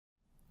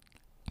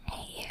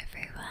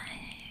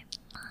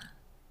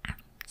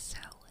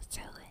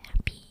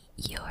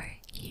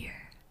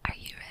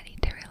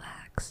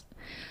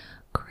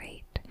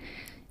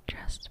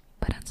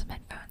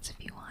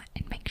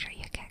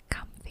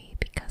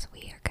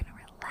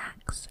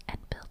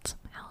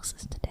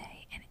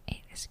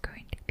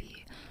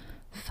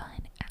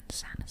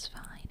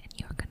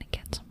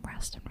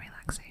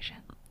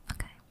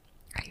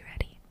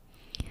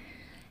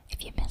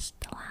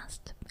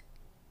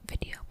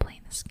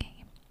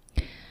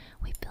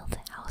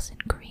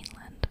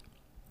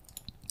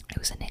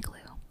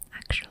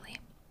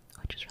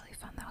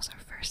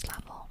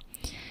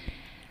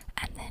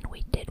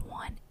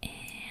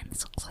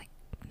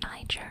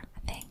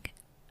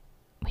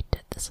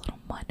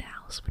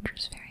which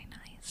was very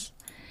nice.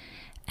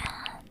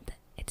 And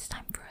it's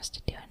time for us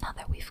to do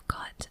another. We've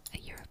got a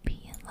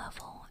European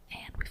level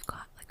and we've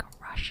got like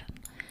a Russian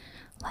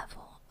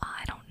level.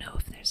 I don't know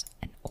if there's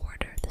an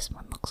order. This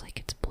one looks like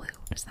it's blue.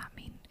 Does that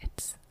mean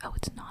it's... oh,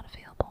 it's not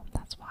available.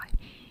 That's why.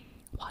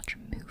 Watch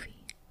a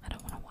movie. I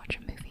don't want to watch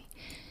a movie.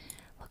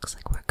 Looks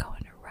like we're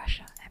going to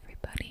Russia,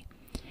 everybody.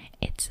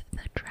 It's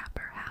the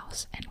Trapper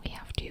House, and we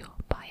have to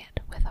buy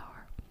it with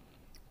our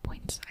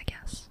points, I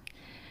guess.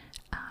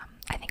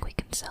 I think we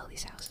can sell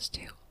these houses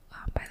too.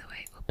 By the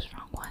way, oops,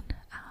 wrong one.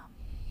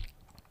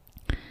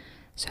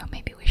 So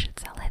maybe we should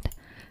sell it.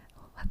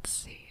 Let's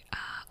see.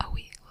 Oh,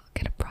 we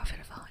get a profit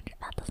of 100.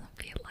 That doesn't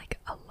feel like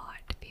a lot,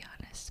 to be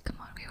honest. Come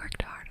on, we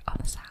worked hard on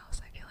this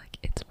house. I feel like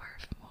it's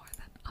worth more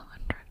than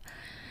 100.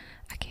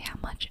 Okay, how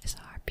much is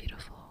our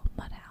beautiful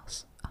mud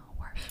house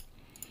worth?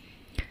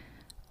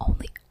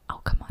 Only... oh,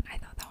 come on. I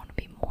thought that one would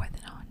be more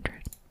than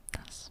 100.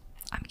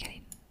 I'm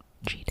getting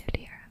cheated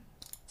here.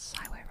 It's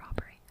highway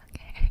robbery,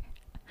 okay?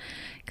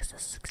 Because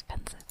this is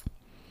expensive.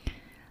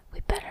 We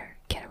better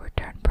get a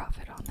return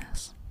profit on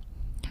this.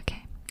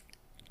 Okay.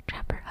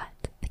 Trapper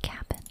hut, the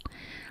cabin.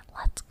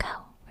 Let's go.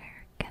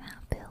 We're gonna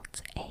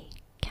build a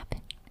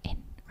cabin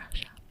in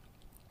Russia.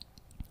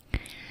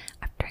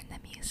 I've turned the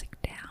music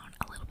down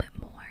a little bit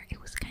more. It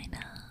was kind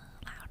of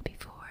loud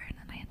before, and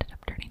then I ended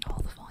up turning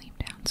all the volume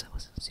down, so it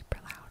wasn't super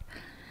loud.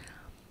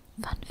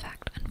 Fun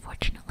fact,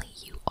 unfortunately,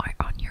 you are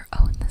on your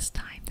own this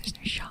time. There's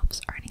no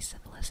shops or any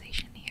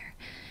civilization here.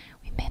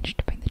 We managed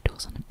to bring the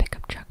tools on a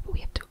pickup truck, but we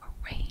have to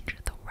arrange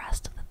the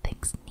rest of the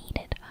things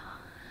needed.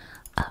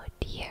 Oh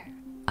dear.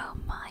 Oh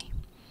my.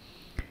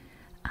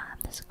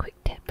 There's a quick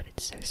tip, but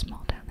it's so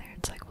small down there.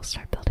 It's like we'll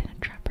start building a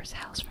trapper's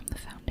house from the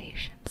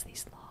foundations,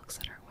 these logs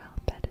that are well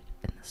embedded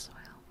in the soil.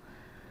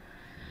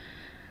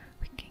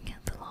 We can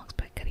get the logs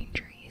by cutting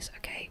trees.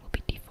 Okay, we'll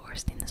be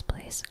deforesting this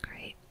place.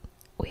 Great.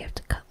 We have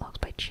to cut logs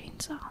by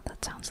chainsaw.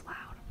 That sounds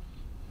loud.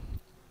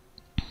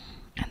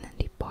 And then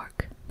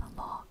debark the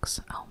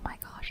logs. Oh my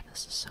gosh,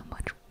 this is so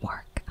much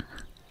work.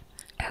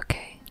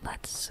 Okay,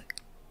 let's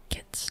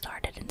get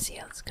started and see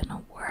how it's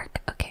gonna work.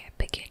 Okay, I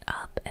pick it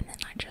up and then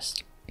I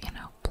just, you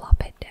know,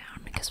 plop it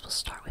down. I guess we'll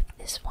start with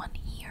this one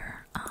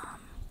here.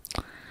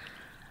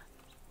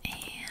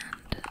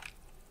 And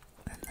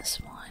then this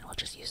one, we'll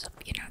just use up,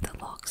 you know, the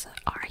logs that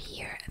are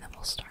here, and then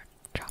we'll start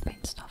dropping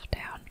stuff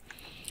down.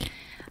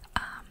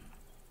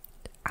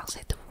 I'll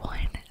say the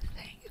one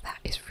thing that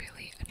is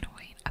really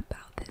annoying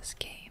about this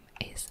game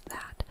is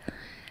that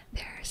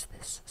there's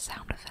this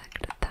sound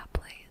effect that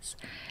plays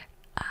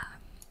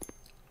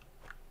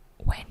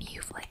when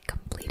you've like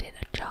completed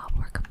a job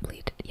or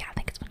completed, yeah, I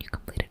think it's when you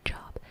complete a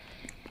job.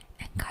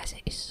 And guys,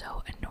 it is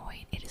so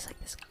annoying. It is like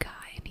this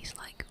guy and he's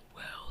like,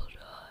 well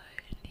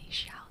done, and he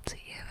shouts at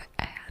you.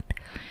 And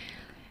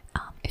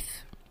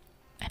if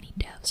any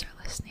devs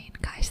are listening,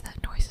 guys,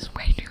 that noise is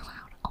way too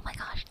loud. Oh my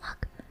gosh,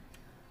 look.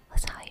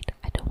 Let's hide.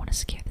 I don't want to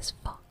scare this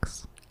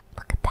fox.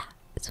 Look at that.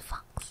 It's a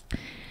fox.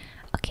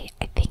 Okay,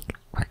 I think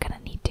we're gonna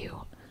need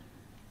to,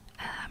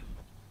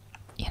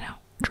 you know,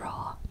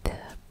 draw the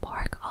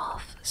bark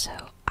off. So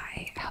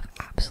I have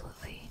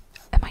absolutely...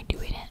 am I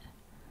doing it?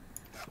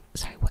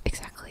 Sorry, what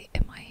exactly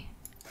am I...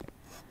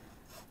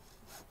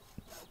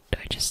 do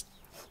I just...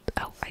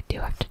 oh, I do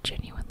have to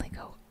genuinely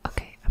go...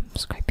 okay, I'm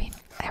scraping.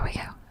 There we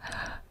go.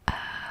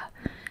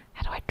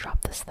 How do I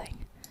drop this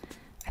thing?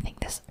 I think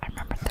this... I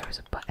remember there was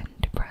a button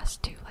to press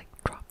to, like,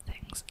 drop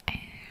things. And...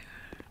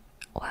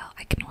 well,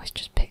 I can always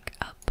just pick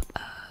up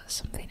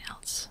something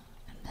else.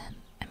 And then...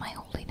 am I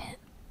holding it?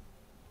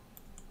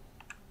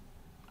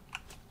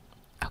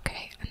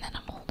 Okay, and then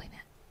I'm holding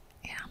it.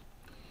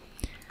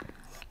 Yeah.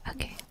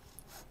 Okay.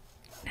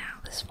 Now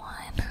this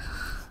one.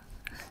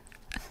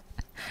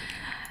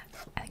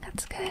 I think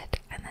that's good.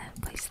 And then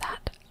place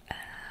that.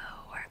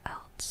 Where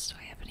else? Do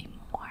I have any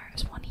more?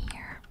 There's one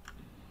here.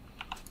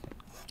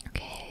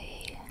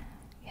 Okay.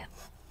 Yep.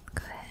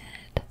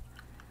 Good.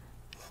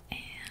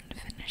 And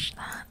finish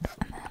that.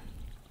 And then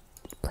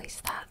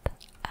place that.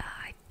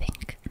 I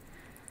think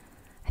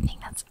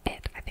that's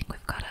it. I think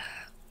we've got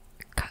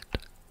to cut.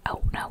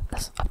 Oh no,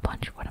 that's a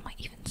bunch. What am I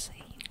even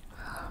saying?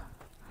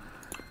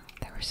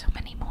 There were so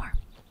many more.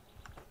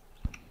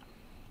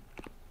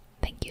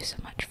 Thank you so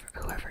much for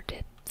whoever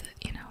did the,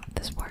 you know,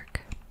 this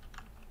work.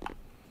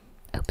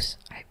 Oops,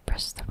 I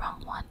pressed the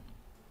wrong one.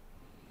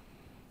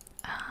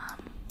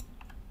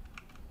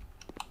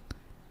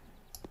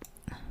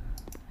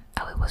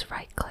 Oh, it was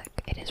right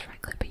click. It is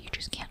right click, but you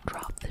just can't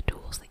drop the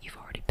tools that you've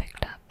already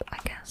picked up, I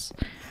guess.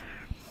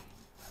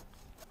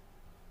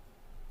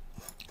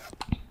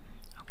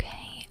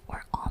 Okay,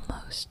 we're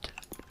almost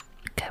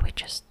good. We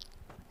just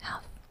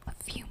have a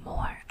few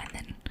more, and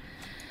then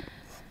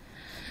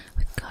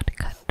we've got to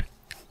cut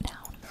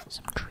down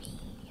some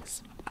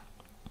trees.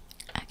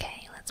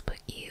 Okay, let's put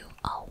you...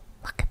 oh,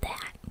 look at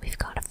that. We've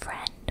got a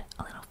friend,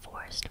 a little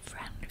forest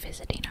friend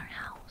visiting our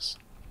house.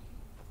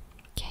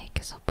 Okay,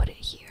 guess I'll put it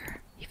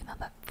here, even though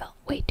that felt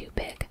way too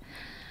big.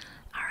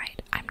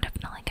 Alright, I'm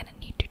definitely gonna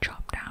need to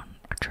drop down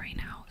a tree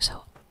now,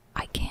 so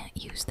I can't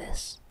use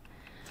this.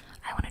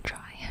 I wanna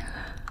try.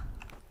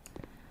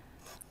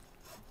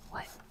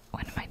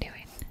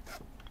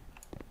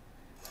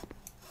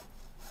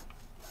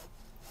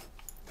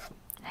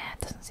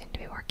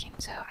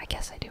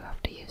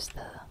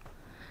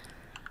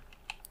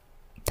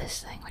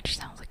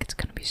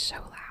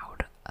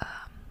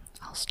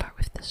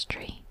 this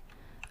tree.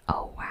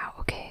 Oh wow,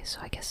 okay,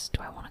 so I guess,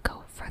 do I want to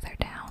go further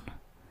down?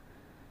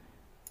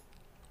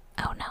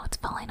 Oh no, it's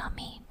falling on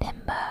me.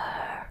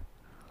 Timber!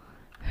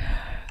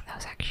 That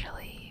was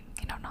actually,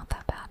 you know, not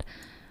that bad.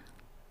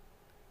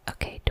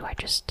 Okay, do I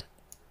just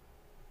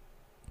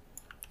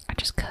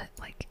cut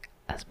like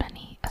as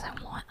many as I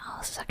want? Oh,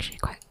 this is actually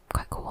quite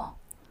cool.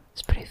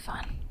 It's pretty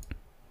fun.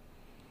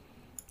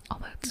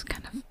 Although it's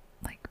kind of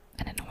like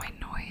an annoying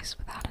noise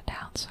without a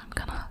doubt, so I'm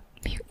gonna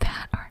mute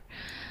that or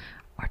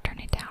turn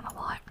it down a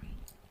lot.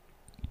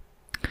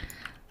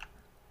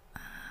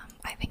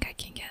 I think I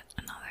can get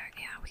another.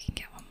 Yeah, we can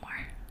get one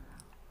more.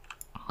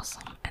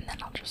 Awesome. And then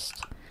I'll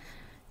just,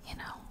 you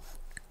know,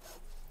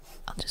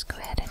 I'll just go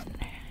ahead and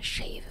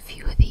shave a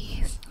few of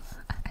these.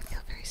 I feel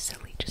very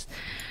silly just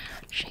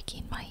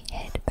shaking my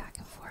head back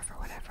and forth or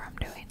whatever I'm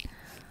doing.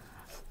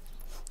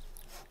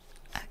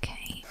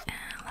 Okay,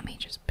 let me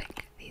just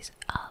pick these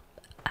up.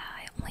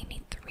 I only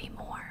need 3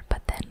 more,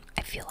 but then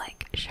I feel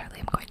like surely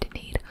I'm going to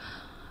need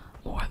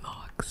more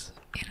logs,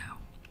 you know.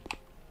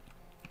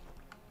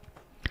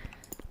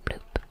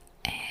 Bloop.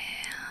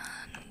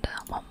 And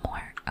one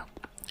more. Oh,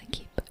 I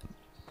keep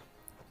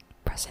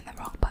pressing the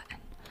wrong button.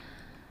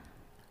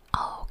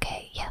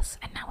 Okay, yes,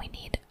 and now we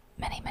need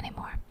many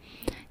more.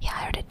 Yeah,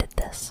 I already did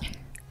this.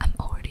 I'm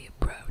already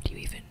a pro. Do you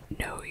even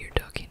know who you're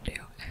talking to?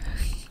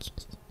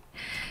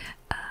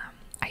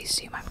 I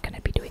assume I'm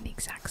gonna be doing the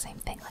exact same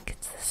thing, like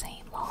it's the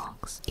same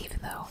logs, even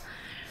though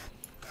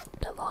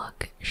the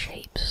log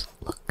shapes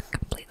look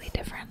completely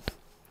different.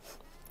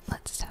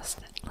 Let's test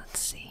it. Let's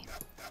see.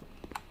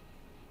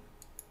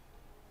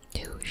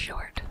 Too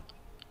short.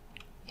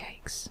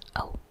 Yikes.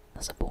 Oh,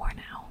 there's a boar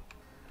now.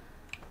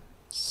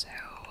 So,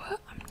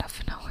 I'm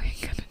definitely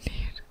gonna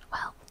need...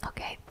 Well,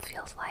 okay,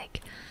 feels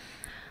like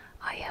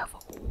I have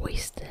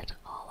wasted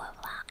all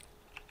of that.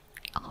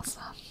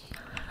 Awesome.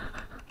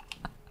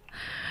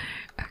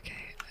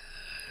 Okay,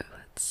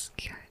 let's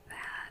get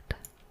that.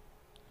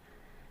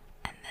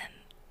 And then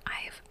I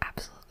have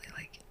absolutely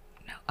like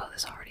no... Oh,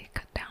 there's already a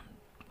cut down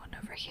one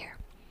over here.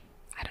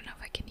 I don't know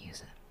if I can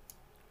use it.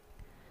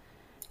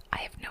 I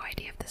have no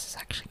idea if this is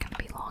actually going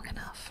to be long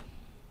enough.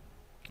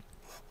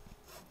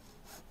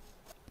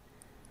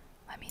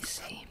 Let me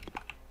see.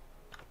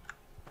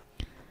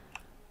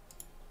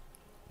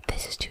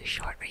 This is too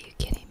short, are you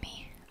kidding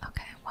me?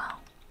 Okay, well.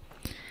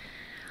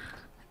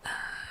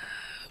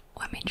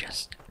 Let me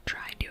just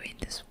try doing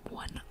this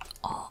one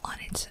all on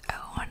its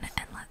own,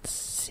 and let's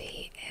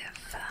see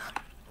if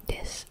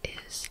this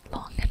is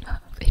long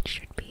enough. It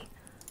should be.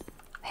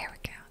 There we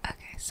go.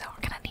 Okay, so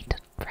we're gonna need to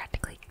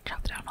practically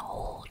chop down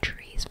whole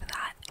trees for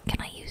that.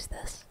 Can I use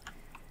this?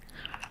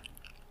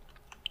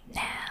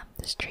 Nah,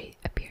 this tree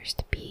appears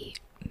to be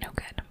no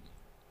good.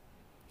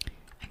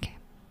 Okay.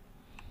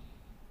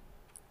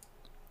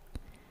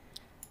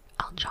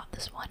 I'll chop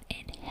this one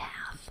in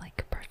half,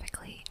 like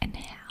perfectly in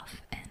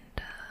half, and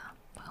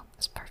well,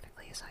 as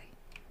perfectly as I...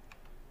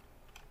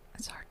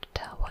 It's hard to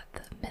tell what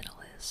the middle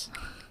is.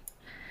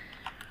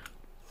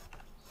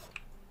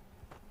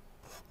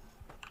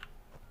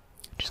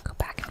 Just go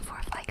back and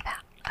forth like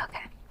that.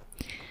 Okay.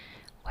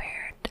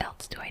 Where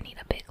else do I need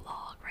a big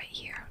log? Right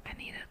here. I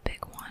need a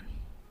big one.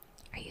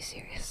 Are you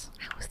serious?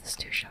 How is this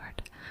too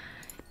short?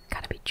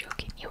 Gotta be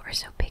joking. You are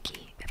so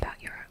picky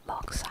about your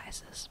log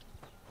sizes.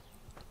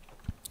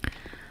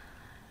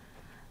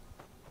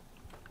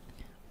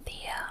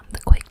 The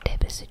quick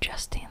tip is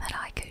suggesting that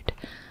I could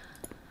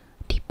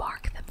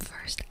debark them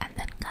first and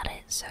then cut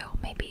it, so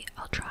maybe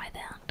I'll try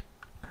that.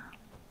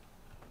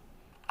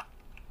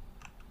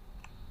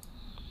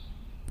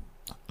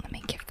 Let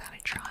me give that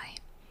a try.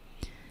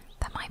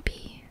 That might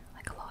be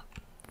like a lot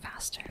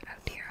faster. Oh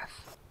dear,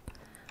 I've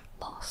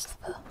lost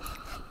the...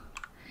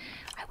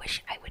 I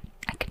wish I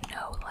could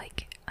know,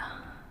 like,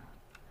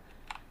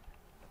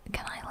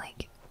 can I,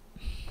 like...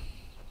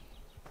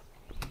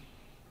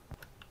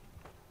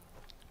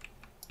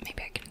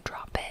 Maybe I can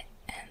drop it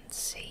and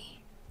see.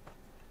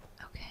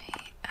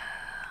 Okay,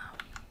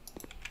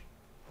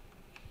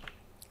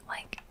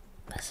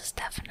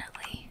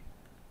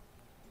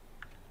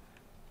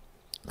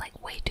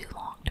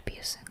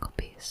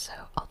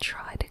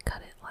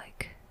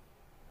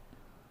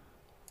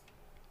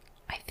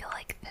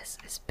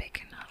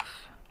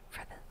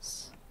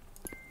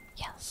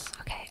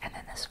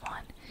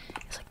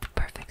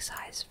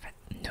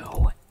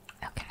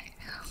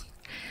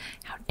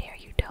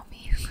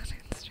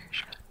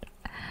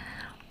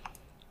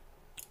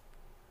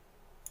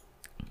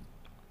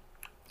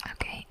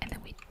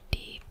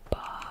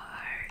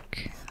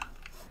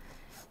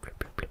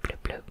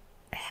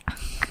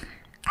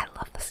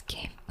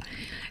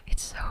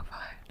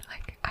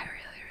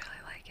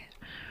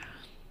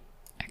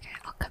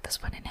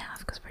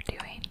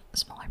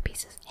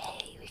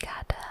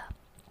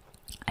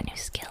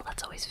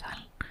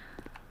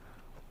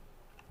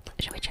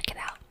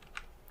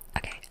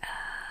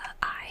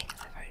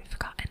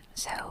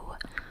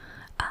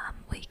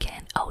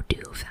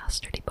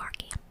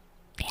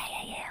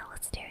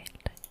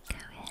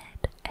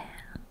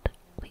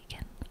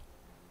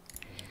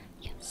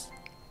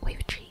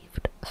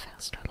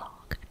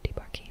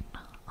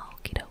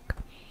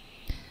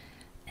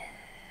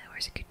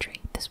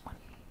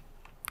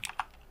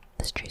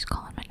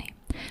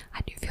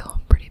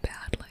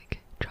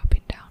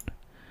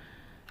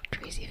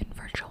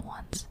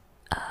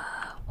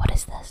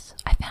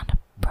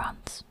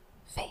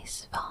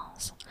 face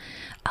vase.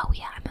 Oh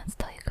yeah, I meant to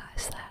tell you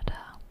guys that,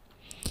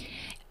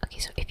 okay,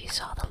 so if you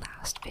saw the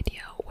last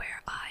video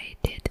where I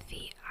did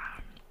the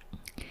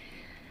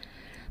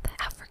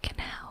African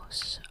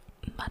house,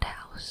 mud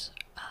house,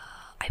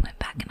 I went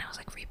back and I was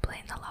like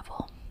replaying the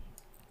level,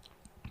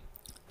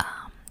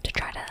 to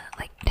try to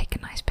like take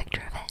a nice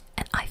picture of it,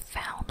 and I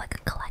found like a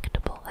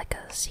collectible, like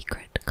a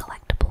secret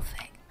collectible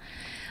thing.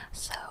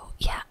 So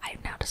yeah,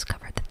 I've now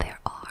discovered that there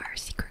are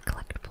secret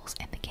collectibles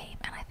in the game,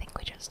 and I think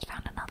we just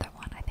found another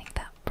one. I think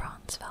that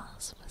bronze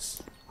vase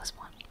was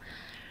one.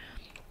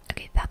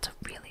 Okay, that's a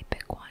really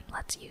big one.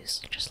 Let's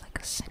use just like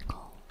a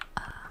single,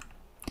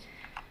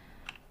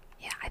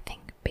 yeah, I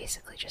think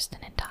basically just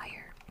an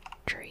entire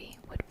tree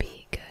would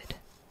be good.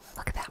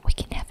 Look at that, we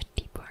can have it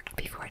debarked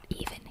before it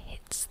even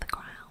hits the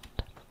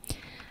ground.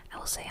 I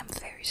will say I'm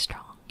very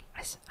strong.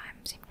 I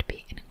seem to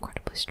be an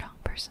incredibly strong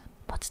person.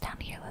 What's down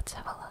here? Let's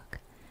have a look.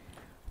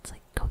 Let's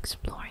like go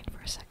exploring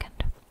for a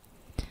second.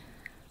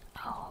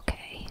 Oh,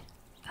 okay.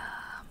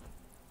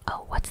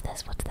 Oh, what's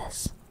this? What's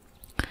this?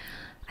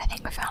 I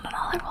think we found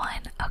another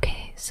one.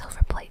 Okay,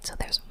 silver plate, so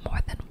there's more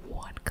than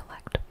one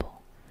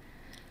collectible.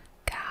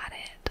 Got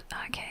it.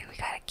 Okay, we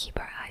gotta keep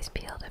our eyes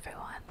peeled,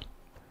 everyone.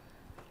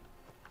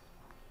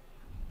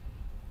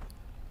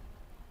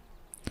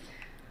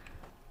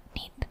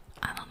 Neat.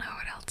 I don't know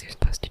what else you're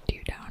supposed to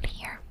do down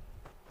here.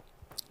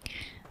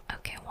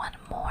 Okay, one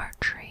more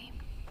tree.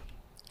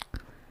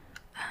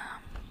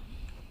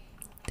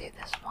 Do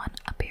this one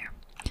up here.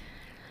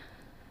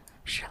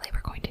 Surely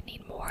we're going to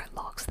need more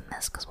logs than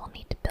this because we'll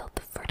need to build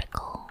the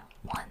vertical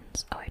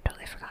ones. Oh, I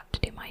totally forgot to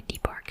do my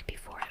debark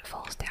before it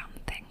falls down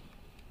thing.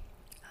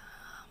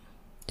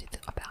 Do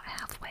about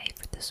halfway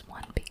for this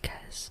one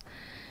because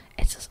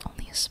it's just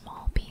only a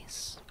small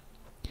piece.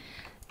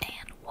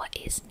 And what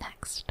is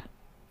next?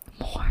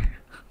 More.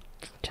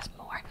 Just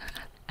more.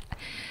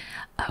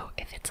 Oh,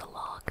 if it's a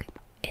log,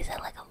 is it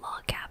like a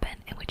log cabin?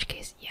 In which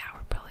case, yeah,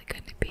 we're probably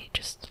going to be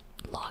just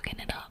logging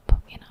it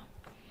up, you know?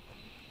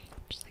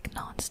 Just like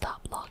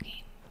non-stop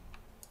logging.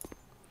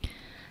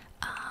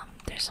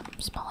 There's some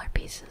smaller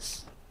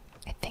pieces.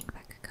 I think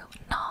that could go.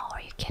 No,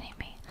 are you kidding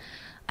me?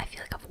 I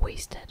feel like I've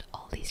wasted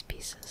all these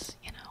pieces,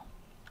 you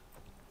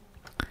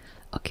know?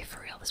 Okay,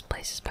 for real, this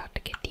place is about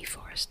to get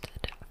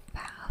deforested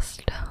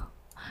fast.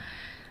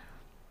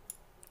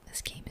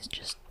 This game is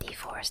just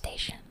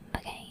deforestation, the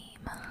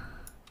game.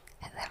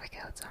 And there we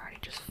go, it's already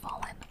just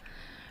fallen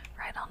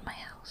right on my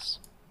house.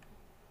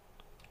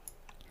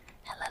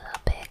 Hello,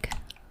 little pig.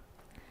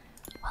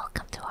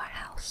 Welcome to our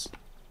house.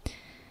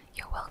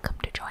 You're welcome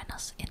to join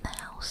us in the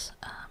house.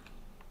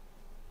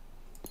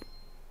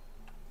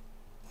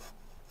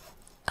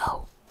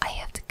 Oh, I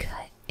have to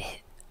cut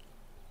it.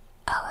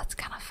 Oh, that's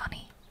kind of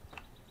funny.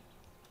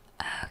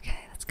 Okay,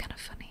 that's kind of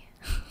funny.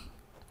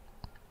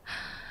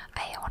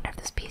 I wonder if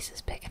this piece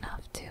is big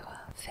enough to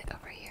fit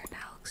over here. Now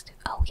it looks too.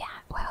 Oh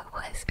yeah, well it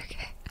was.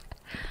 Okay.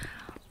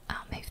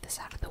 I'll move this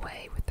out of the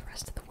way with the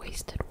rest of the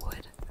wasted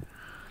wood.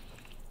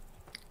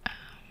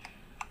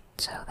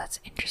 So that's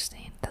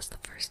interesting. That's the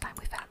first time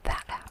we've had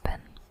that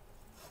happen.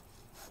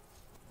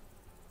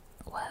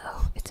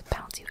 Whoa, it's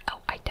bouncy.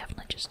 Oh, I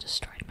definitely just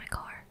destroyed my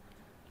car.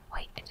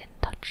 Wait, I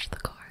didn't touch the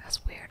car.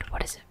 That's weird.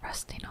 What is it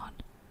resting on?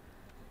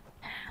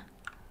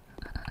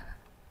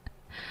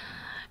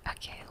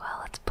 Okay, well,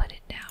 let's put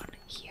it down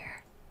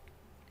here.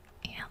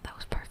 Yeah, that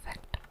was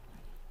perfect.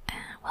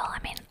 Well, I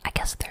mean, I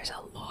guess there's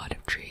a lot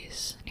of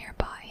trees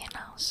nearby, you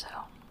know, so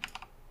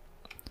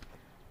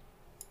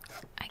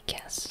I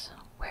guess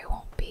we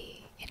won't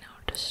be, you know,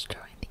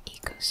 destroying the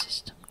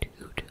ecosystem too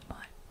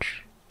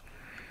much.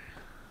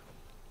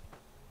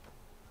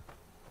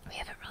 We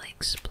haven't really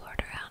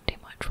explored around too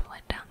much. We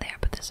went down there,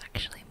 but there's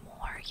actually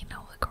more, you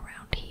know, like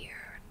around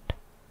here. And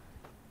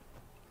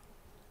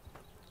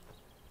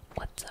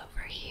what's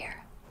over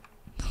here?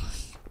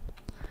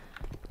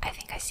 I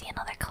think I see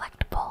another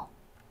collectible.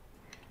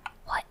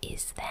 What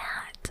is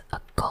that? A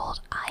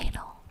gold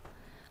idol.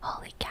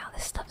 Holy cow,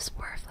 this stuff's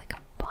worth like a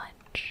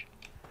bunch.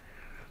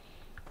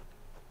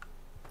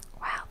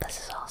 Wow, this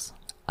is awesome.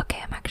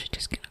 Okay, I'm actually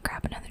just gonna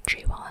grab another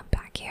tree while I'm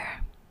back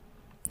here.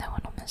 No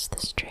one will miss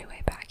this tree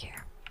way back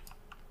here.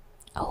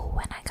 Oh,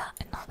 and I got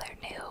another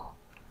new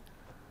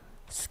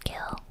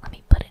skill. Let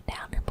me put it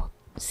down and we'll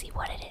see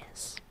what it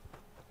is.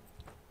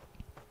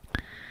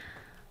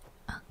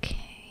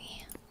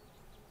 Okay.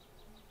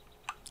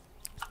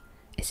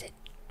 Is it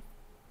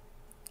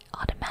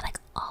automatic?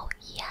 Oh,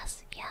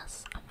 yes,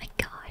 yes. Oh my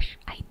gosh,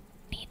 I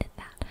needed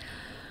that.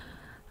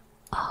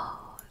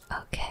 Oh,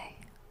 okay.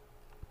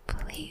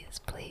 Please,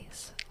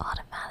 please.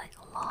 Automatic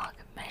log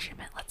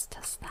measurement. Let's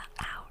test that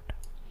out.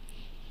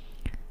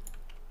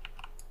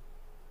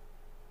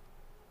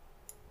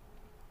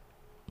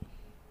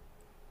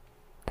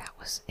 That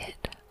was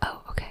it.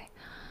 Oh, okay.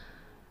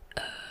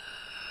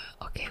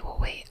 Okay, well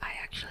wait,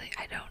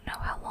 I don't know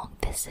how long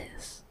this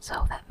is,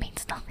 so that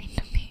means nothing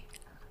to me.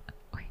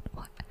 Wait,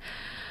 what?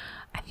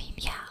 I mean,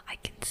 yeah, I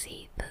can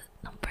see the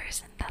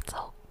numbers and that's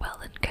all well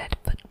and good,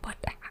 but what,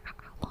 how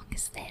long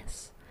is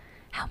this?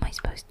 How am I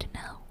supposed to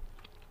know?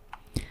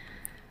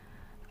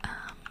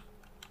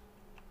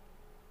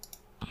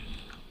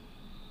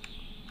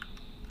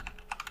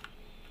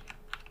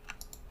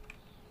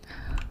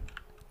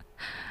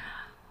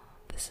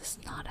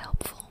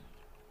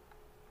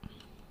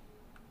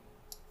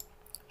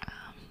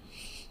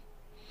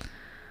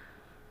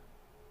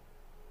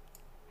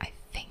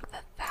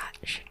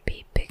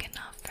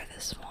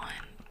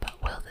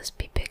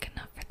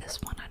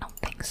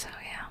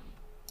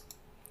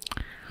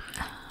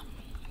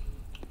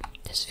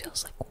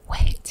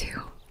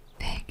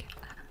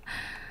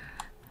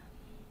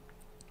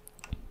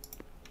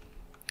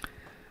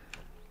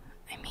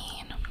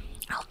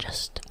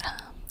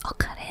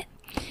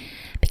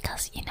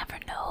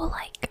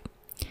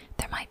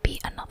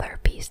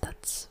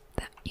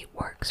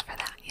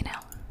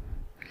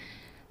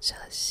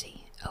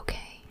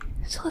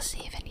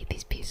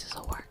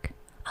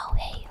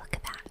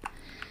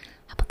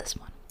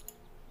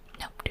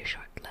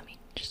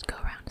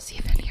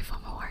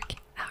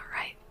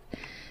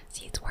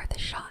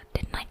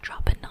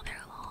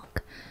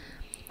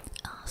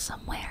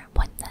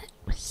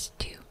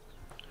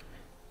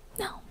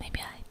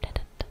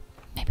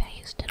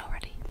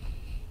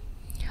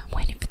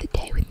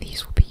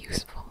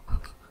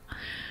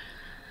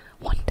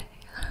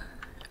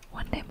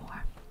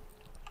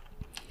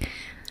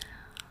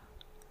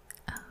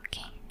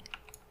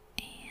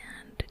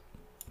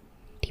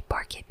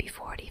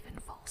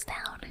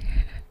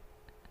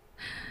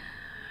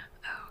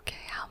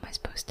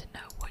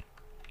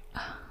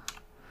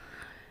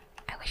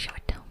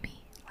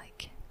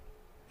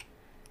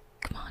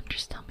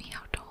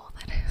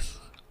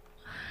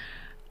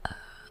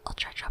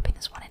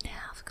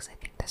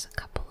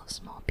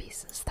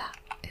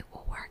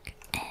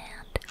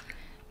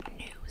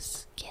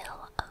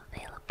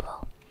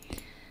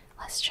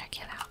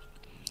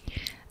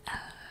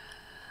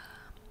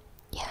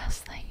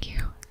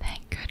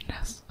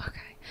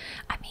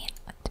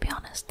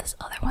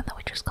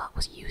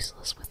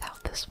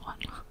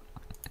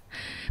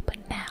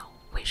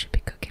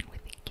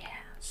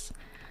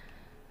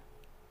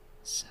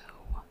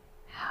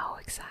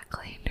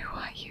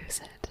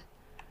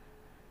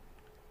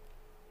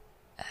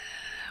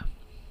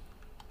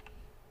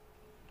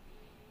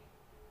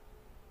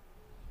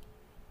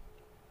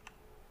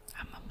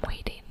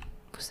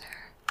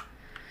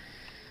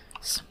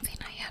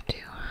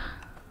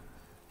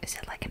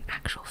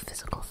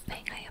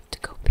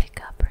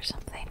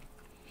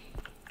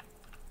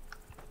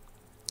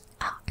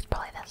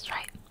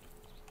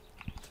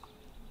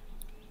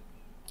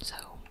 So,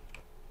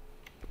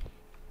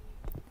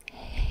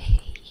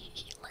 hey,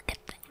 look at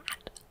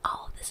that.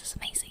 Oh, this is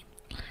amazing.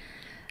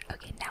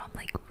 Okay, now I'm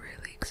like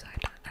really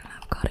excited, and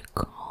I've got to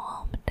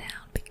calm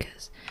down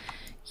because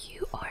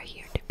you are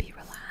here to be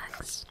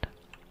relaxed.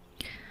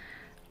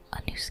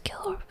 A new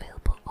skill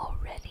available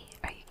already?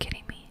 Are you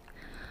kidding me?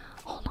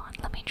 Hold on,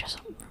 let me just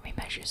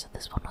remeasure. So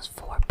this one was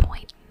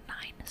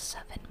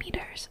 4.97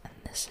 meters, and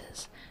this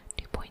is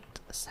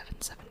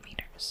 2.77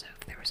 meters. So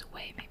if there was a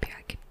way, maybe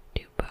I could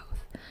do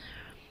both.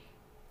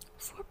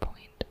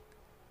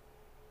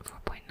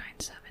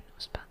 4.97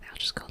 was about that. I'll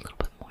just go a little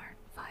bit more,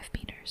 5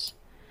 meters.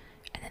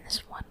 And then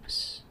this one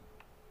was,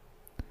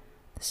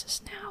 this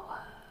is now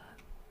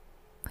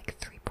like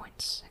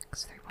 3.6,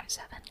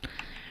 3.7,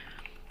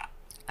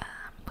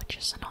 which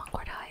is an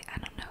awkward height. I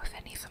don't know if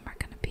any of them are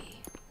going to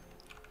be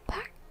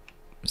that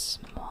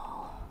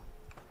small,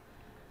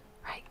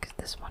 right? Because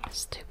this one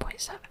is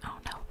 2.7. Oh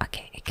no,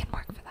 okay, it can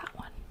work for that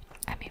one.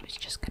 I mean, it's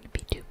just going to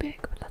be too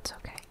big, but that's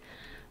okay.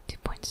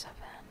 2.7.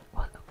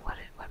 What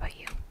about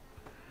you?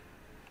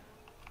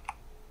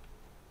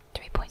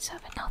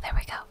 3.7. No, there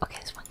we go. Okay,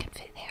 this one can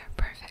fit there.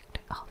 Perfect.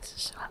 Oh, this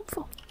is so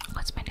helpful.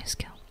 What's my new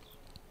skill?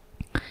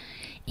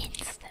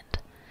 Instant.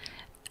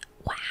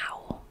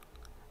 Wow.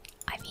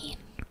 I mean,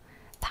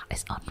 that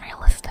is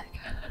unrealistic,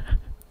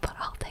 but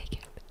I'll take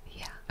it.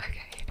 Yeah,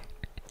 okay.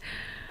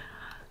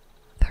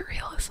 The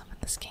realism in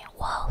this game.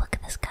 Whoa, look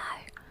at this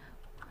guy.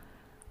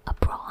 A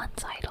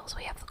bronze idol. So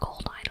we have the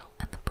gold idol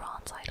and the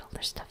bronze idol.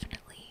 There's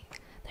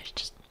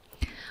just,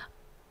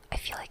 I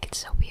feel like it's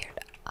so weird.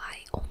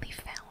 I only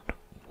found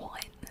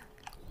one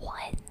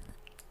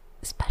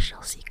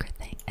special secret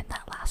thing in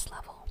that last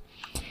level.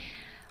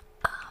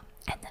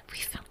 And then we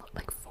found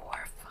like 4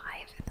 or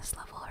 5 in this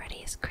level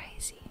already. Is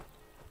crazy.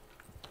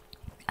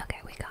 Okay,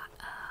 we got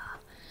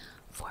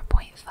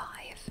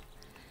 4.5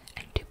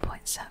 and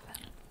 2.7.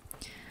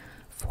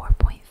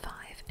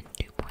 4.5 and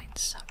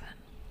 2.7.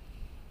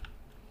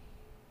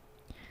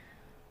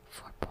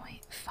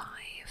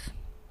 4.5.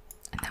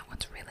 And that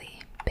one's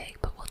really big,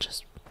 but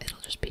it'll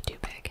just be too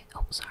big.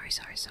 Oh, sorry. I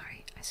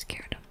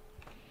scared him.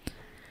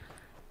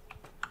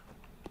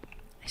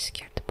 I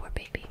scared the poor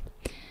baby.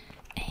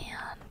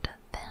 And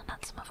then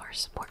that's some of our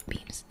support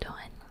beams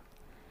done.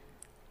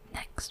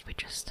 Next, we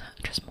just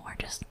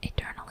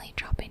eternally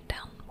dropping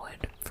down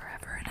wood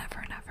forever and ever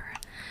and ever.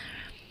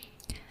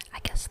 I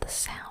guess the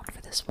sound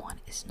for this one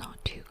is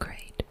not too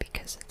great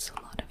because it's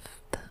a lot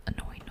of the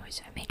annoying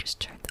noise. I may just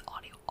turn the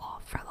audio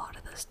off for a lot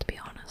of this, to be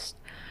honest.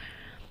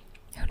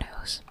 Who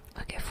knows?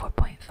 Okay,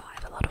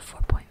 4.5, a lot of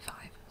 4.5,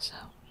 so.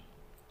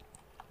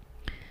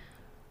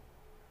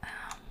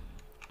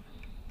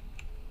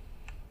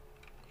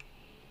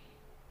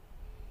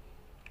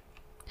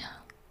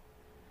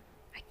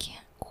 I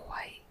can't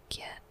quite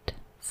get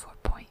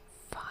 4.5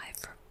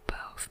 for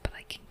both, but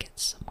I can get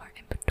somewhere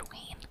in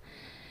between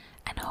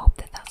and hope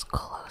that that's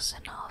close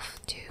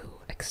enough to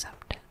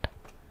accept it.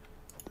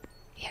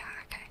 Yeah,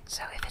 okay,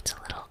 so if it's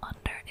a little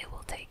under, it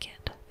will take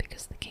it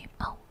because the game.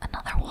 Oh,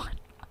 another one.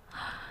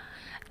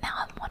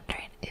 Now I'm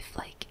wondering if,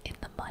 like, in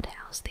the mud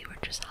house, they were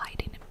just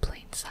hiding in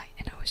plain sight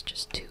and I was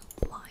just too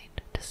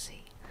blind to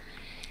see.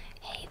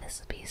 Hey,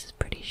 this piece is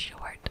pretty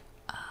short.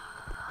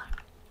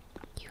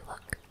 You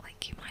look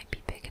like you might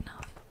be big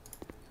enough.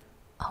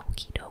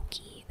 Okie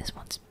dokie. This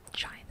one's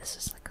giant. This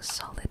is like a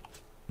solid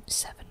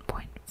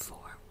 7.47.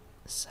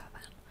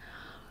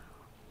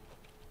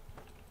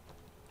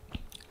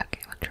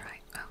 Okay, we'll try.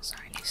 Oh,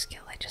 sorry, new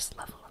skill. I just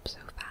level up so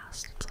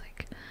fast. It's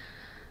like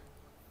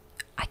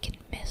I can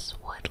miss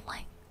wood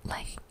length.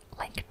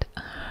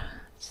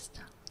 Just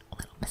a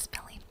little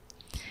misspelling.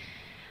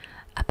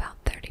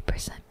 About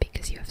 30%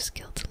 because you have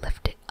skill to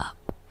lift it up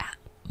at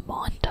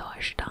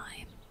montage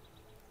time.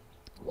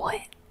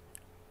 What?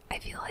 I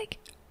feel like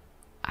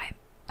I'm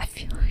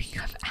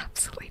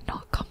absolutely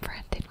not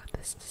comprehending what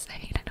this is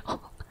saying at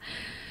all.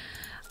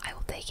 I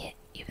will take it,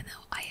 even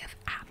though I have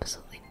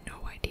absolutely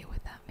no idea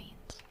what that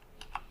means.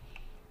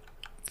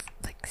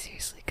 Like,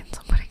 seriously, can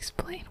someone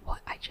explain what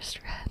I just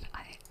read?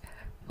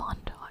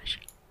 Montage.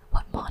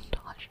 What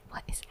montage?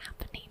 What is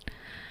happening?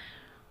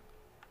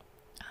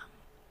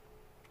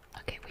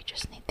 Okay, we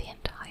just need the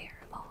entire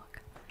log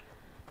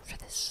for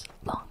this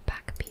long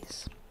back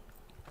piece.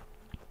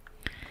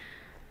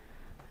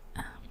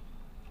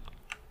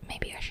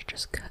 Maybe I should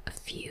just cut a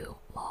few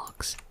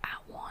logs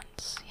at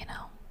once, you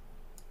know?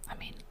 I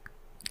mean,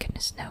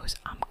 goodness knows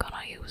I'm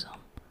gonna use them.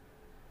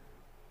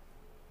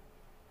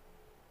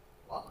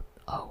 Whoa,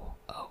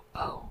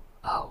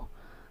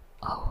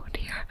 oh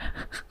dear.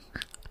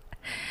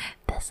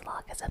 This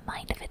log has a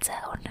mind of its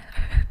own.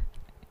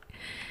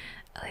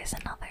 Oh, there's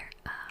another,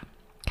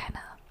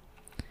 kinda,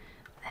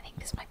 I think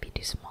this might be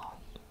too small.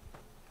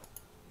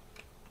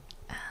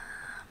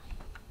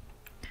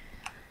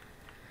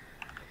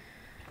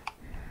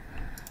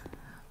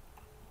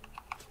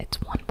 It's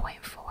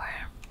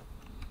 1.4.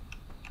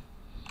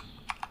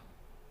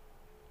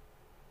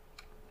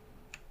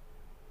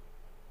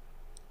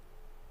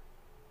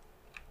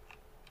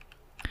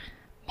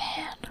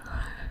 Man,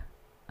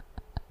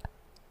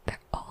 they're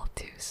all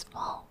too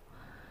small.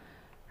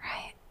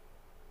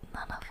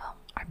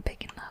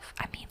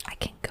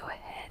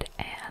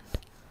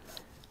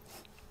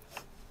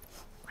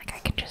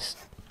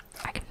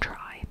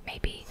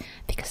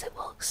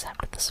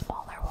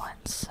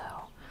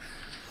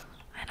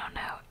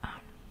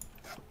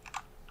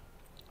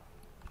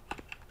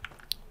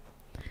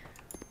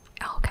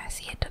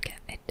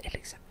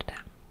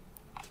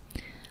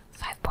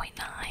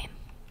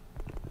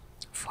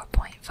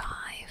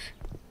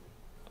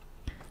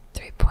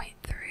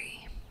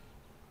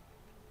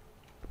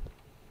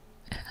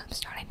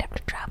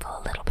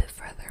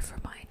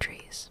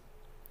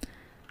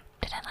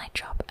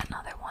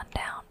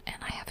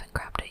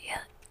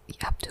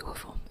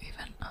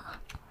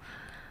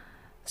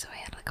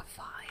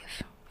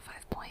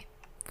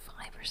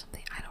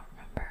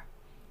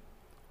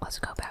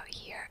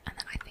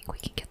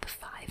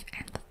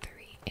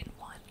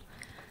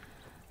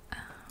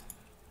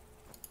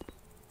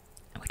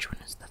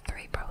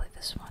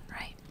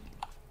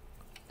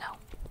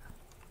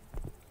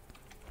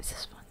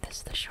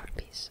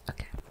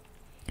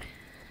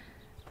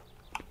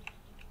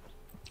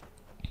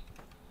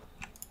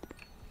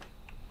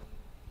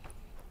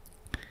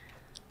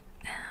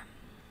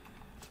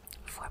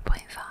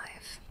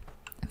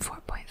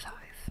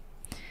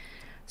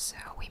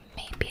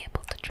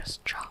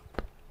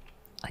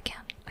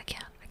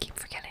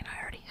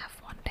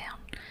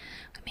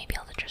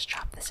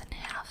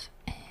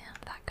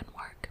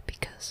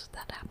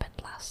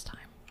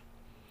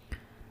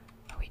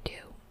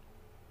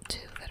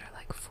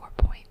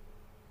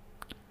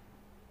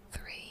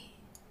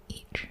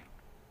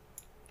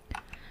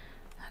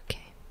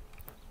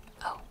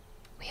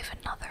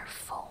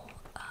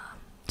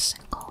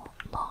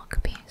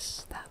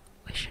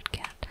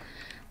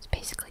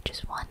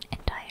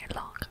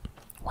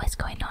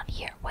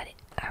 here? What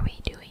are we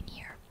doing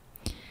here?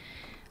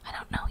 I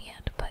don't know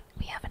yet, but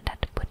we haven't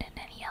had to put in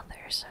any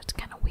others, so it's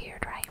kind of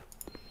weird, right?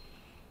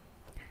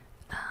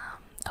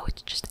 Oh,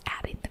 it's just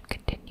adding them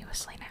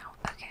continuously now.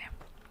 Okay.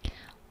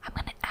 I'm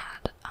gonna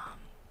add,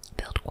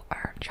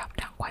 chop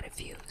down quite a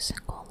few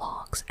single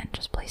logs and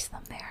just place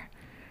them there.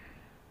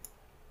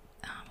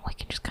 We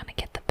can just kind of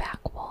get the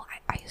back wall.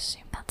 I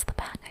assume that's the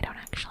back. I don't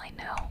actually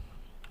know.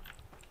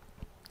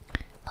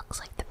 Looks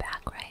like the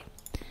back, right?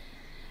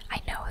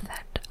 I know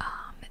that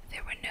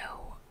there were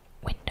no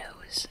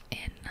windows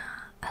in.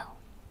 Oh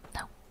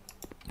no,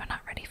 we're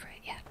not ready for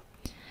it yet.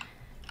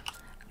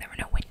 There were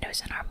no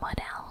windows in our mud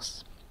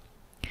house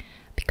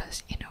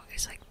because you know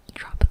it's like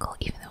tropical.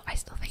 Even though I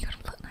still think it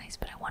would look nice,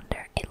 but I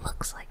wonder. It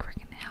looks like we're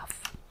gonna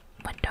have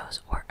windows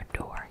or a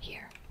door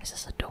here. Is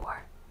this a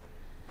door?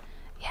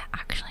 Yeah,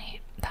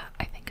 actually, that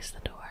I think is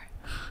the door.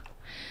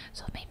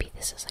 So maybe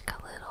this is like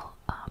a little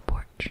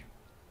porch.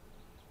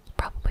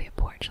 Probably a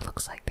porch. It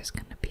looks like there's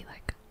gonna be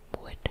like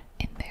wood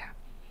in there.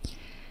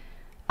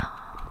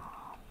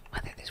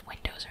 Whether there's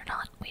windows or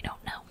not, we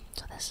don't know.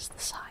 So this is the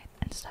side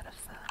instead of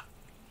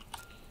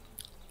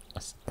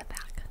the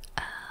back.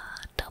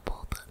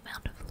 Double the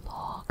amount of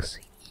logs.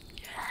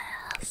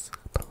 Yes,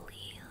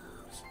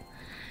 please.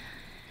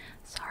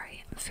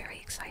 Sorry, I'm very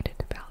excited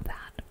about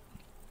that.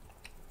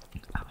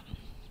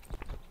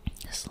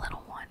 This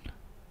little one.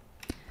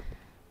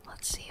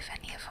 Let's see if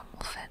any of them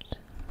will fit.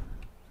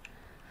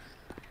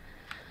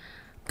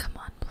 Come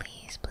on,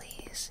 please,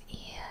 please.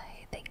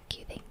 Yay, thank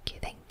you, thank you,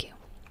 thank you.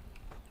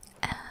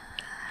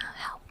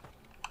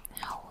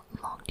 How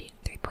long do you...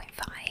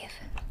 3.5?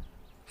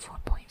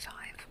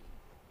 4.5?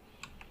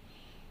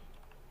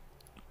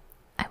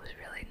 I was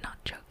really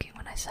not joking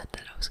when I said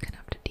that I was gonna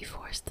have to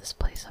deforest this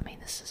place. I mean,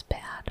 this is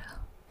bad,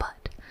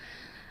 but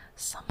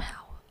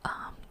somehow,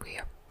 we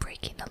are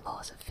breaking the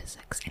laws of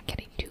physics and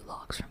getting 2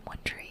 logs from one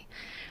tree.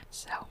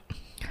 So,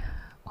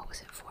 what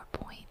was it,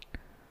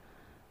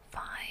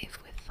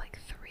 4.5 with like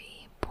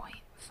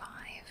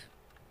 3.5?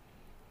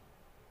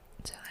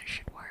 So that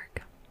should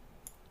work.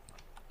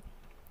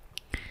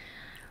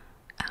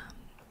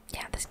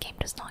 Yeah, this game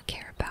does not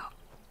care about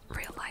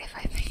real life,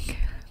 I think,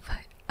 but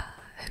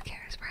who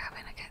cares? We're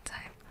having a good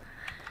time.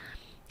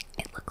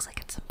 It looks like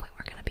at some point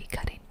we're gonna be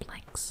cutting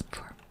planks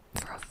for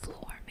a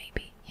floor,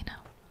 maybe, you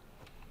know.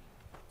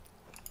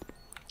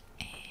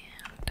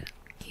 And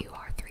you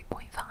are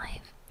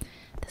 3.5.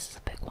 This is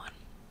a big one.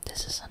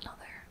 This is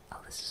another.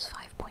 Oh, this is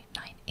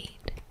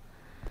 5.98.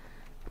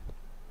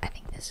 I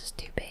think this is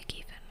too big,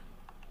 even.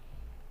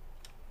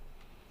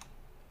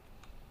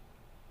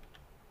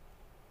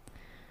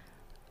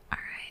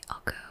 Alright,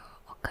 I'll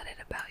cut it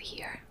about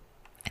here.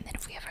 And then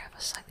if we ever have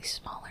a slightly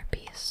smaller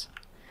piece.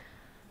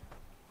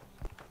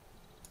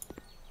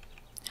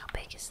 How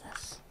big is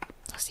this?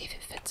 Let's see if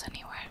it fits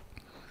anywhere.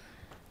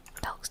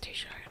 That looks too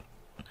short.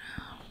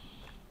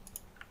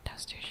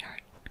 That's too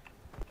short.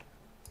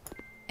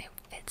 It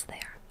fits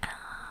there.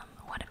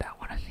 What about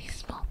one of these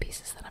small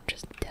pieces that I'm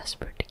just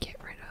desperate to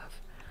get rid of?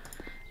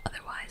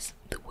 Otherwise,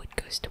 the wood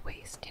goes to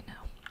waste, you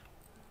know.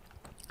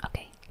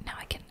 Okay, now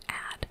I can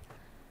add.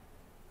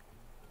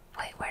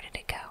 Wait, where did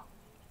it go?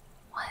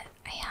 What?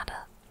 I had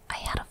a.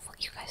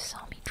 You guys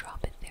saw me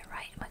drop it there,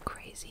 right? Am I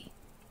crazy?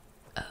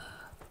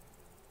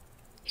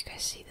 You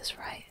guys see this,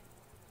 right?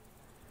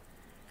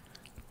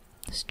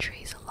 This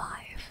tree's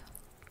alive.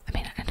 I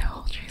mean, I know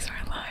all trees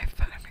are alive,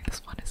 but I mean,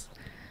 this one is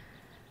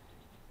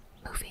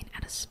moving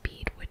at a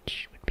speed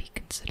which would be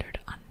considered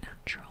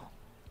unnatural.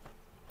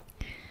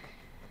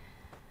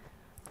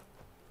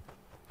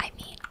 I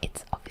mean,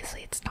 it's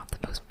not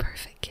the most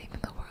perfect game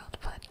in the world,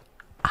 but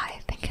I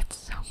think it's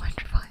so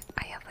much fun.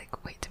 I have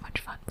like way too much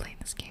fun playing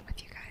this game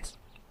with you guys.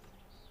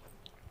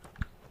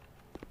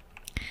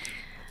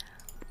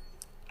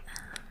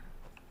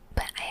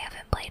 But I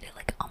haven't played it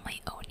like on my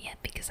own yet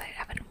because I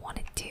haven't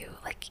wanted to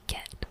like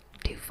get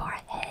too far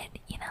ahead,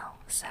 you know.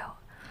 So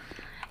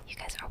you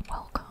guys are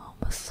welcome.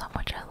 So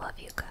much I love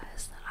you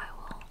guys that I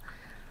will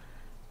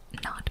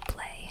not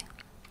play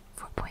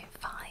 4.5.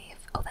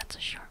 Oh, that's a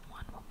short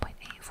one.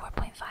 1.8,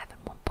 4.5,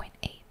 and 1.8.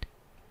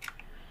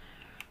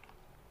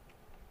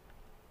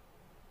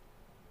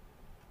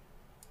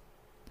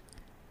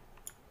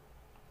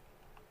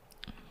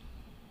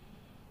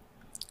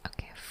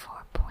 Okay,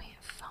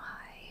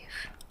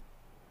 4.5.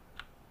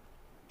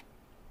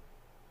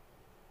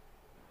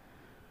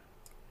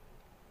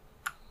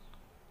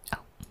 Oh,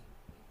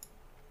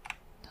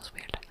 that was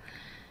weird.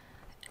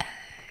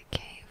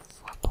 Okay,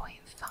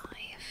 4.5,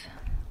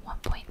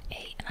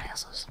 1.8, and I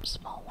also have some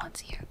small ones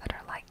here that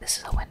are like, this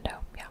is a window,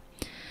 yeah.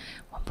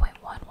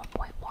 1.1,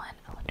 1.1.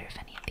 I wonder if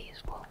any of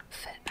these will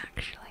fit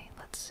actually.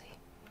 Let's see.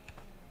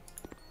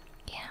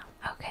 Yeah,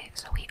 okay,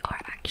 so we are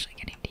actually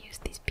getting to use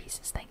these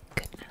pieces, thank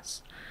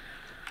goodness.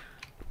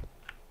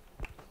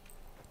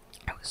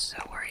 I was so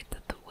worried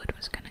that the wood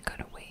was gonna go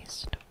to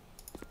waste.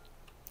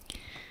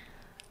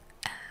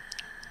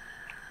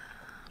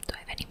 Do I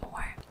have any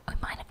more? I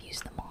might have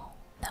used them all.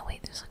 No,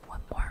 wait, there's like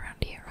one more around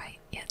here, right?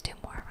 Yeah, 2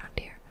 more around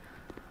here.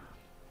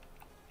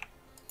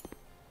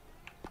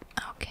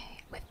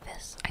 Okay, with this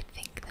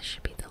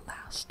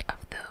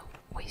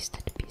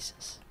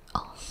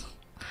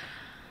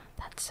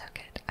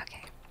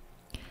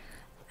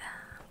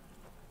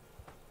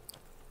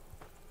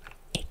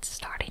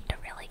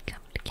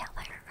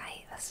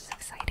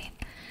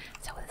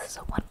is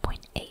a 1.8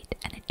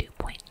 and a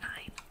 2.9.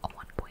 A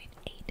 1.8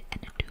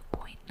 and a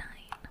 2.9.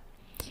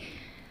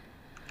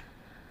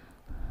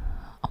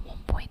 A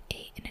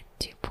 1.8 and a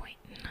 2.9.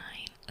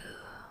 Ugh.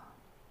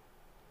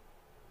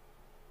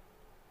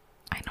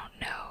 I don't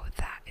know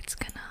that it's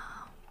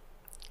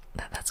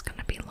that's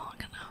gonna be long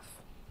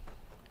enough,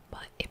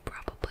 but it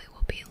probably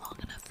will be long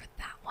enough for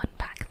that one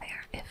back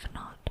there, if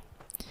not.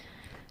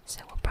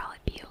 So we'll probably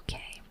be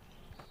okay.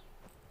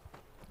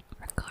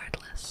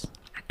 Regardless.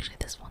 Actually,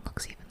 this one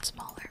looks even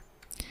smaller.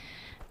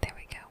 There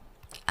we go.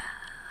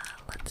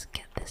 Let's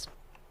get this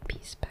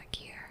piece back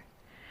here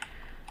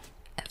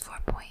at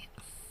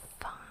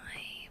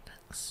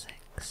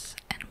 4.56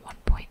 and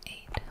 1.8.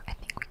 I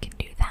think we can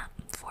do that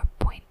in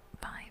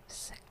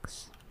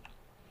 4.56.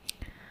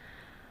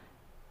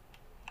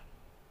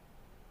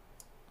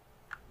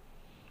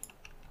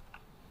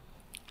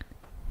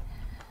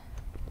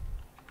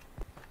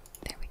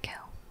 There we go.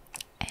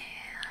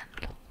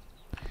 And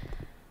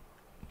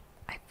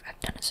I've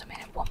done it so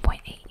many.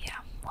 1.8,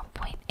 yeah.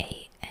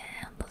 1.8,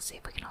 and let's see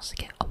if we can also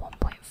get a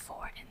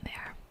 1.4 in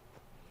there.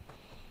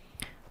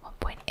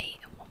 1.8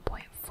 and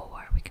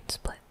 1.4, we can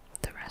split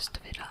the rest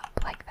of it up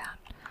like that.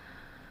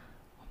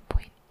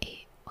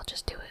 1.8, we'll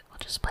just do it, we'll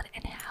just split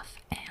it in half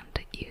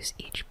and use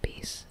each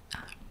piece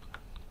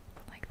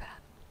like that.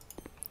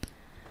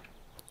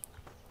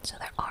 So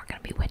there are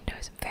going to be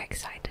windows, I'm very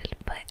excited,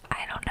 but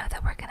I don't know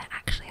that we're going to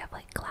actually have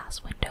like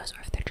glass windows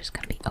or if they're just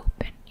going to be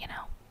open, you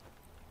know?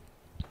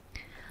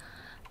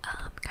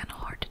 Kind of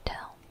hard to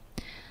tell.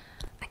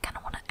 I kind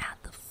of want to add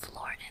the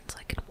floor in so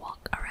I could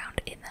walk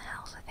around in the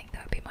house. I think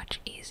that would be much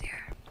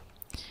easier.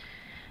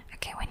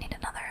 Okay, we need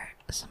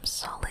some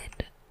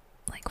solid,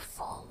 like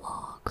full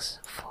logs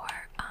for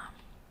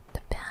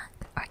the back.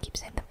 Or I keep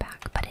saying the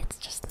back, but it's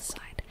just the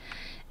side.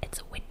 It's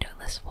a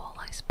windowless wall,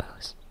 I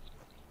suppose.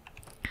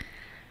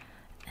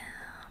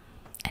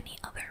 Any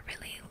other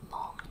really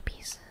long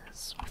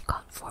pieces? We've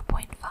got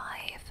 4.5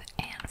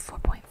 and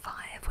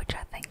 4.5, which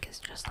I think is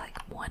just like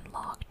one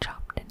log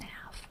chopped in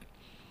half.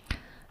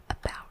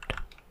 About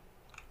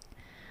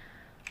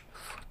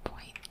 4.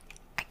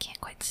 I can't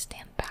quite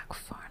stand back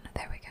far enough.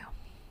 There we go.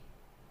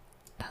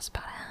 That's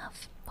about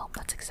half. Well,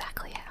 that's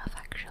exactly half,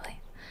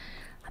 actually.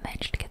 I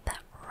managed to get that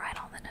right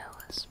on the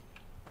nose.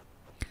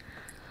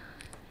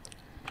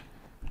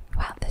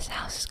 Wow, this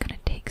house is gonna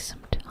take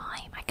some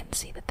time. I can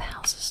see that the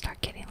houses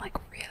start getting like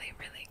really,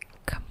 really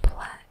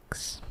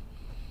complex.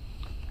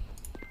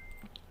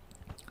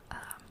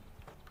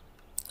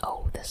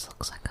 Oh, this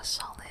looks like a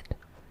solid.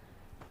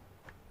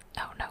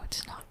 Oh no,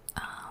 it's not.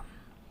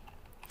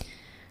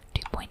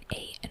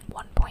 2.8 and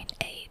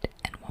 1.8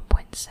 and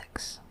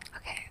 1.6.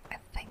 Okay, I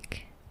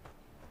think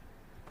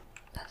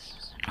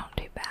that's not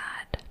too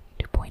bad.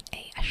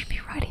 2.8. I should be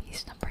writing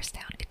these numbers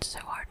down. It's so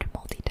hard to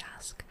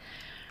multitask.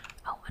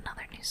 Oh,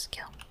 another new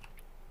skill.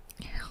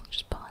 I'll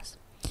just pause.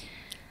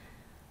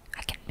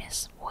 I can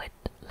miss wood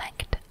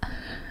length.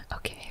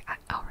 Okay,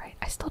 alright.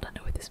 I still don't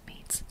know what this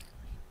means.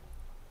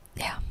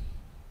 Yeah,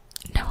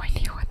 no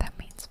idea what that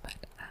means, but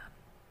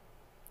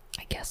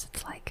I guess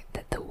it's like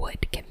that the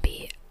wood can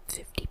be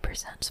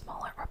 50%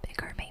 smaller or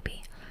bigger,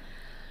 maybe.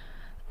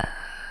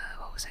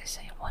 What was I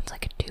saying? One's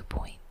like a 2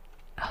 point.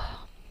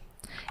 Oh,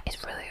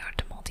 it's really hard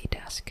to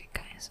multitask,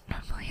 guys.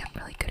 Normally I'm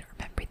really good at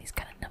remembering these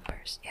kind of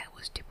numbers. Yeah, it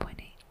was 2.8.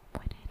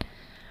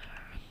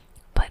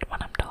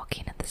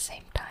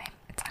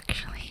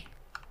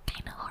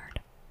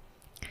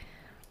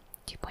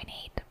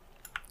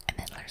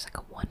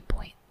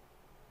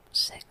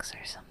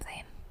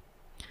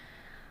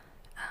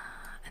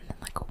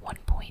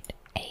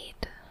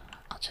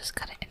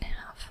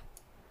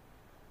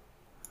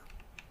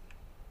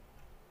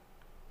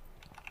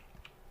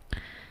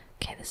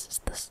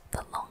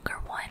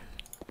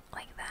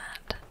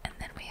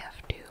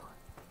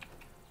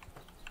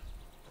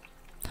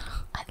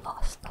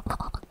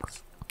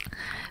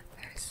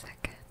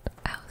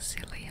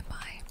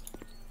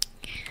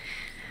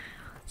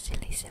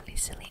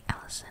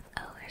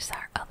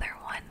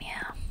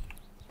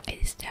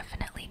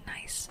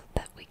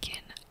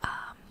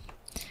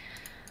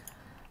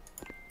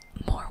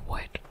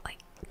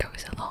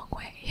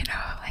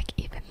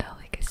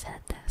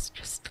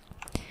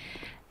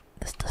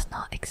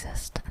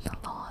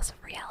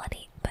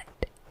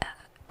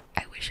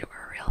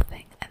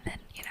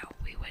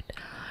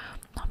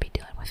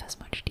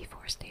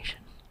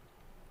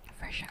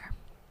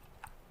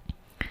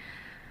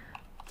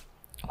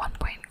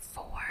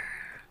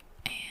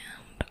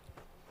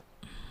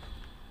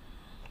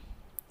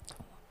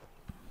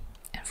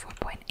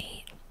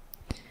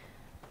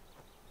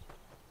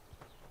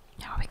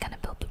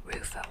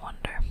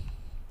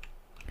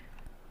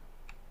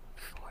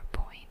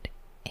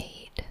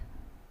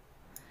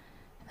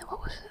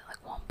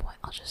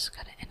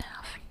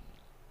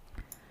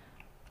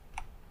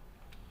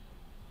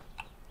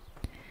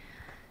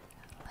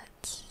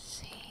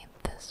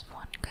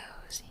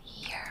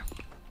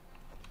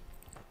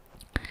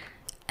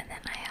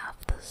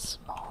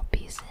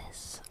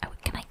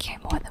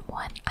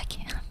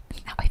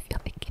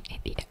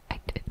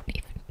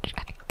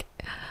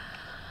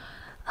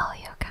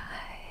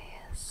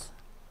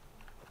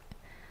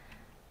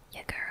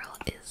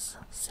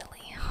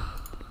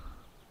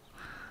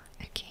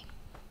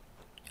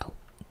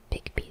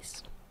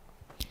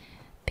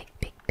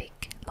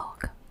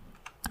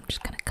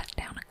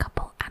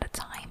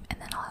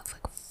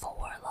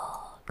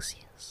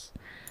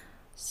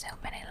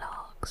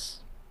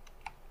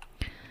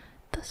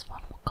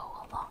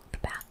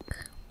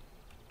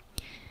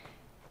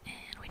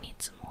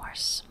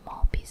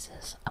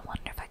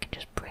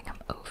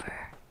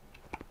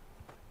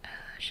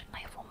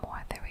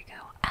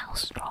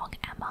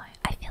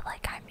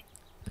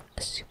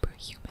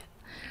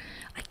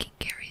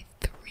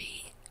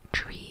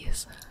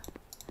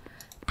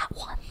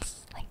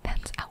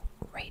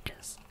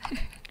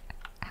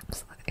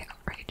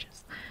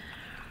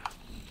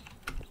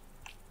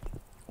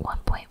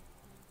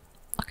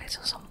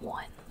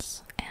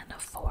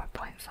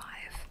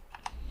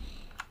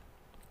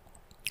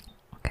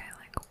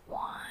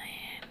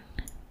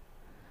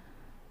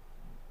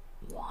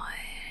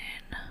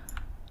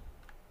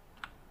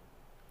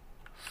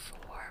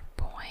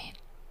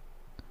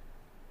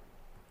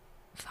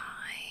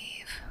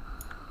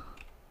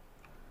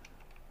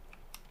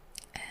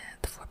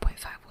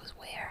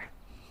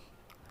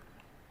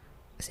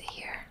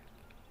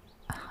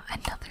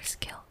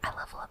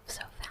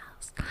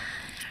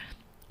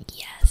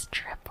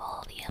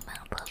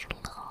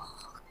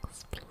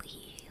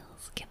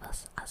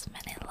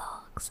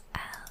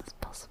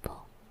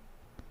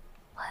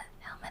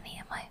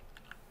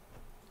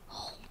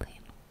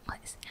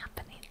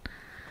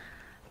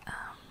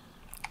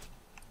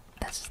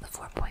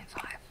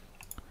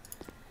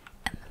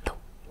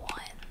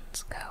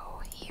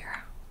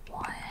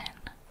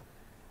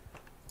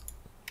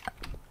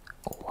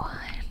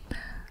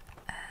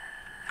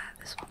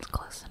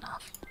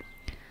 enough.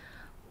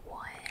 1.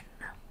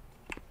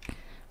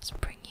 Let's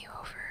bring you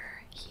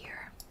over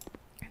here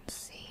and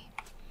see.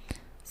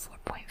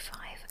 4.5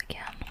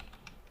 again.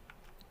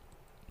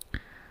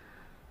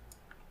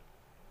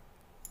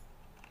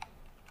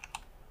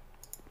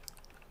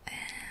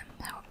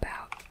 How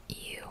about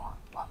you?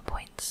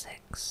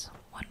 1.6,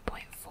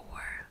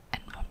 1.4,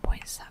 and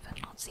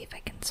 1.7. Let's see if I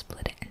can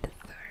split it into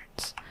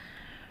thirds.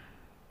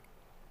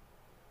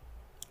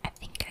 I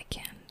think I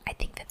can. I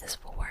think that this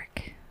will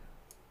work.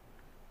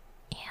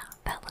 Yeah,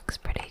 that looks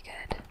pretty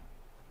good.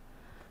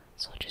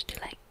 So we'll just do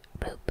like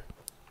boop,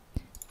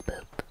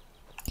 boop,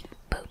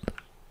 boop.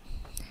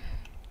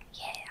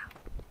 Yeah.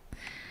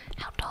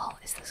 How tall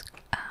is this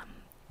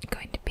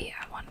going to be,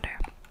 I wonder?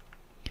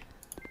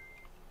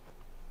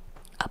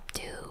 Up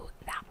to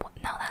that one.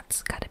 No,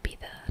 that's gotta be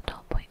the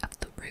tall point of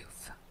the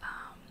roof.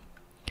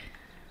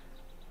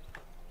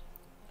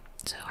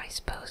 So I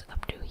suppose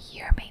up to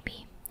here,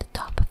 maybe the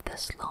top of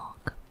this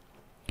log.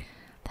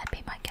 That'd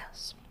be my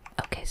guess.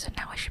 Okay, so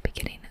now I should be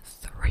getting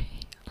 3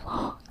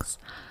 logs.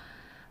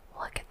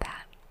 Look at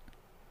that.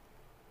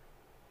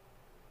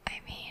 I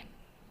mean,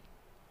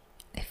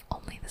 if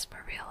only this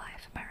were real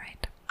life, am I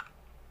right?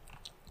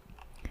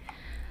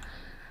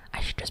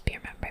 I should just be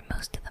remembering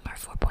most of them are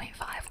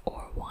 4.5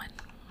 or 1.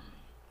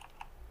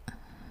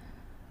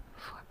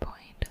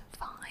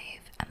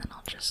 4.5, and then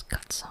I'll just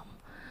cut some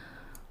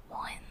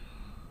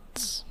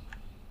 1s.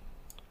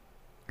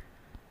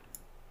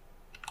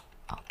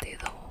 I'll do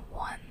the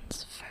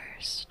 1s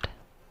first.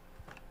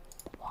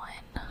 1.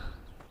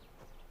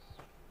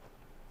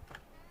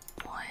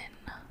 1.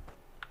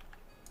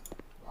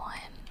 1.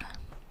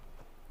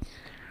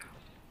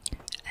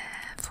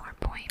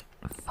 4.5.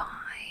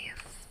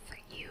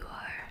 You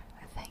are,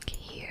 I think,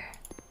 here.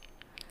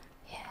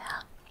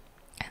 Yeah.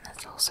 And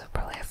that's also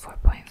probably a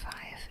 4.5.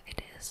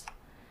 It is.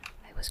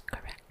 I was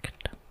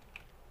correct.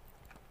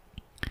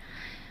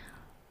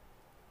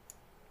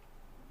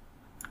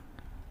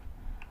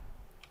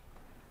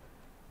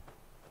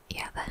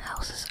 Yeah, the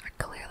houses are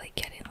clearly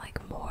getting like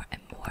more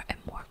and more and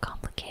more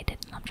complicated,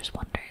 and I'm just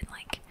wondering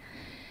like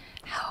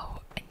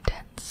how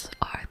intense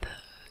are the,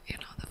 you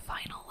know, the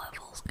final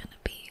levels gonna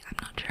be. I'm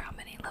not sure how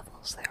many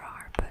levels there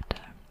are, but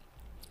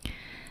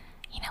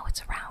you know,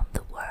 it's around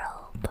the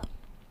world.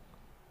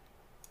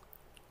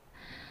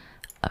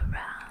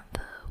 Around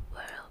the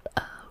world,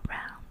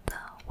 around the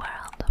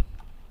world.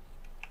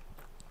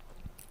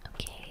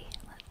 Okay,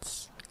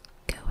 let's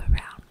go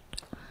around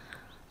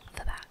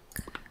the back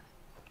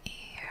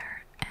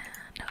here,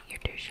 and no, you're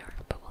too short,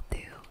 but we'll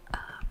do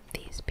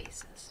these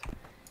pieces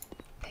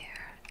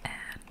there,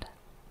 and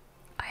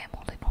I am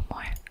holding one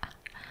more.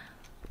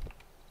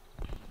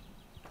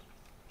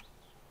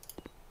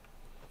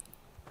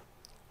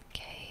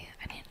 Okay,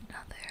 I need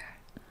another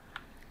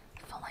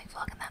full-length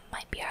vlog, and that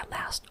might be our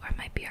last, or it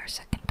might be our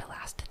second to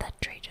last. Did that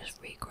tree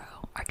just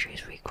regrow? Are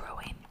trees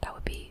regrowing? That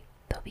would be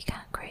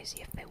kind of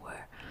crazy if they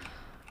were.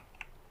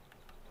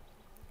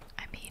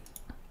 I mean,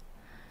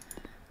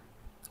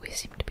 we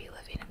seem to be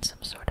living in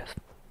some sort of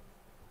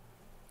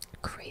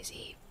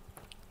crazy,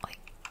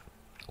 like,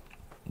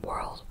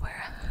 world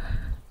where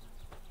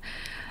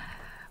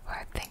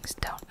things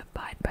don't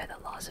abide by the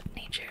laws of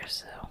nature,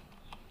 so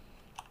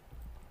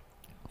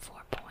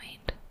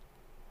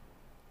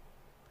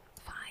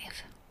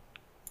 4.5,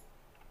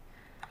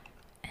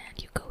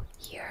 and you go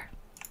here,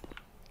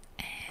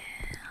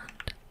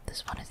 and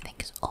this one I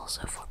think is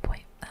also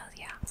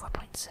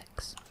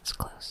 4.6. It's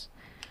close.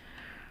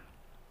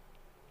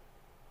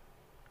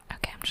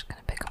 Okay, I'm just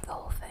gonna pick up the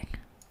whole thing.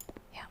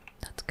 Yeah,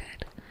 that's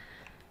good.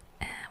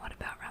 And what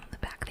about around the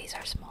back? These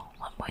are small.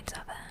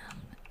 1.7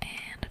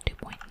 and a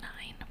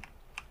 2.9.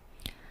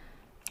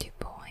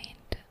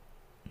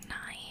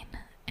 2.9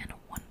 and a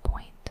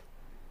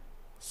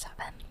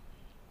 1.7.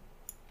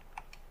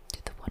 Do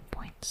the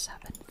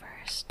 1.7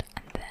 first,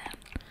 and then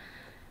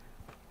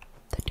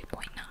the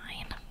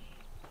 2.9.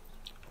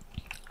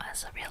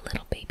 As a real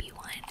little baby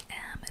one,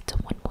 it's a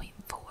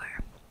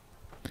 1.4.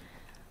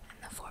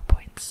 And the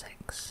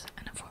 4.6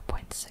 and a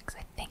 4.6.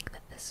 I think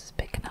that this is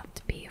big enough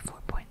to be a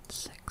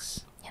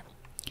 4.6. Yep.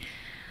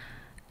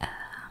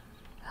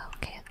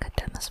 Okay, I cut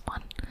down this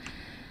one.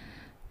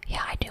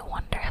 Yeah, I do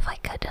wonder if I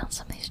cut down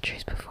some of these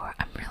trees before.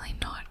 I'm really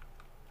not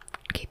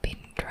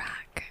keeping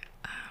track.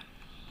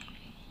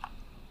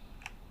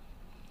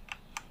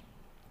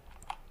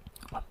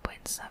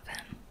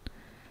 1.7,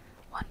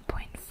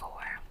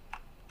 1.4,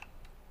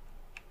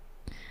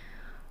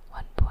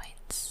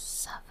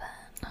 1.7,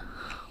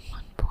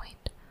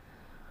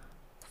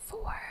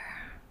 1.4,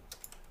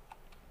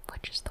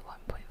 which is the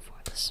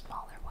 1.4, the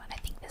smaller one. I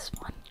think this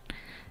one,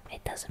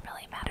 it doesn't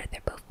really matter.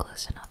 They're both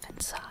close enough in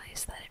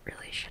size that it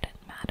really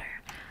shouldn't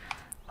matter.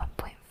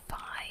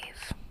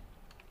 1.5.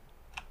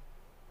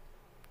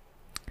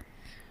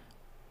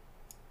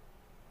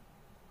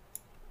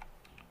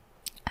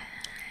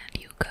 And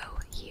you go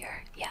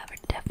here. Yeah, we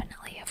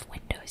definitely have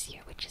windows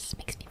here, which just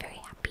makes me very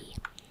happy.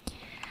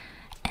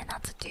 And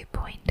that's a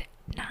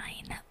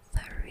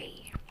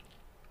 2.93,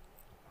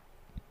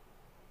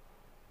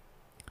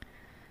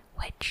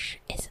 which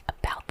is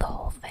about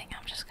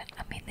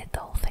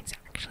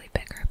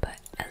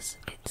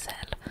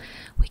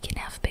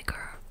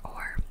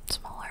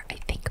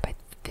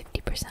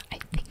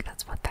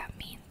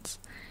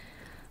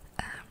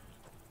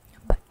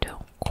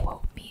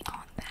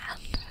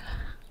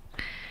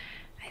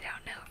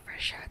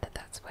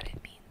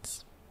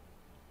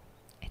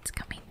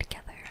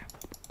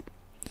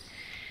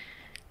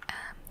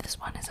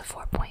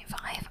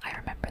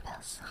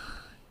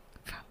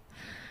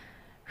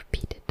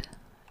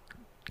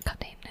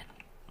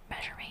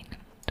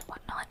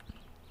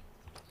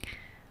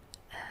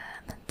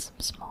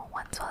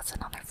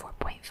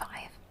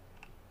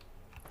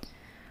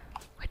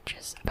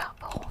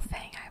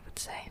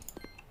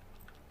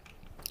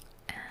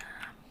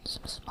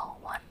some small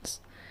ones.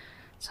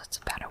 So it's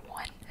about a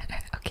 1.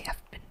 Okay,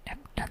 I've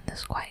done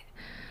this quite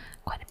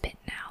a bit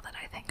now that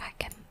I think I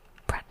can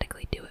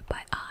practically do it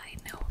by eye,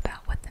 know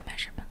about what the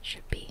measurements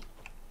should be.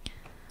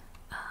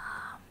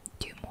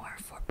 Do more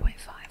 4.5,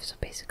 so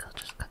basically I'll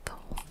just cut the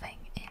whole thing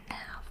in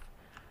half.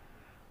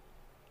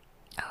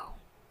 Oh,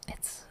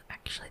 it's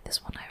actually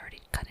this one I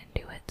already cut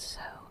into it,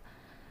 so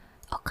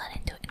I'll cut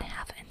into it in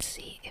half and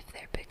see if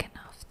they're big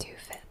enough to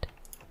fit.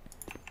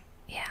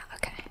 Yeah,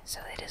 okay,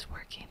 so it is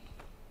working.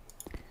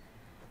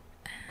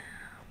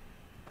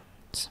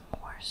 Some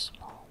more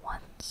small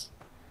ones.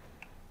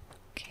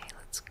 Okay,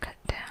 let's cut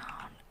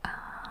down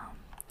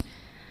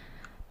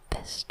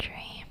this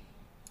tree.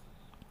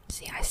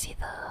 See, I see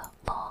the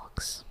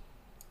logs.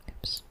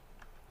 Oops.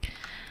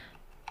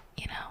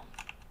 You know,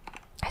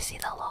 I see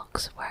the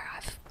logs where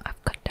I've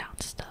cut down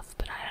stuff,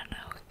 but I don't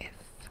know if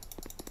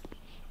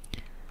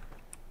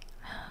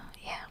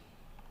yeah.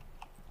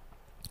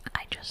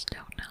 I just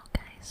don't know,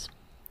 guys.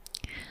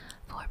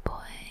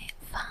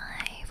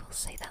 4.5, we'll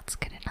say that's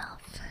good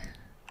enough.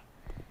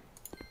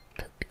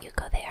 Boop, you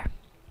go there.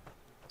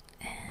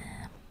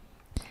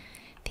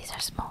 These are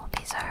small,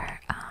 these are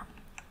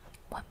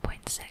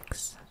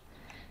 1.6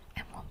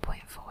 and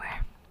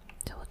 1.4.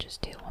 So we'll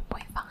just do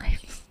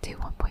 1.5. Do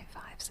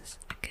 1.5s is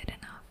good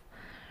enough.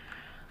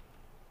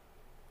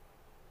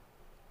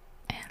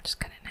 And just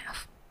cut it in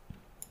half.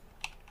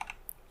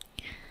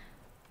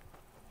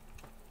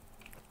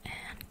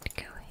 And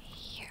go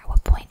here.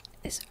 What point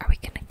are we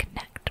gonna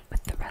connect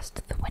with the rest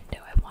of the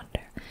window, I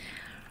wonder?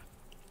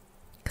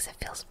 Because it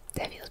feels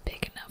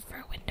big enough for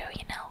a window,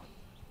 you know?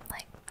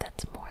 Like,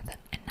 that's more than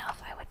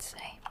enough, I would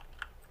say.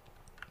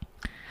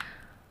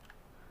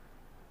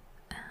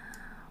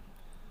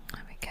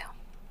 There we go.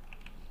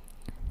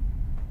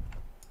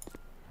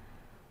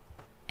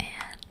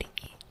 And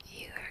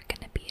you're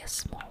gonna be a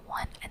small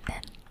one, and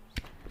then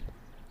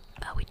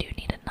we do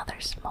need another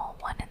small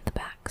one in the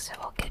back, so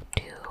I'll get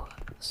 2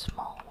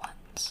 small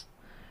ones.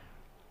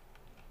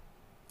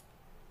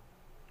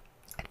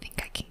 I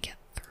think I can get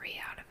 3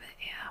 out of it,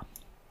 yeah.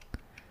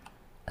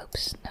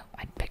 Oops, no,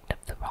 I picked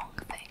up the wrong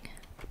thing.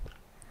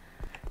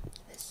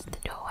 This is the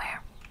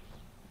door.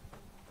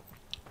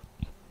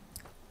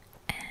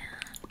 And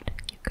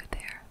you go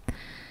there.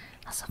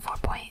 That's a 4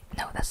 point,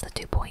 no, that's the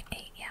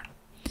 2.8, yeah.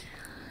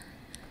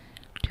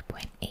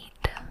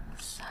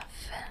 2.87.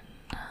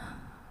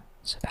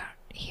 So about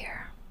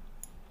here.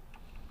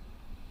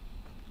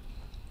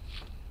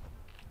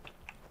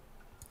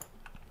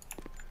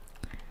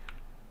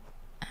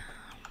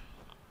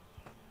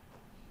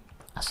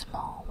 A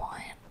small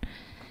one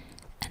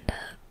and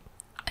a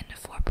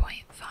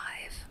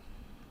 4.5.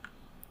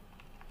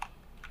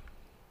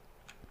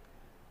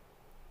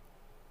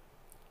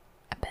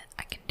 I bet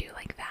I can do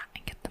like that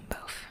and get them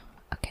both.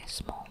 Okay,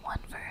 small one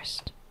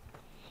first.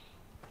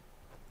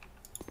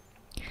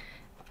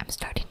 I'm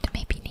starting to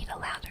maybe need a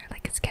ladder,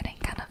 like it's getting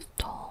kind of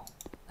tall.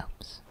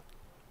 Oops.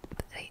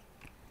 Wait,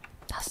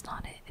 that's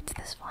not it, it's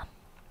this one.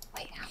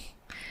 Wait,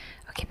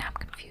 okay, now I'm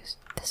confused.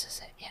 This is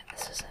it, yeah,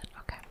 this is it,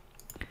 okay.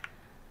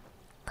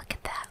 Look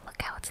at that,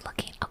 look how it's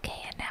looking.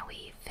 Okay, and now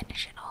we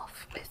finish it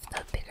off with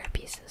the bigger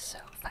pieces, so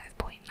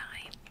 5.9.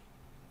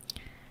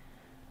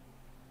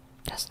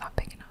 That's not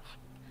big enough.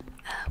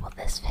 Will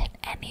this fit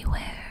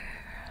anywhere?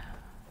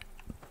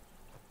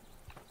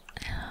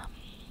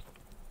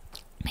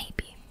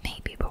 Maybe,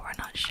 but we're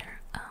not sure.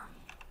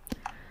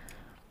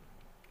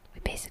 We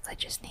basically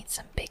just need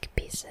some big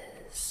pieces,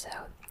 so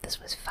this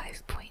was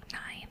 5.9.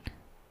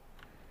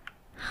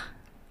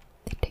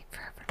 They take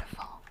forever to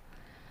fall.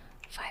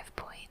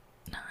 5.9.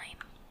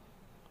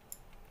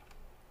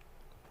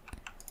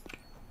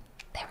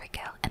 There we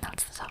go, and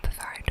that's the top of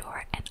our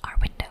door and our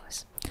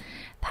windows.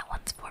 That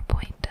one's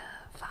 4.5.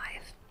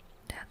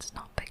 That's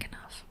not big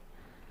enough.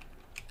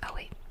 Oh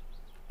wait,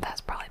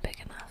 that's probably big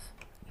enough.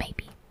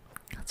 Maybe.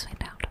 Let's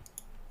find out.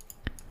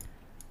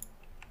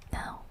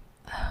 No.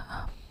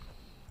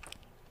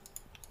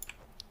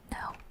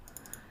 No.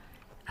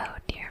 Oh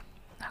dear.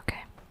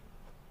 Okay.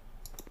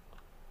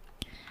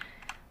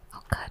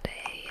 I'll cut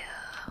a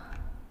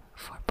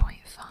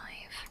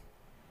 4.5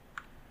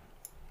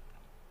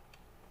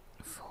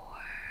 for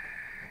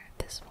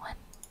this one.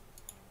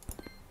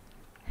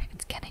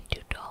 It's getting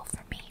too tall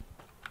for me.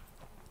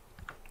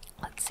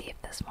 Let's see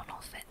if this one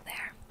will fit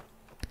there.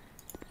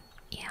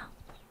 Yeah.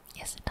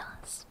 Yes, it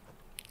does.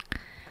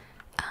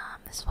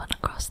 This one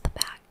across the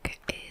back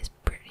is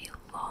pretty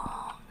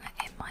long.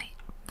 It might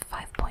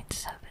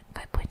 5.7 and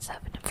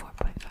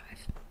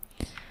 4.5.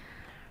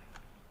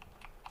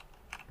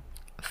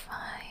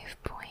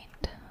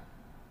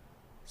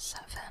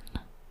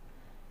 5.7,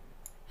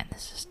 and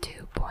this is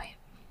 2.7.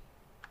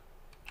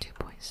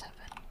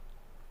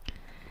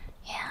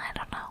 Yeah, I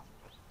don't know.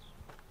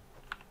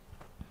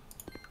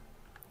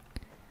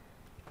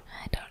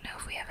 I don't know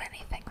if we have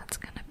anything that's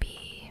gonna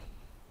be.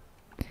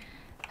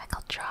 Like,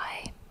 I'll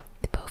try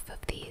both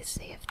of these,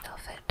 see if they'll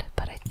fit,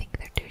 but I think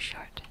they're too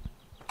short.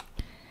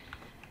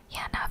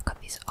 Yeah, now I've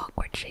got these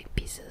awkward shaped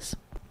pieces.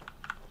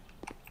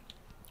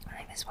 I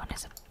think this one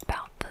is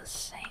about the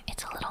same.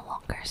 It's a little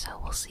longer longer, so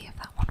we'll see if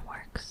that one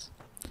works.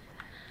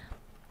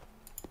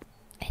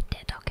 It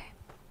did, okay.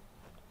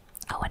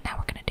 Oh, and now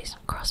we're gonna do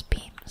some cross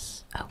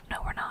beams. Oh,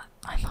 no, we're not.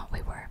 I thought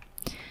we were.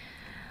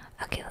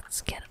 Okay,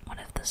 let's get one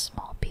of the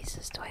small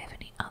pieces. Do I have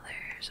any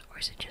others, or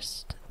is it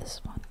just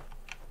this one?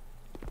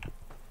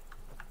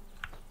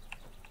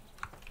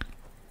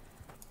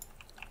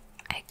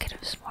 I could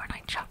have sworn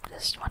I chopped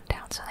this one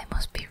down, so they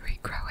must be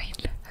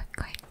regrowing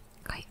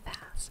quite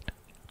fast.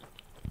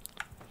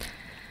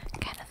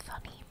 Kind of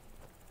funny.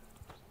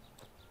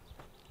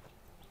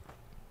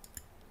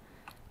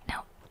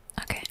 No.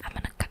 Okay, I'm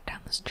gonna cut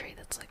down this tree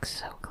that's like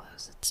so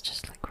close. It's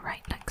just like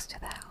right next to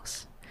the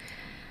house.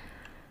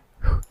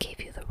 Who gave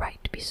you the right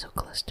to be so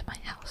close to my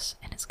house?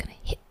 And it's gonna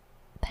hit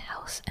the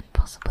house and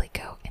possibly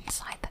go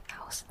inside the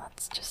house.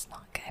 That's just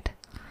not good.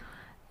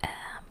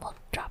 We'll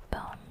drop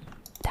them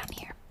down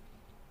here.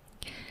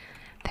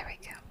 There we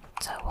go.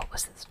 So what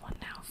was this one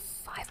now?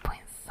 5.5.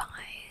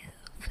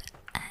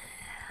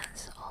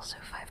 Also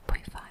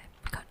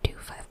 5.5. Got two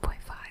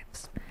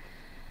 5.5s.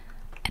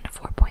 And a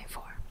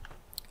 4.4.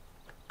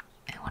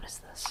 And what is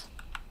this?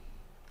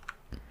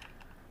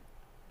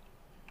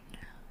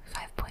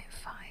 5.5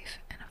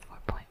 and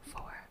a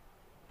 4.4.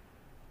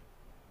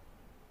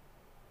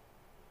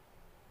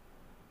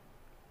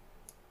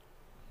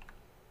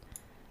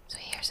 So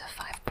here's a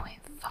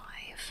 5.5.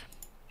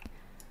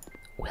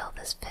 Will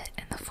this fit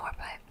in the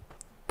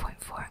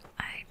 4.4?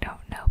 I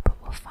don't know,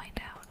 but we'll find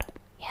out.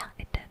 Yeah,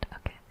 it did.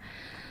 Okay.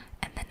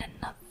 And then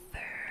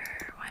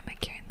another. Why am I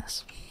carrying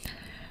this?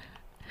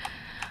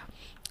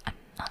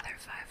 Another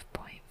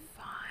 5.5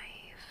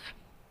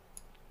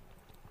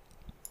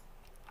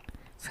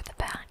 for the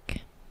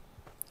back.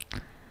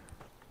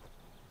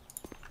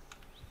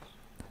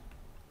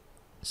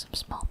 Some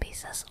small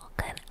pieces. Oh,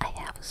 good. I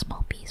have a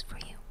small piece for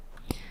you.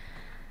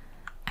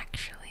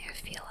 Actually, I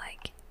feel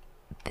like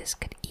this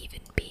could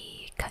even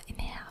be cut in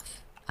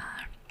half.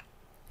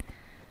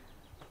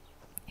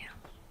 Yeah,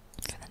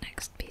 for the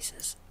next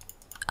pieces.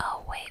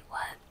 Oh, wait,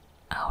 what?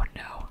 Oh,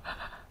 no.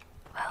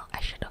 Well, I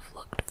should have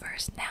looked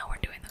first. Now we're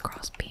doing the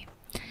cross beam.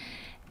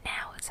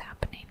 Now it's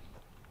happening.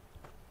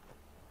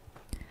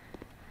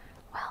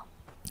 Well,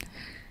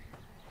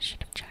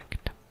 should have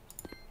checked.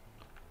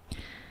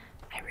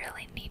 I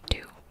really need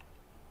to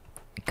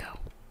go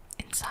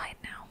inside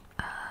now.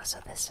 So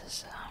this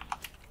is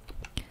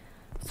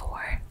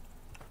 4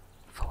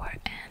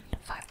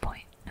 and 5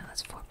 point. No,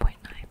 that's 4.9.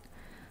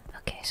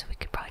 Okay, so we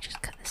could probably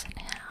just cut this in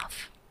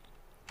half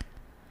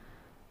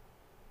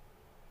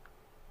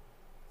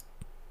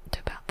to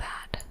about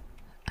that.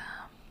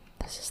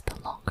 This is the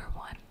longer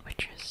one,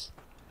 which is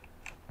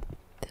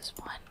this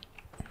one,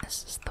 and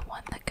this is the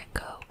one that can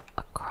go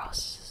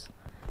across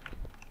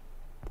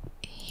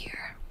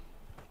here.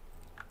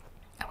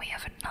 And we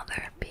have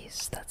another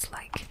piece that's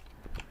like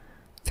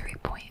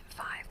 3.5.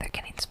 They're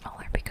getting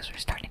smaller because we're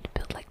starting to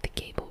build like the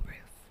gable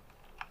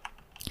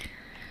roof.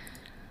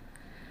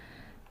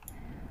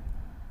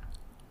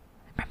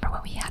 Remember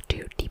when we had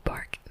to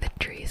debark the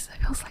trees?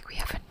 It feels like we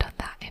haven't done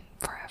that in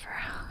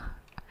forever.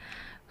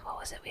 What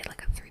was it? We had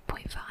like a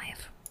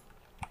 3.5.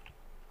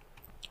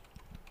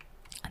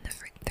 And the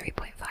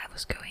 3.5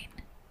 was going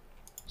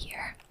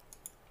here.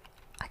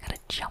 I gotta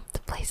jump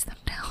to place them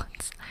down.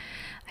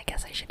 I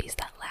guess I should use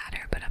that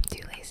ladder, but I'm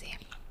too lazy.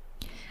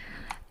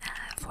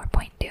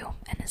 4.2,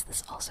 and is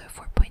this also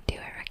 4.2?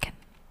 I reckon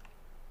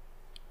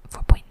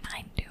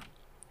 4.92.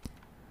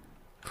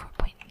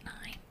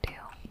 4.92.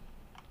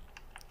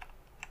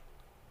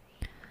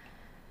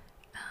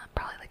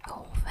 Probably like the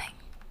whole thing.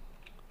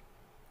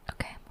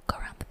 Okay, we'll go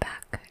around the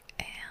back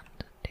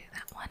and do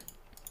that one.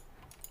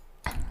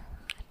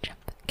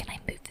 Jump. Can I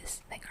move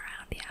this thing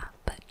around? Yeah,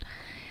 but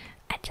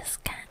I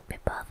just can't be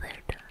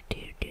bothered to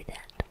do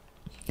that.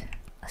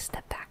 Let's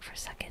step back for a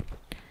second.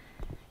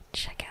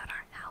 Check out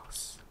our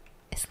house.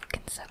 It's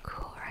looking so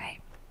cool, right?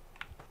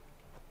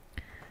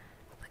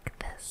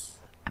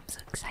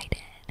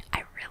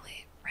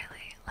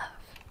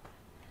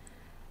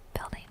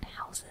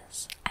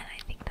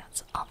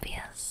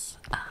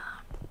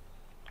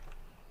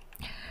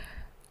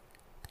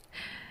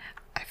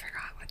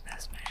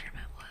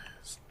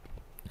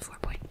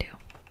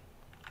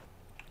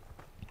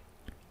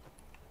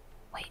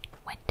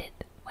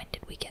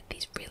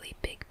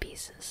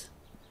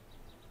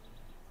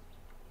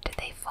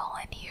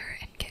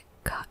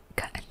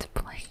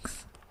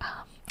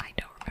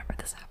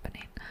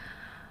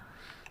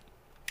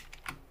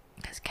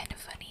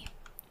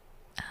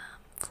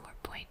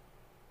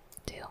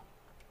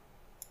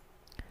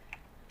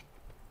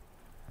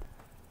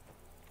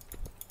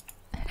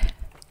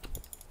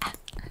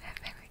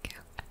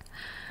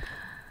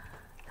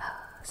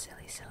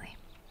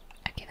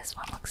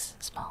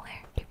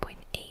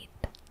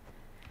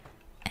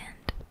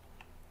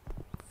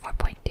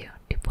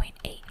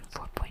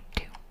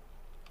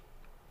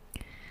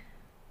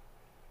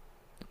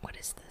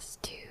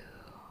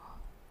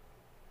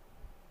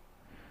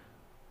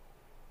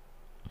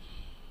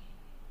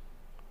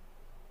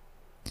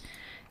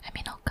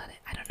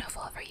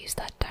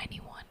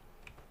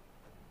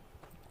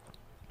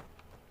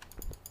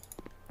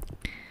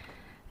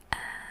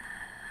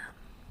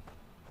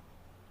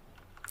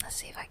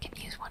 see if I can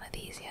use one of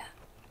these yet.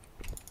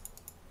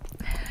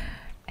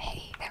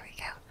 Hey, there we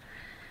go.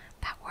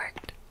 That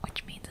worked,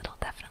 which means it'll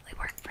definitely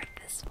work for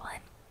this one.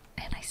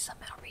 And I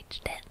somehow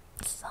reached it.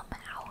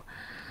 Somehow.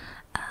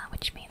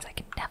 Which means I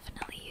can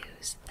definitely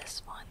use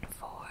this one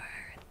for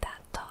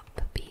that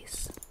top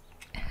piece.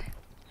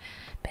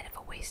 Bit of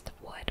a waste of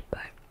wood,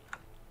 but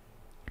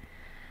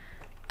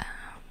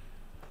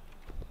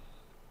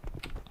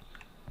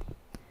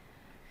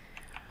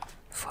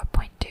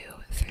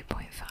 4.2,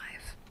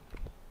 3.5.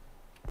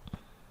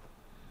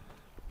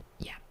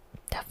 Yeah,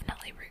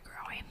 definitely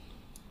regrowing.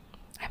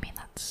 I mean,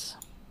 that's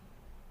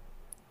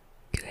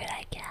good,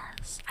 I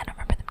guess. I don't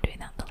remember them doing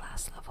that in the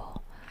last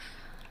level.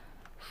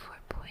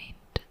 4.2,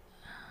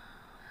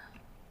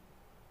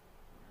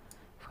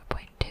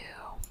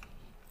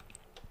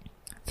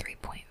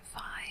 3.5.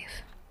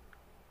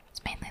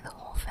 It's mainly the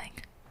whole thing.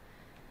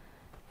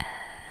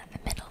 The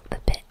middle, the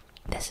bit.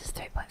 This is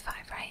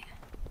 3.5, right?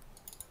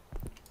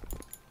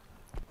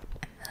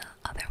 And the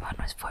other one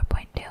was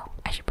 4.2.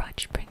 I should probably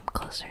just bring them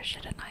closer,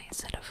 shouldn't I?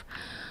 Instead of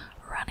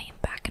running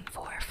back and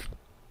forth.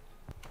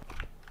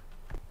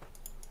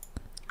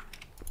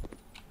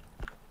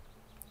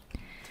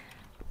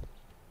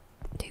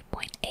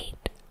 2.8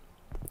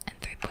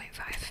 and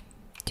 3.5.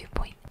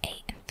 2.8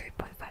 and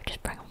 3.5.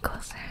 Just bring them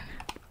closer.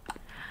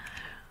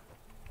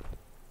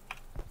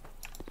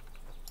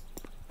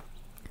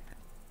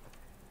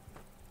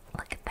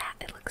 Look at that,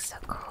 it looks so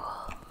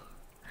cool.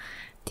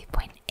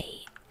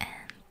 2.8 and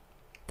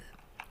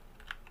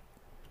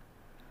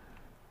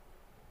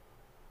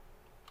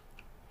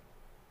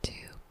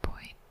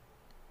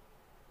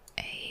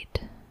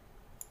 2.8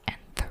 and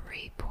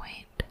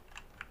 3.5.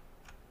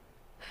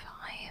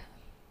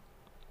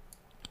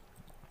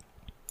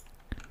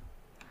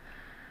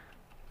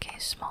 Okay,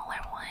 smaller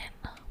one,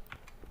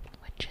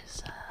 which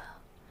is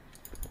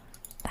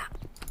that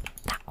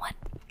one.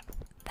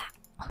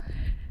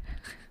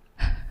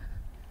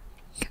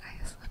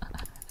 Guys,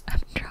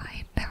 I'm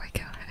trying. There we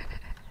go.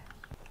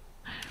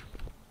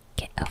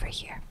 Get over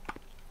here.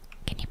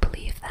 Can you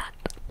believe that?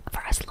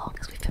 For as long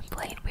as we've been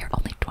playing, we are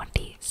only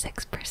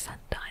 26%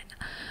 done.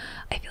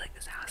 I feel like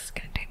this house is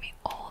gonna take me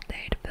all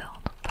day to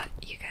build, but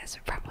you guys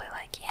are probably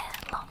like, yeah,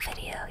 long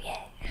video,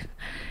 yay.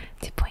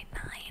 2.9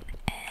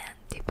 and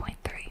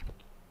 2.3.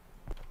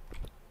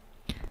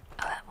 Oh,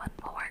 that one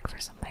will work for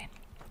something.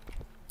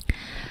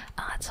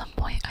 At some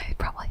point, I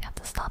probably have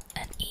to stop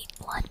and eat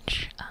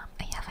lunch.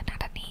 I haven't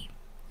had any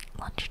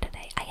lunch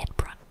today. I had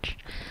brunch.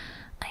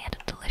 I had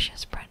a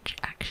delicious brunch,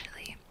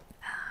 actually.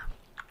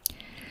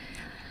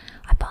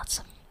 I bought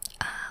some,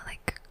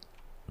 like,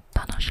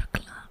 pain au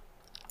chocolat,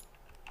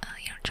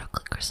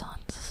 chocolate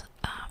croissants,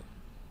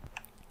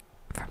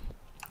 from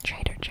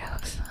Trader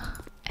Joe's,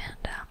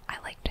 and, I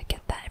like to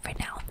get that every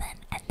now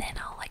and then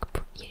I'll, like,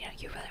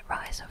 you let it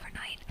rise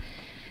overnight,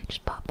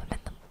 just pop them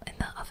in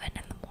the oven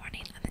in the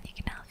morning, and then you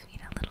can have,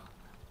 little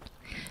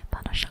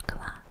pain au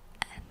chocolat,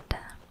 and,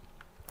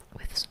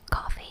 with some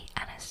coffee,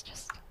 and it's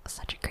just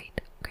such a great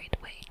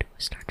way to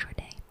start your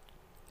day.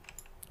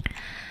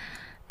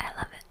 I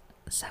love it.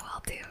 So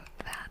I'll do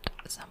that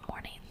some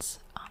mornings,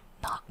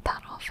 not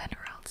that often,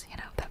 or else,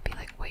 that'd be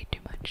like way too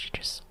much,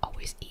 just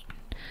always eating,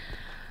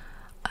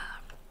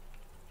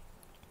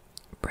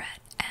 bread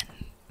and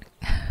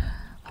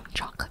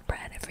chocolate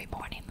bread every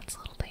morning. That's a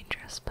little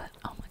dangerous, but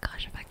oh my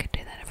gosh, if I could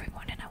do that every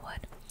morning, I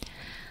would.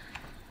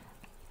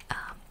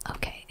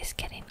 Okay, it's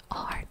getting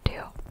hard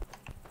to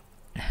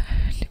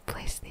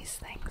place these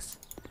things.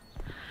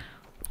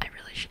 I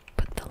really should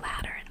put the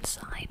ladder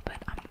inside, but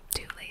I'm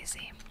too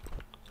lazy.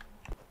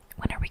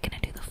 When are we gonna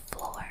do the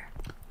floor?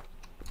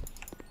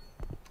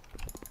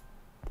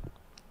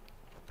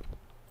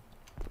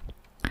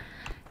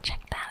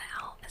 Check that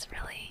out, it's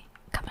really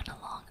coming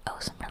along. Oh,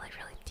 some really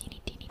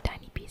teeny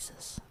tiny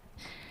pieces.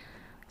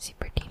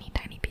 Super teeny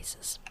tiny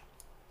pieces.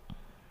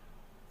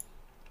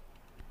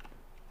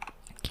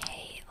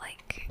 Okay,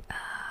 like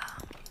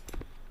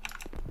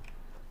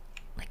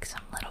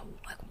some little,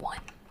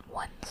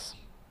 ones.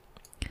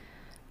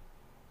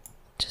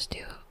 Just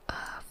do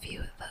a few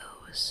of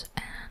those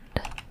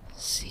and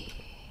see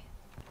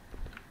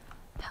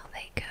how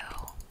they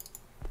go.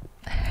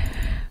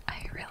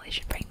 I really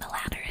should bring the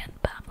ladder in,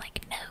 but I'm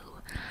like,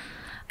 no.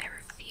 I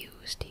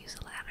refuse to use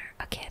the ladder.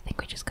 Okay, I think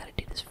we just gotta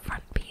do this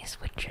front piece,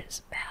 which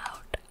is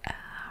about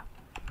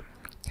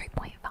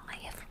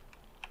 3.5.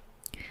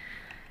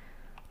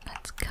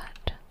 Let's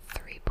cut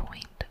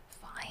 3.5.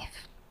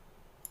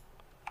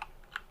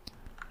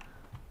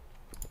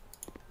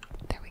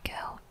 There we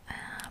go.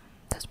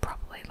 That's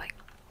probably like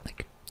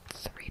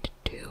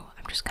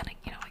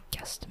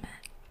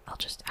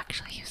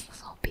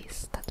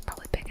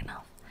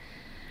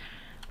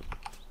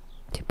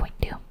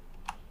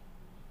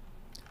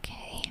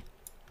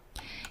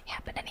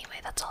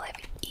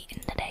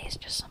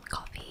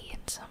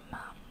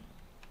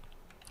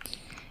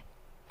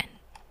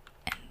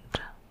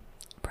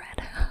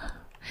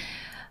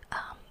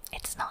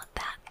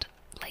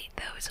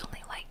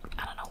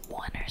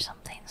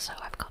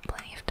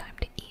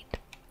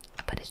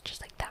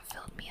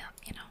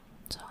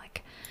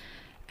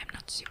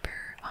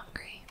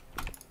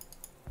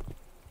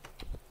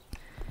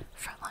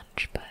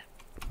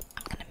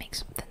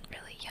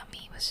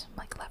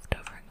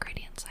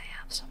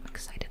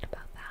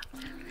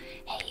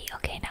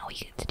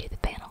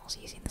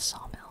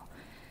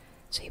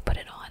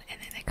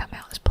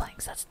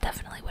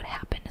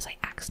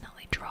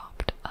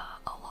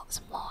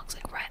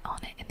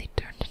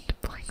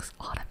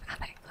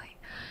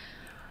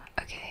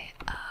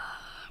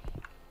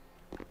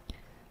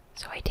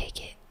So I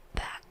take it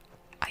that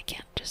I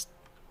can't just...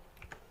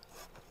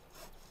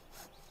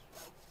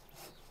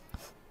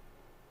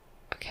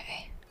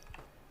 Okay.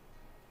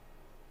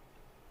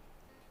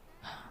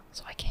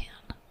 So I can.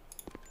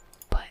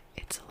 But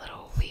it's a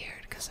little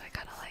weird because I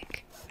gotta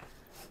like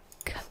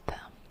cut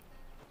them.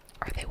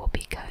 Or they will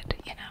be cut,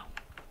 you know.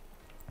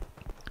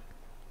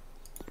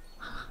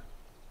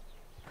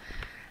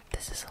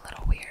 This is a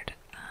little weird.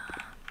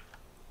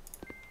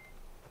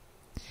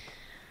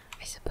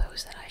 I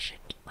suppose that I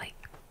should like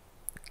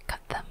cut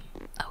them.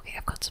 Okay,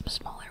 I've got some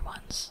smaller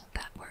ones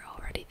that were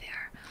already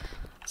there.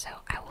 So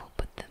I will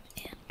put them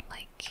in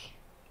like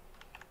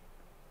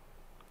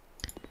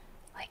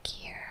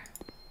here.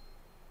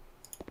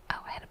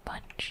 Oh, I had a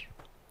bunch.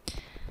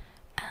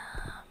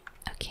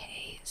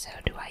 Okay, so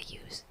do I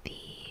use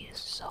the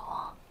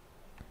saw?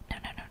 No,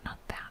 not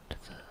that.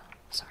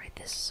 Sorry,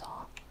 this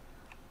saw.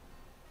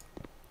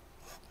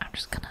 I'm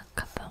just gonna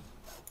cut them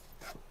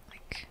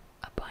like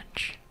a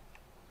bunch.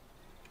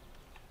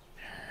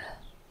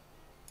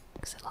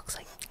 Because it looks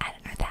like, I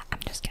don't know that, I'm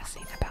just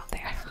guessing about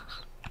there.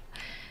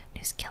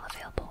 New skill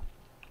available.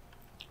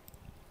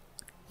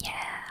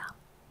 Yeah.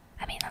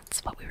 I mean,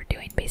 that's what we were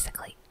doing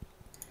basically.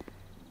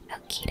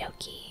 Okie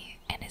dokie.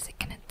 And is it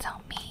gonna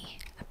tell me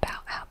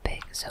about how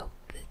big? So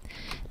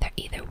they're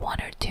either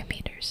 1 or 2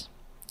 meters.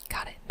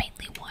 Got it.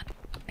 Mainly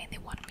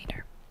 1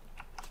 meter.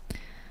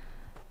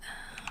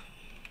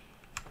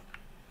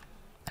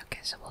 Okay,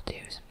 so we'll do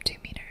some 2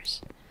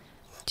 meters.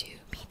 2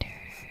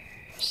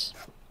 meters.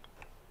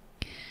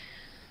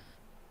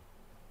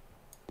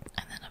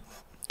 And then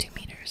 2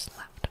 meters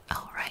left.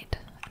 Alright.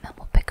 And then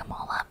we'll pick them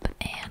all up.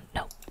 And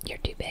nope, you're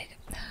too big.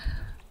 And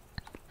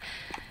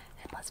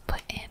let's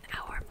put in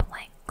our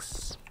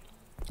planks.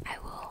 I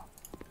will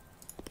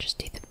just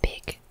do the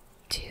big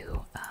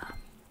too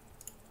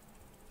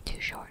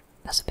short.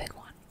 That's a big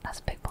one. That's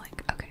a big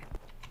plank. Okay.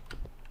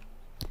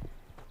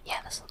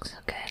 Yeah, this looks so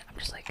good. I'm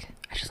just like,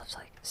 I just have to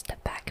like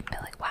step back and be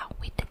like, wow,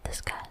 we did this,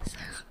 guys.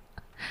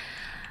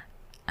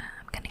 I'm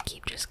gonna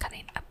keep just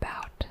cutting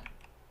about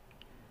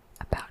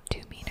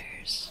 2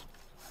 meters.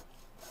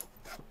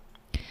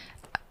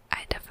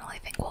 I definitely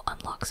think we'll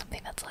unlock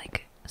something that's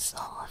like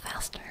saw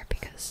faster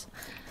because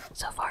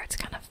so far it's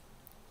kind of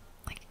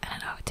like, I don't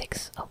know, it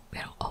takes a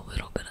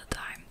little bit of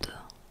time to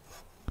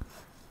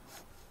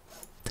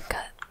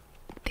cut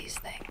these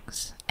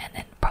things, and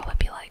then probably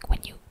be like when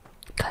you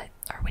cut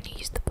or when you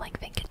use the plank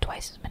thing, get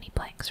twice as many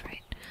planks,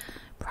 right?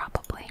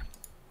 Probably.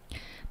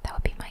 That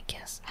would be my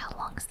guess. How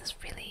long is this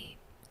really?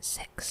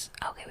 6.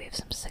 Okay, we have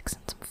some 6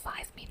 and some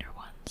 5 meter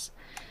ones.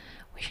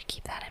 We should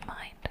keep that in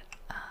mind.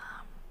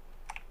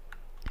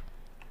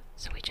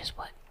 So we just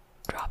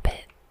drop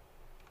it.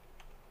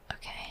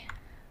 Okay,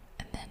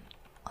 and then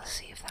let's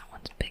see if that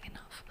one's big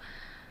enough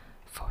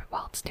for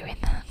while it's doing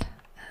that.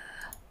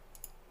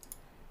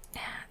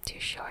 Nah, too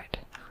short.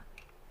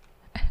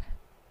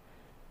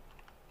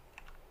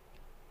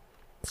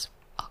 It's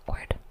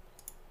awkward.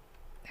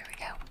 There we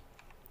go.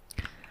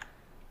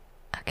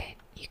 Okay,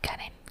 you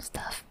cutting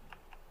stuff?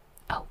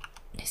 Oh,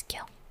 new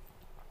skill.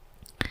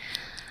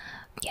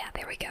 Yeah,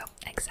 there we go.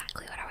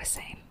 Exactly what I was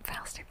saying.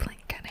 Faster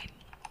plank cutting.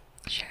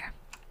 Sure.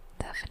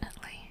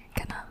 Definitely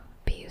gonna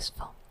be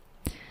useful.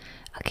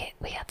 Okay,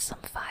 we had some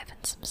 5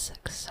 and some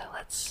 6, so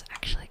let's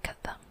actually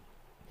cut them.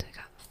 So we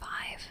got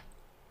 5.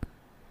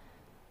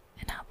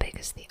 And how big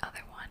is the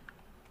other one?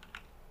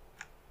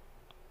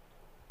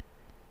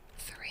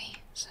 3.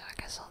 So I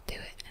guess I'll do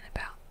it in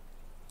about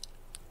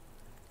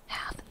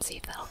half and see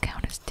if that'll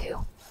count as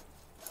 2.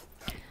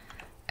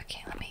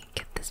 Okay, let me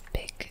get this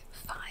big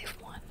 5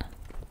 one.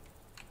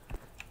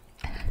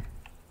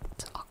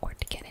 It's awkward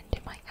to get into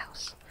my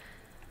house.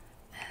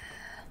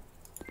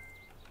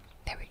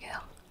 There we go.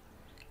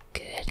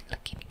 Good,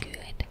 looking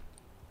good.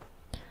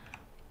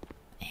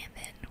 And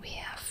then we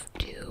have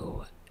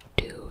 2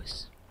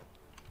 2s.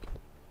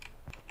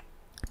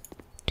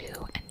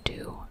 2 and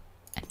 2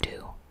 and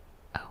 2.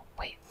 Oh,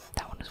 wait,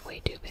 that one was way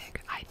too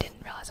big. I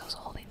didn't realize I was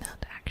holding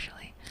that,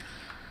 actually.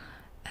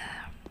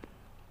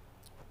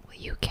 Will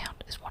you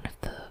count as one of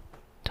the...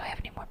 Do I have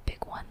any more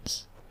big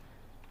ones?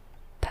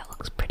 That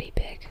looks pretty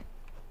big.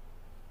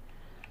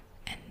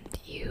 And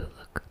you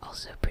look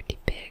also pretty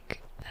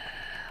big.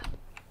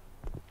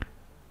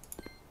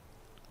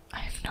 I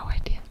have no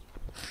idea.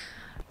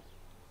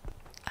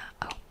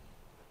 Oh.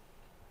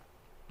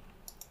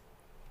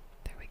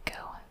 There we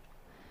go.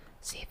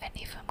 See if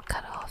any of them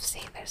cut off.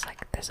 See,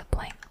 there's a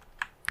plank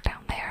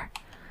down there,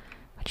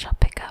 which I'll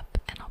pick up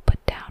and I'll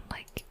put down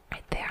like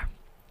right there.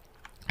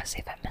 Let's see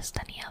if I missed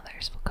any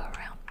others. We'll go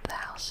around the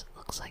house. It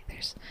looks like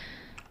there's...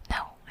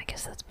 No, I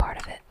guess that's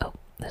part of it. Oh,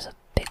 there's a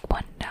big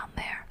one down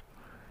there.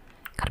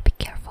 Gotta be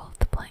careful of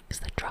the planks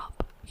that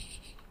drop.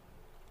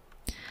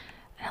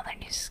 Another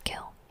new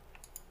skill.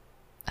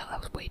 Oh, that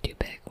was way too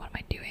big. What am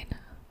I doing?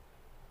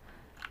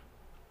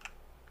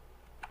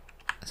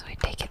 So I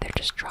take it they're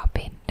just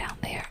dropping down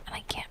there and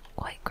I can't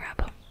quite grab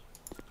them.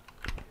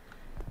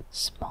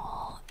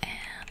 Small,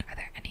 and are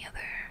there any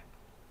other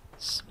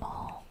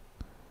small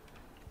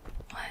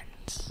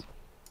ones?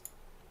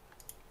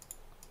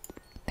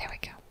 There we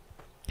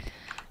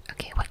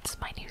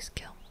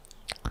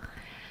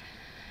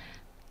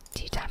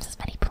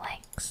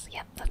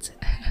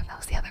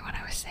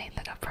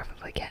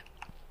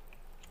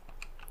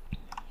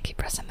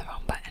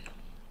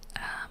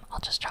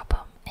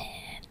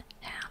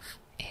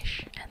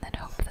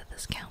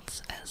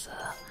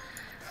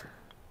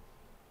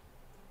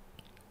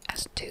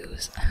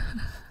 2s.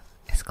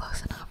 It's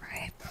close enough,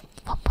 right?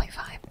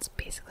 1.5, it's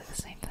basically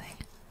the same thing.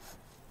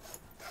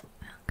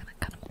 I'm gonna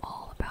cut them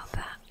all about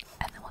that,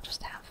 and then we'll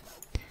just have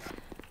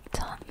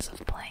tons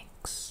of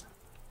planks.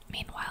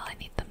 Meanwhile, I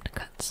need them to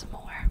cut some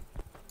more.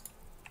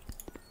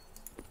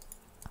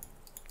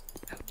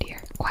 Oh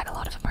dear, quite a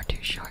lot of them are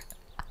too short.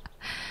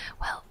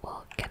 Well,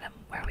 we'll get them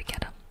where we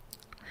get them.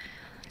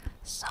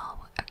 So,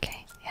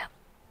 okay, yeah.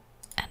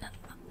 And then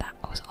that,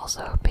 I was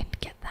also hoping to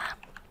get that.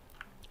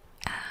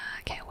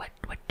 Okay, what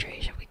tree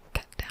should we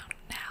cut down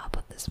now?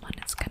 But this one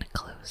is kind of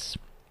close.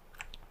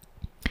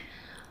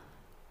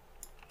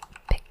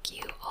 Pick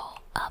you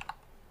all up.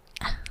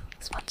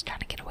 This one's trying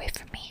to get away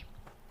from me.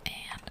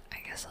 And I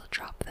guess I'll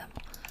drop them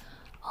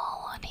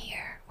all on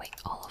here. Wait,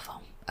 all of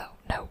them. Oh,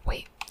 no,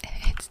 wait.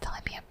 It's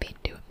telling me I'm being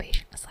too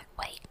impatient. It's like,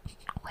 wait.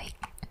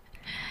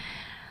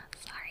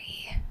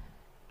 Sorry.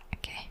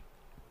 Okay.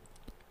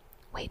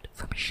 Wait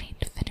for machine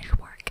to finish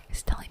work.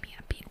 It's telling me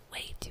I'm being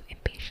way too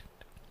impatient.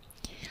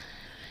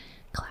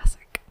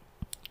 Classic.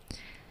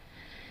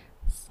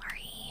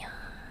 Sorry.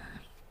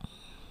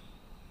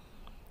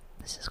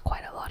 This is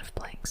quite a lot of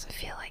blanks. I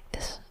feel like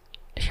this,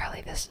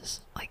 surely this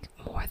is like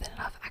more than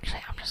enough.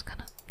 Actually, I'm just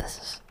gonna,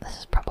 this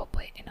is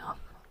probably enough.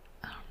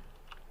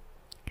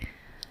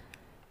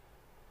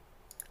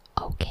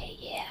 Okay,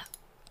 yeah.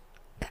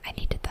 I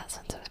needed that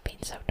since I was being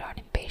so darn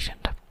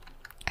impatient.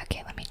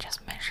 Okay, let me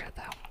just measure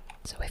though.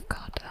 So we've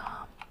got,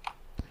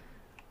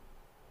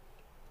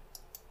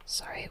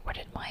 sorry, where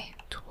did my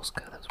tools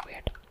go? That was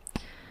weird.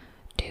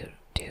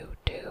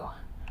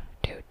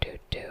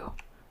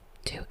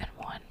 2 and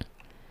 1.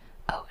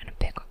 Oh, and a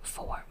big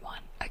 4 1.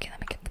 Okay,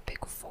 let me get the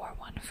big 4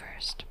 1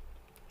 first.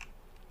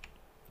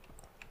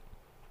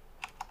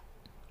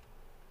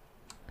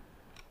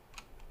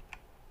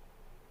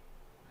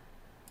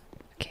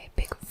 Okay,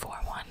 big 4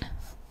 1.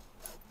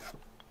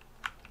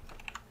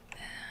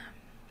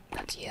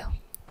 That's you.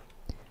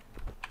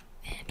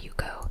 And you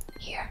go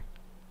here.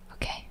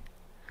 Okay.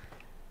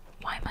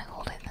 Why am I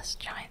holding this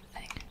giant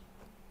thing?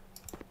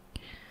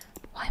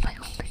 Why am I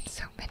holding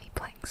so many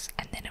planks?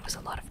 And then it was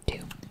a lot of 2.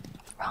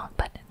 Wrong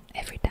button.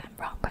 Every time,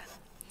 wrong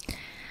button.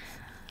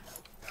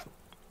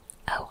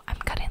 Oh, I'm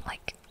cutting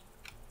like...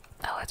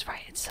 Oh, that's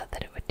right. It said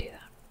that it would do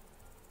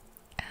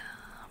that.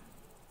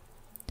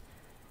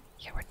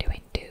 Yeah, we're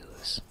doing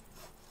 2s.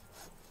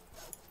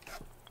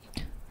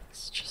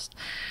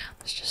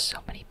 There's just so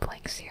many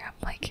planks here. I'm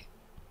like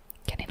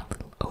getting a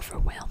little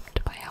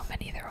overwhelmed by how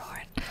many there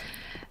are and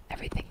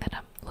everything that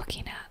I'm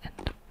looking at.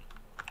 And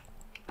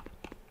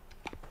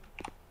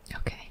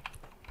okay,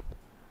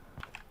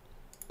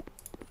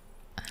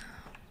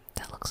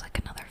 that looks like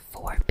another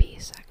 4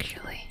 piece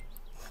actually.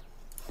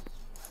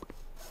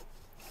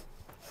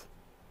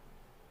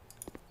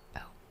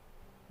 Oh,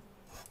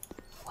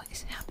 what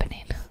is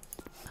happening?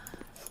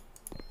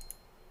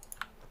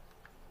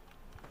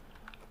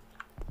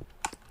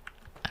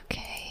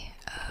 Okay,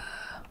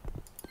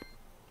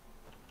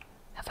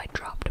 have I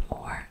dropped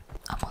more?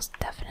 Almost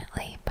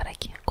definitely, but I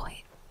can't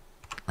quite,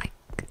 like,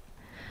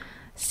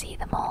 see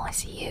them all. I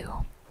see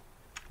you.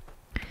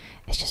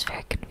 It's just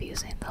very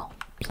confusing, the whole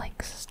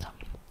plank system,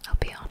 I'll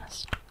be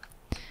honest.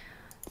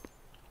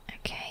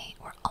 Okay,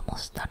 we're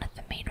almost done at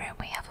the main room.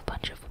 We have a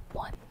bunch of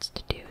 1s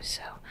to do,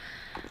 so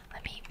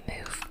let me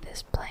move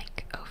this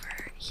plank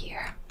over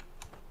here.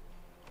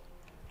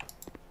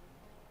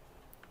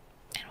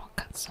 And we'll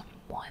cut some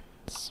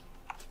 1s.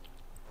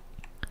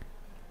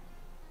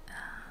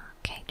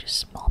 Okay, just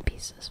small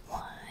pieces.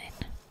 1.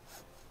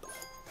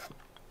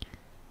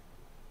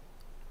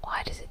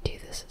 Why does it do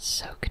this? It's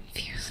so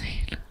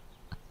confusing.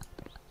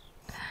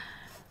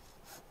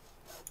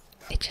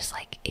 It just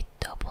like, it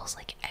doubles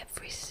like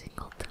every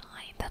single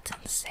time. That's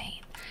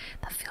insane.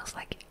 That feels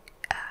like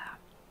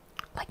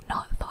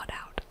not thought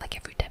out. Like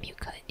every time you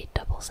cut, it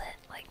doubles it.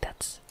 Like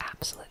that's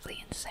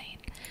absolutely insane.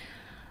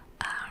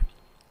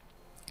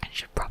 It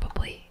should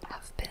probably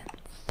have been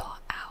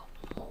thought out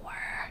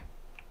more.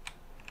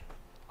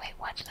 Wait,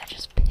 what did I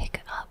just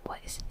pick up? What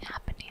is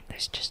happening?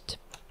 There's just...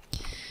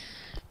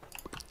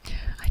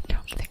 I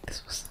don't think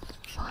this was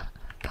thought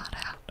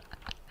out.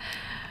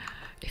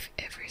 If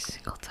every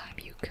single time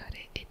you cut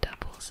it, it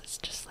doubles, it's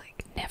just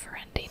like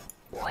never-ending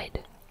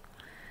wood.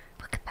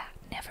 Look at that,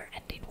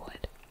 never-ending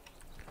wood.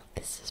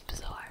 This is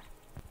bizarre.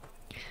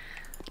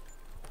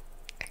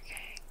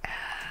 Okay,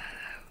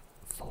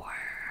 4.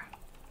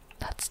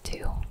 That's 2.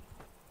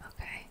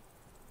 Okay.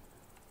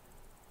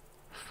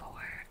 4.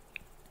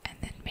 And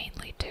then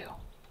mainly 2.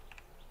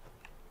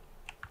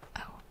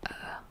 Oh,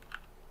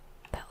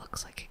 that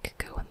looks like it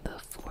could go in the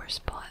 4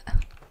 spot.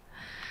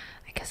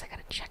 I guess I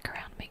gotta check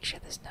around, make sure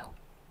there's no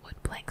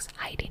wood planks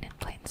hiding in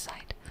plain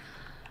sight.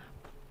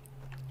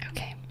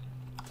 Okay.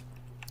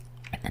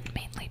 And then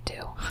mainly 2.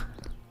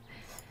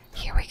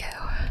 Here we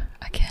go.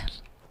 Again.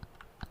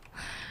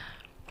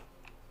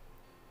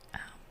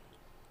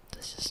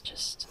 This is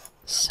just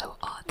so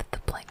odd that the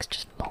planks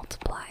just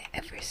multiply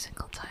every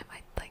single time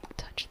I like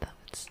touch them.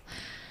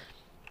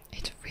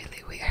 It's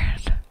really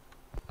weird.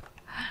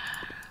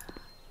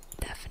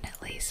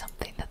 Definitely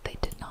something that they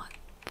did not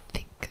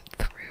think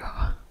through.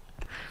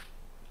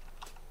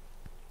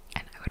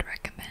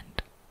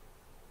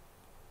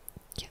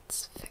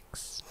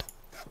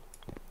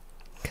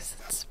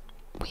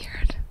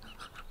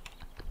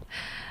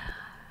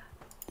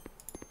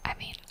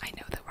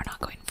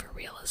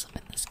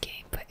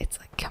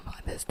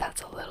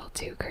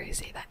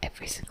 crazy that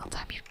every single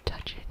time you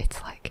touch it,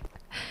 it's like,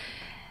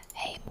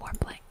 hey, more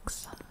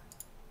blanks.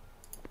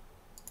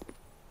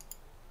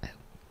 Oh,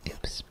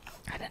 oops.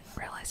 I didn't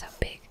realize how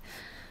big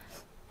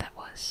that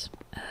was.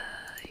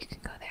 You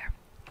can go there.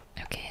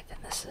 Okay, then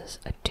this is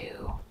a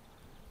 2.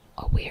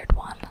 A weird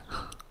one.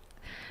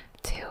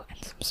 2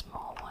 and some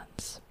small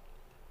ones.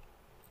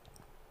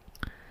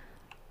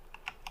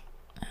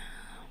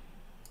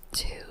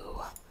 2.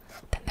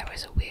 Then there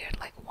was a weird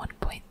like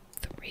 1.3,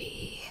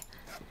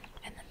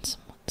 and then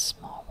some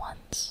small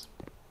ones.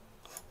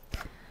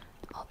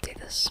 I'll do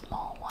the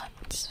small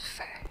ones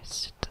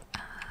first.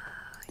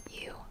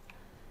 You.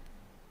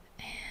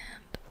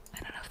 And I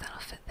don't know if that'll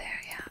fit there.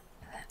 Yeah.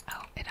 And then,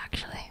 oh, it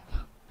actually.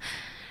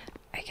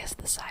 I guess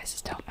the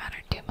sizes don't matter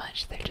too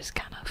much. They're just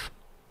kind of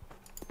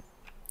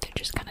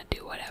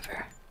do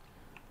whatever.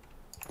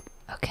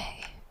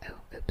 Okay. Oh,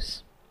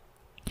 oops.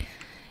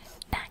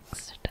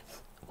 Next.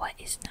 What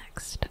is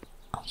next?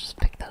 I'll just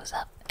pick those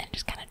up and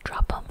just kind of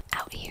drop them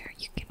out here.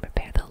 You can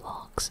prepare the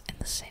logs in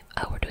the same.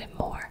 Oh, we're doing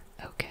more.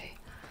 Okay.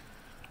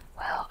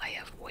 Well, I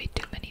have way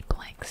too many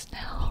blanks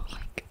now.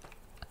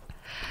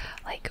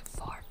 like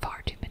far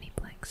too many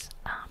blanks.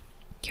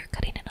 You're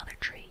cutting another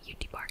tree. You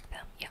debark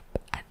them. Yep.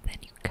 And then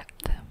you cut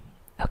them.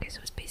 Okay, so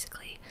it's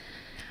basically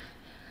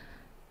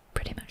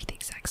pretty much the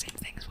exact same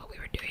thing as what we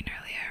were doing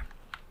earlier.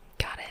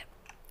 Got it.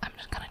 I'm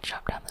just gonna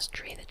chop down this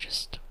tree that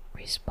just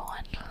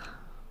respawned.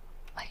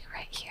 Like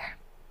right here.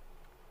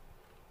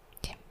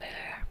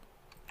 Timber.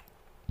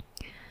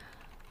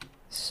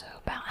 So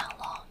about how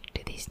long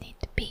do these need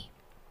to be?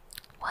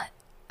 What?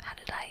 How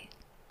did I...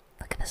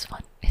 Look at this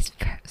one. It's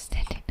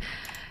standing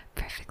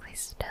perfectly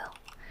still.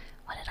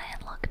 What did I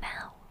unlock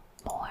now?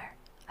 More.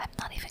 I'm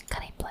not even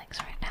cutting blanks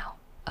right now.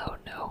 Oh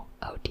no.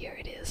 Oh dear,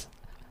 it is.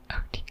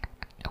 Oh dear.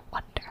 No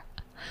wonder.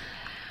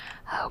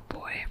 Oh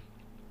boy.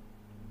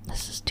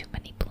 This is too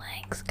many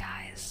blanks,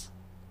 guys.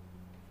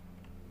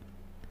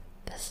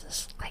 This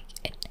is like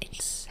an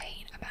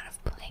insane amount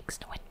of blanks.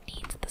 No one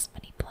needs this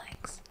many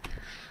blanks.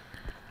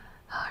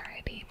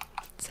 Alrighty.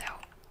 So,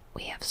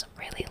 we have some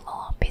really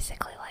long,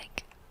 basically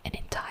like an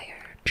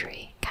entire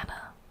tree kind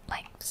of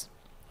lengths.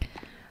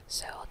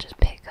 So I'll just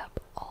pick up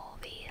all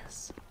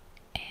these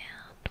and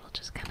we'll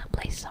just kind of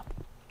place them.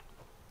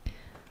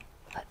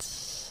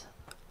 Let's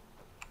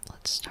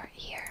start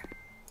here.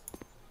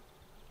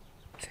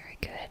 Very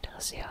good.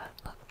 Let's see how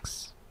it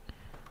looks.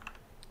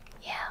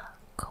 Yeah,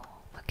 cool.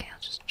 Okay, I'll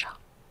just chop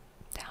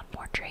down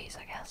more trees,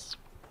 I guess.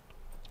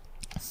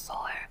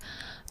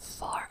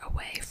 Far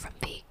away from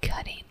the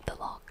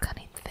log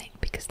cutting thing,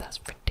 because that's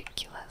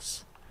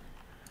ridiculous.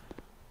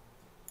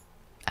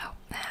 Oh,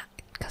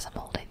 because I'm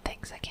holding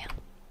things, I can't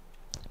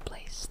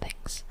place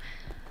things.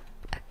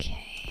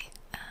 Okay,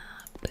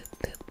 boop,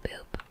 boop,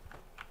 boop.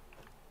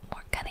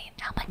 More cutting.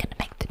 How am I gonna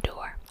make the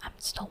door? I'm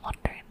still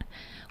wondering.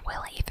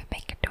 Will I even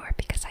make a door?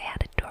 Because I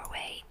had a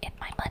doorway in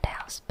my mud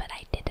house, but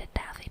I didn't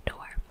have a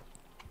door.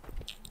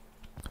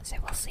 So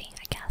we'll see,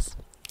 I guess.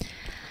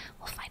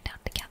 We'll find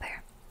out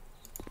together.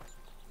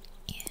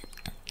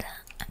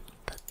 And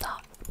the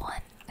top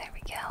one, there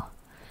we go.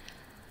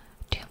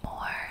 2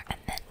 more, and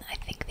then I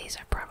think these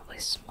are probably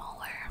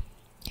smaller.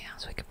 Yeah,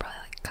 so we could probably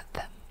like cut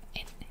them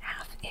in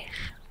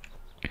half-ish.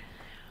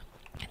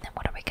 And then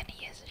what are we gonna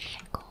use as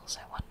shingles?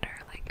 I wonder,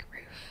 like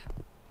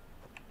roof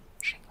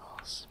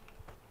shingles.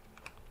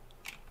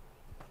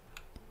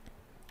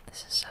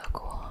 This is so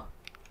cool.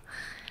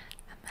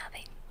 I'm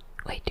having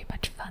way too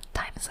much fun.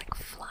 Time is like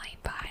flying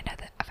by. I know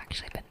that I've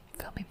actually been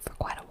filming for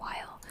quite a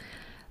while,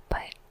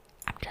 but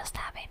I'm just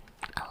having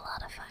a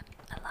lot of fun.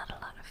 A lot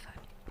of fun.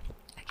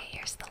 Okay,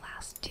 here's the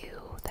last 2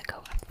 that go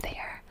up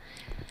there,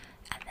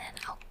 and then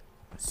I'll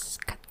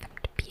cut them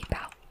to be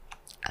about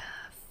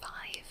 5,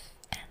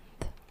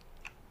 and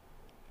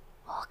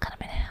well, I'll cut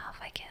them in half,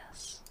 I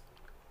guess.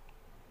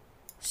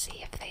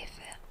 See if they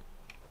fit.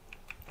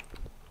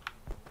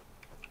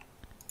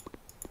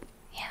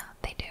 Yeah,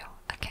 they do.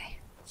 Okay,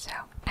 so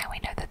now we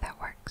know that that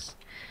works.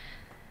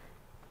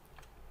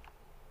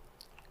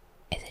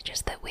 Is it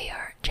just that we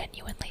are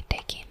genuinely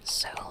taking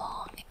so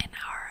long in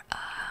our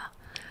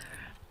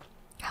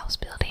house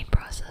building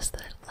process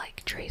that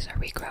like trees are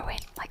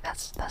regrowing? Like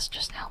that's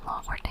just how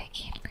long we're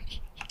taking.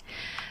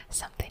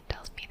 Something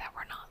tells me that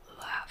we're not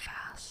that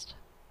fast.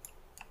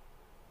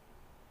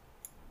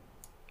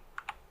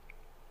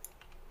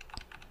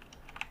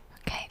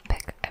 Okay,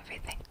 pick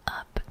everything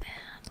up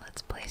and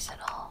let's place it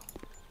all.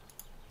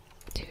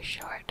 Too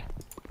short.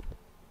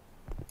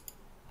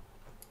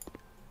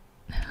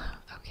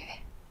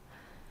 Okay.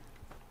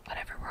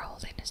 Whatever we're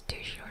holding is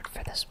too short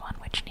for this one,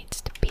 which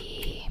needs to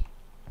be...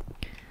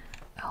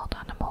 Hold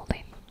on, I'm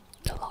holding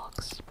the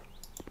logs.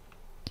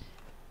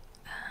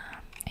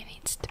 It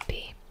needs to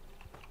be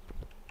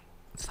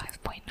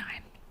 5.9,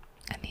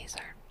 and these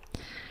are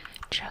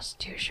just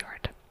too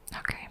short.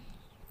 Okay.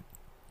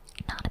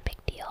 Not a big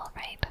deal,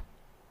 right?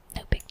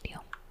 No big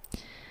deal.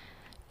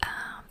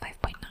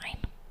 5.9.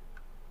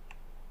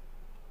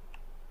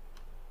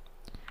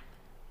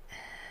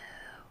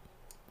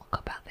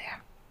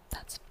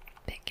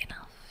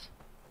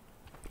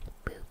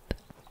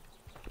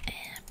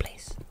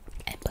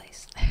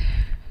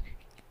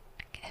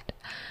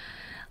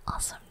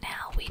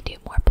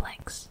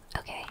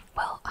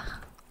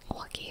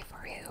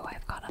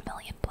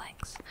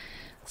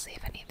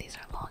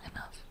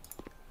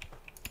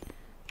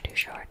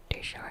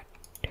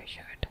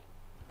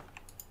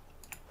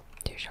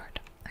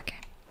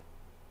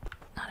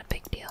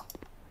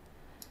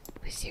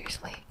 we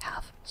seriously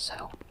have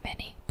so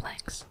many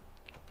blanks.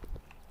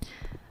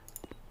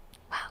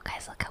 Wow,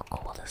 guys, look how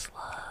cool this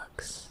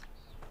looks.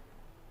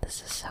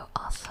 This is so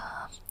awesome.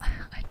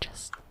 I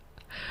just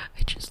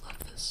love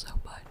this so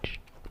much.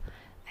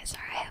 I'm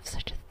sorry, I have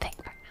such a thing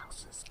for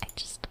houses. I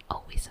just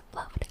always have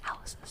loved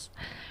houses.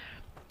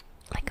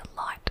 Like a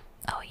lot.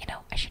 Oh, you know,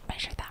 I should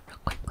measure that real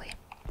quickly.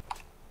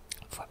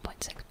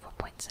 4.6,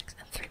 4.6,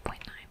 and 3.9.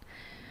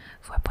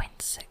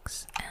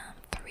 4.6 and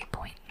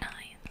 3.9.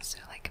 So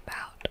like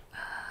about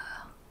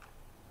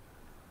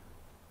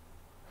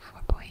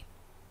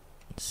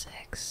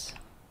 4.6.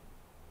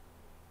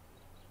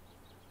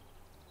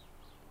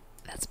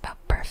 That's about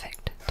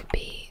perfect to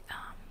be.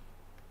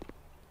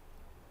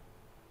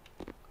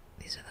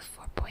 These are the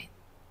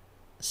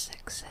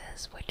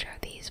 4.6s, which are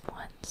these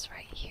ones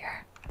right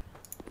here.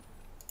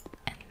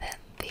 And then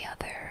the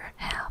other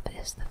half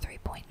is the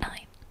 3.9.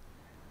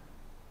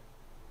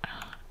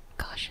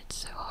 Gosh, it's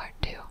so hard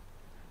to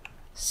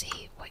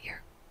see what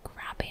you're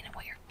grabbing and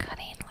what you're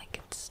cutting. Like,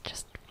 it's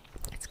just,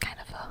 it's kind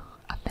of a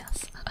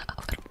mess a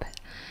little bit.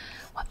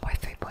 One more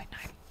 3.9.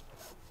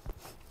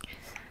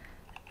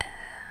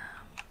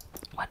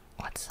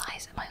 What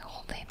size am I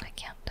holding? I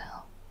can't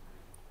tell.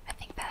 I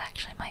think that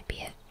actually might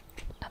be it.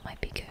 That might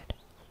be good.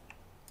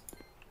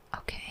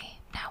 Okay,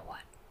 now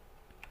what?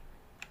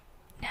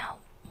 Now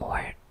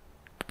more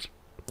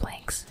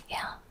blanks.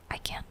 Yeah, I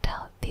can't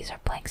tell. These are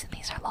blanks and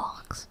these are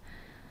longs.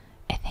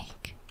 I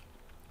think.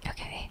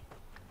 Okay.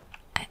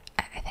 I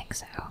think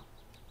so.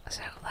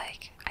 So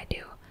like I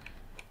do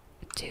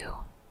 2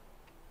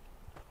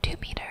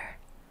 meter,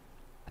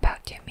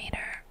 about 2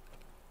 meter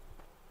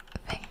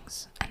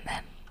things, and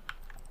then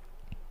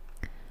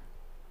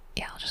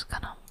yeah,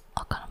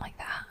 I'll cut them like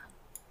that.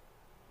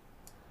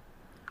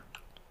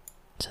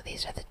 So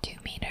these are the 2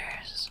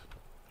 meters.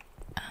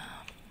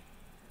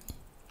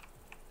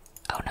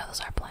 Oh no,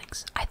 those are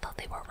blanks. I thought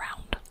they were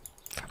round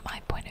from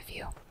my point of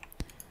view.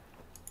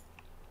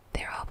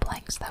 They're all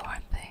blanks though,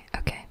 aren't they?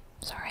 Okay,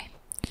 sorry.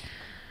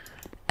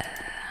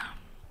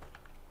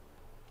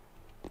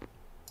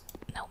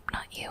 Nope,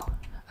 not you.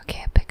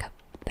 Okay, I pick up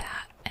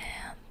that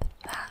and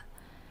that.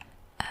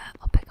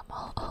 I'll pick them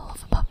all of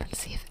them up and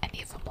see if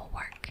any of them will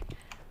work.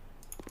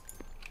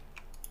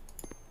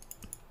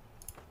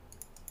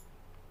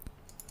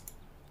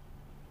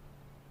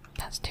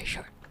 That's too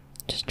short.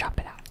 Just drop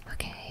it out.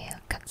 Okay, I'll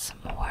cut some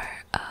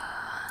more.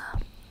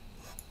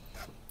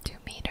 2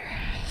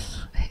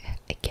 meters.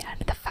 Again,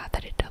 the fact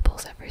that it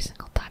doubles every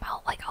single time.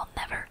 I'll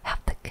never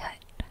have to cut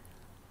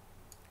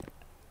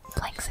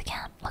blanks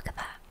again. Look at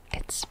that.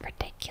 It's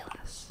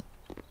ridiculous.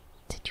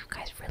 Did you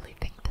guys really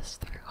think this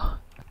through?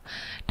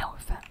 No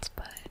offense,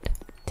 but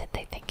did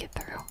they think it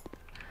through?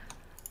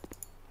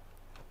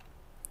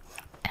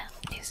 And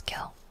new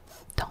skill.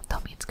 Don't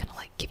tell me it's gonna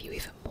like give you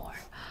even more.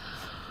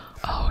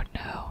 Oh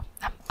no.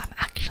 I'm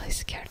actually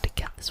scared to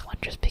get this one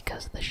just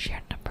because of the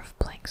sheer number of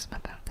blanks I'm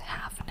about to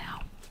have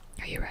now.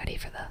 Are you ready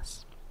for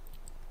this?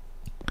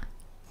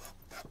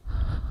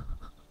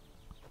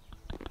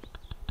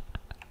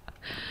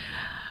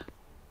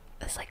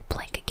 It's like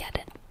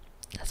blank-ageddon.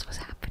 That's what's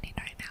happening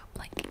right now.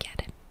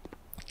 Blank-ageddon.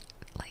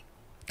 Like,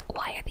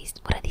 what are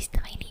these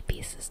tiny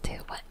pieces too?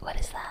 What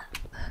is that?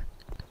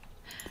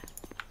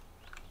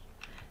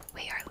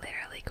 We are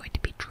literally going to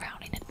be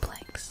drowning in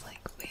blanks.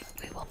 Like, we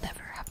will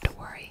never have to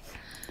worry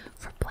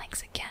for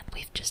blanks again.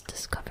 We've just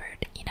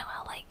discovered, you know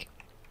how like,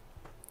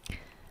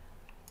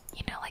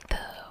 the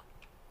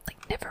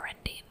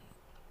never-ending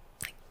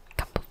like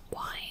cup of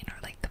wine, or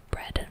like the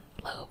bread and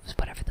loaves,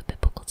 whatever the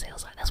biblical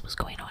tales are. That's what's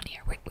going on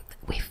here.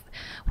 We've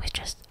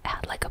just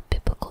had like a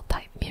biblical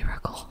type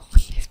miracle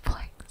with these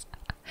blanks.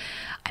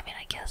 I mean,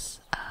 I guess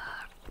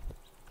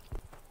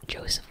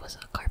Joseph was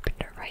a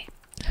carpenter, right?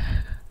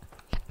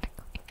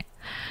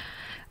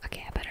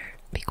 Okay, I better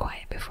be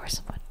quiet before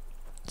someone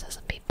says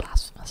I'm being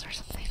blasphemous or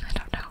something. I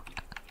don't know.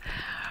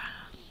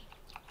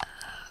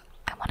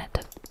 I wanted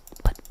to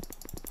put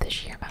the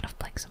sheer amount of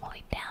blanks I'm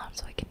holding down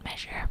so I can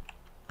measure.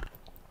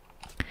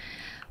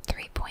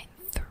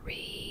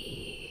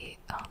 3.3.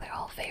 Oh, they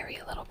all vary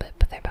a little bit,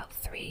 but they're about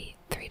 3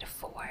 to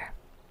 4.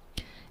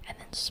 And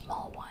then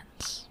small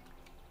ones,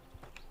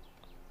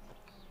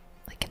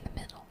 like in the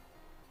middle.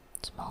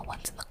 Small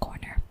ones in the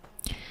corner,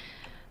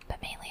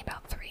 but mainly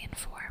about 3 and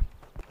 4.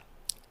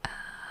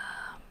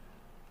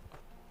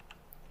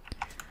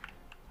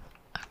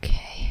 Okay,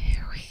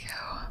 here we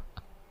go.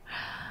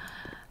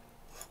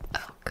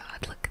 Oh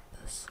god, look at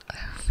this.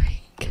 Oh my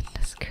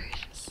goodness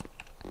gracious.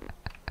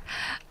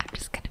 I'm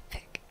just gonna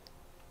pick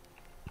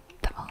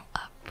them all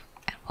up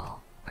and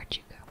where'd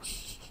you go?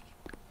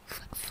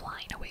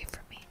 Flying away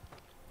from me.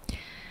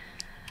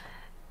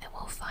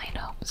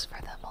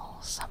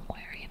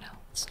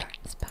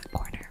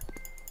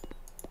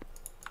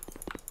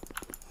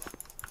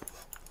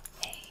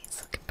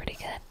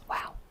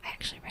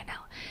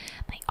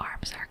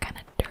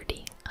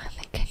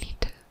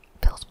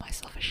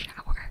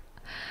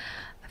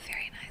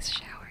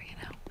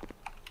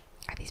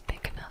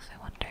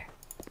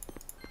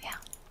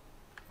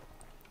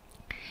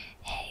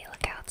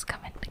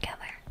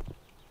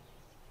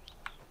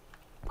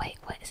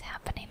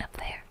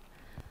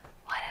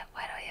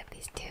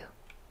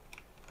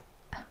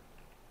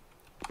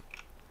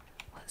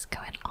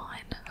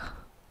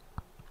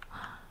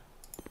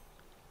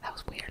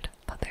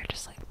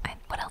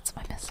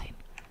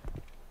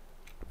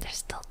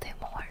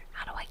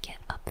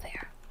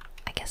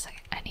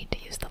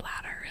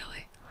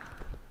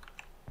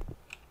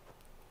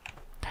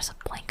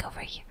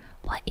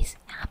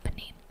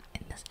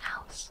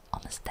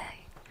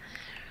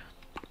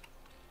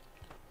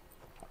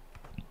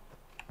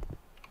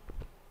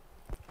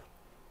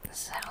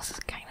 is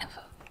kind of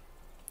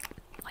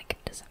like,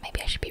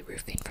 maybe I should be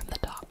roofing from the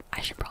top.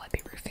 I should probably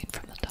be roofing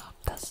from the top.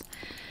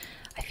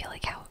 I feel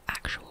like how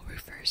actual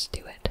roofers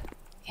do it,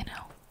 you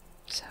know?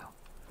 So,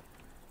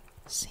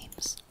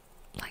 seems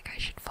like I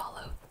should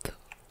follow the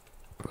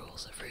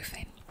rules of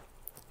roofing.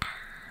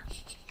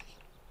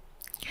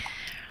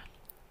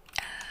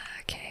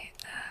 Okay,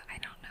 I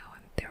don't know.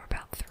 There were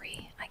about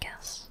 3, I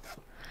guess.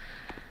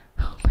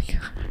 Oh my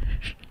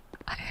gosh.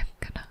 I am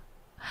gonna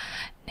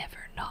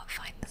never not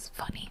find this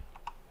funny.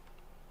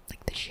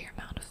 Like the sheer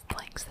amount of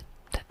blanks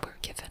that we're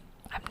given.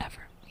 I'm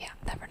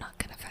never not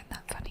gonna find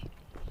that funny.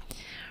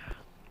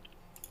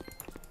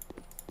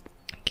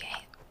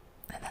 Okay,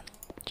 and then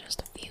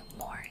just a few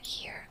more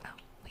here. Oh,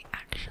 we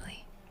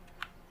actually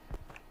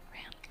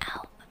ran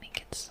out. Let me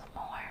get some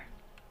more.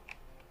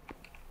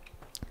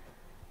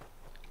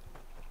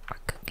 We're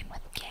cooking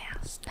with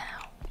gas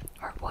now,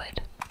 or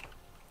wood.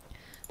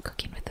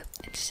 Cooking with an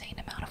insane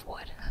amount of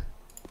wood.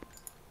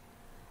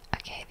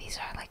 Okay, these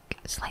are like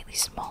slightly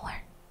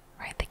smaller,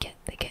 right? They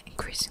get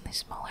increasingly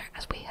smaller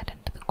as we head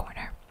into the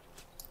corner.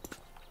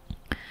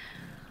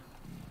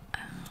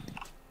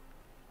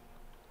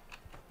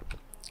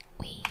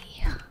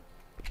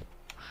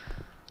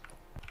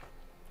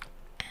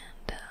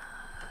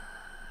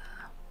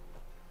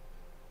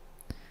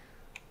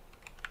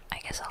 I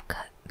guess I'll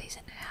cut these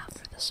in half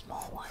for the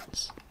small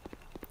ones.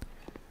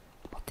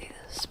 We'll do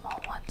the small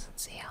ones and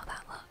see how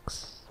that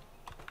looks.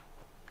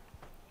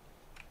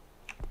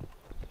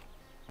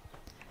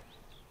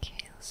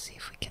 Okay, let's see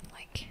if we can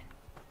like...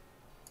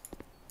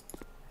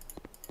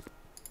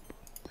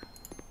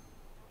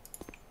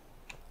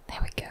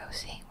 There we go,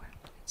 see?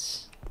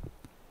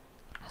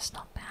 That's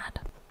not bad.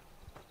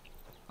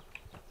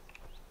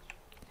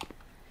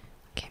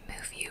 Okay,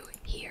 move you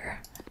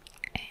here,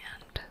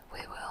 and we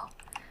will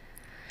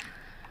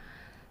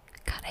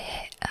cut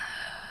it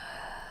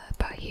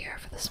about here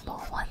for the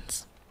small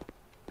ones.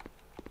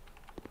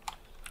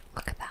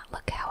 Look at that,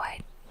 look how I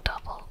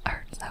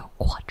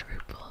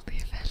quadrupled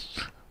even this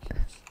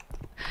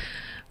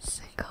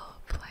single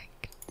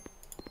plank.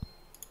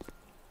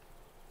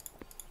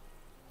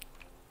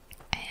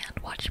 And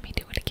watch me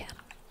do it again.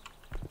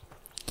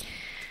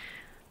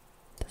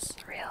 This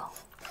is real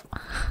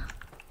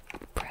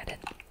bread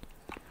and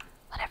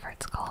whatever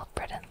it's called,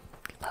 bread and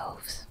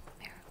loaves.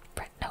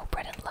 No,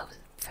 bread and loaves,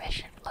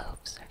 fish and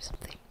loaves or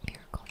something.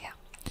 Miracle, yeah.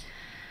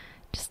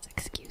 Just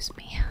excuse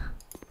me.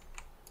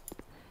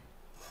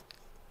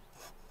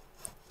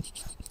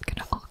 I'm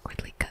gonna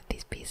awkwardly cut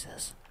these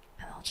pieces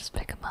and I'll just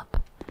pick them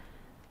up.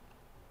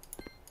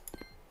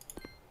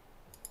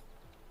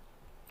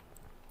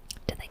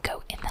 Did they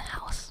go in the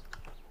house?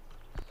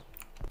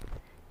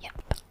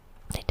 Yep,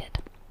 they did.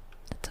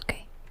 That's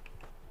okay.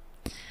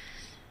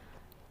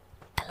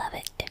 I love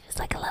it. It was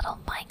like a little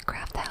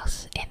Minecraft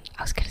house in,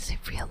 I was gonna say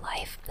real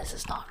life. This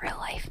is not real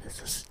life.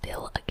 This is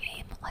still a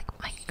game like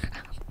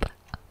Minecraft.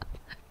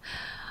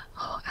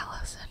 Oh,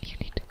 Allison, you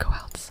need to go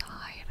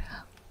outside.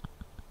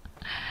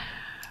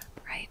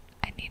 Right,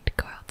 I need to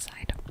go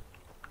outside.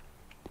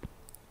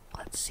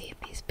 Let's see if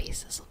these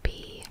pieces will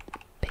be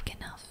big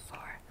enough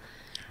for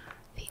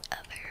the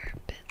other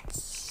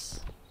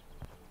bits.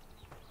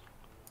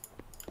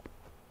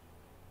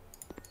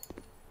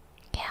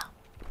 Yeah.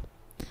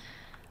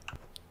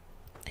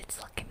 It's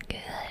looking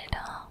good,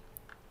 huh?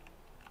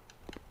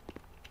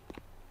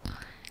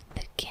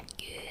 Looking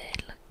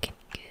good, looking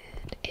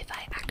good. If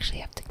I actually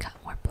have to cut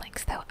more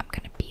blanks though, I'm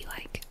gonna be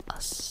like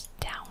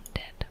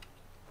astounded.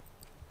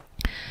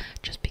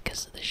 Just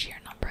because of the sheer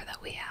number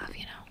that we have,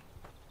 you know.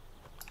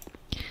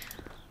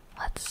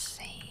 Let's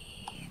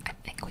see. I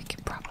think we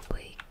can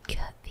probably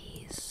cut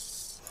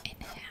these in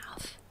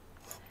half.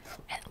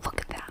 And look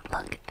at that,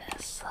 look at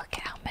this. Look at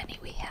how many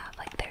we have.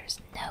 Like, there's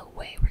no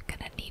way we're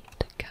gonna need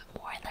to cut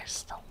more, and there's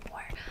still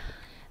more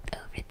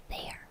over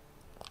there.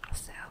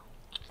 So,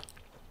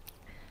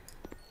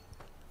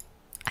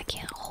 I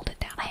can't hold it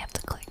down. I have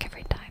to click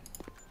every time.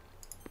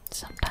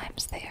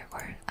 Sometimes there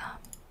were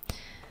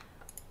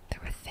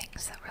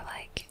things that were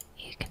like,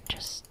 you can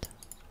just,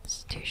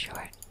 it's too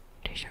short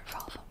for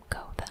all of them. Go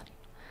then.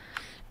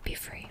 Be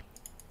free.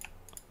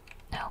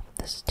 No,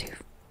 this is too,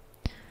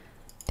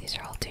 these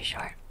are all too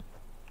short.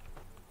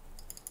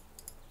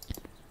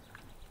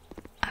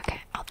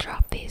 Okay, I'll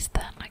drop these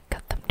then. I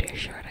cut them too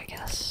short, I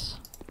guess.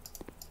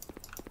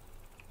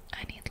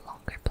 I need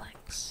longer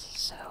planks,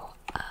 so,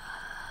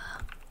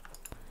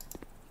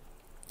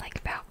 like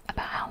about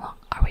how long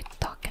are we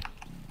talking?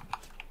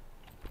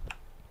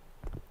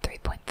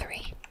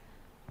 3.3?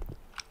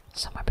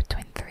 Somewhere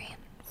between 3 and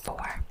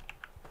 4.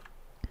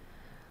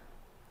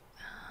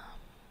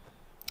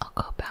 I'll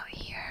go about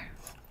here.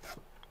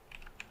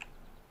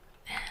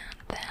 And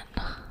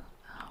then,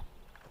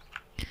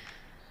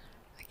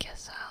 I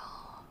guess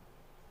I'll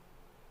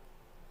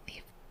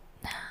leave,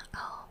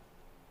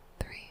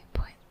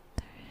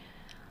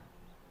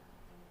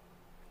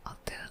 I'll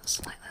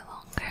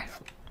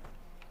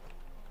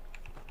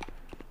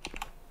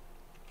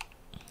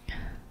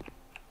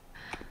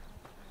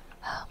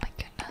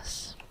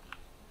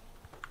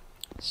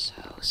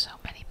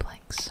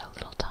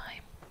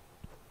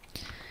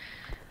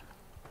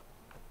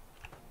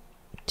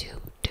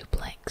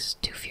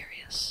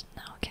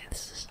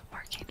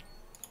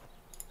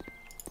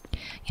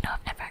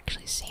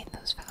seen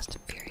those Fast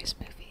and Furious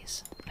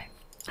movies.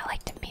 I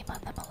like to meme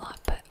on them a lot,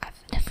 but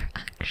I've never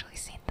actually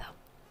seen them.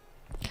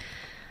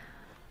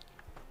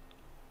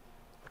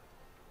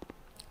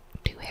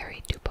 Too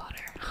Harry, too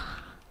Potter.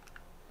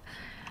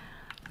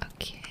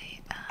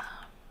 Okay,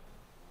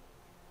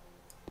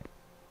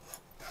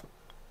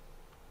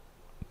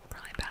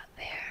 probably about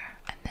there,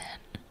 and then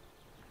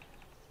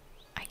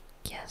I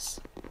guess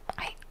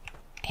I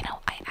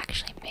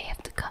actually may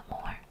have to cut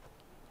more.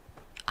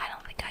 I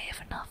don't think I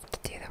have enough to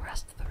do the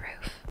rest of the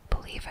roof,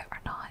 believe it or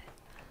not.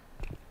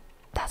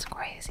 That's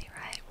crazy,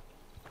 right?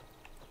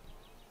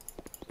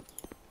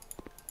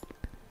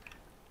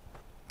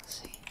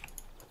 Let's see.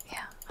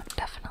 Yeah, I'm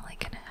definitely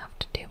gonna have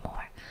to do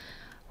more.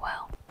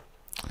 Well,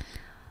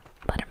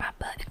 butter my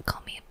butt and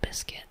call me a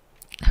biscuit.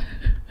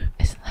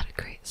 Isn't that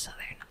a great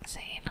southern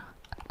saying?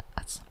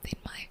 That's something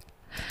my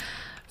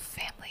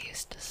family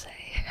used to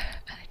say,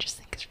 and I just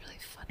think it's really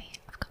funny.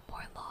 I've got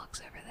more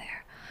logs over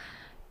there.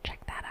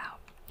 Check that out.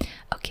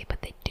 Okay,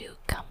 but they do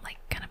come like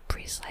kind of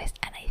pre-sliced,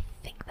 and I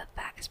think that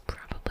that is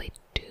probably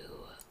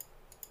too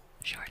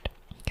short.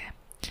 Okay,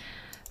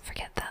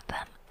 forget that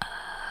then.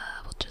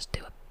 We'll just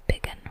do a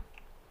big one.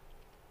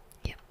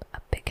 Yep,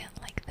 a big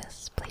one like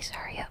this. Please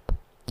hurry up.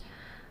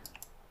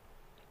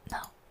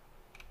 No,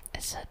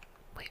 it said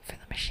wait for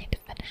the machine to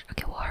finish.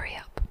 Okay, well hurry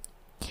up.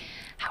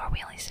 How are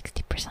we only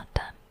 60%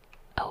 done?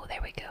 Oh,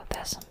 there we go.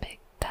 That's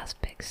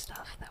big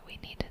stuff that we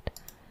needed.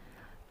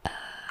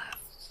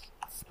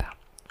 About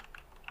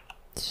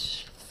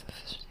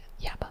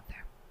yeah, about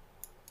there.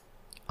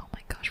 Oh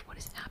my gosh, what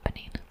is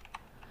happening?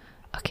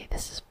 Okay,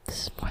 this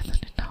is more than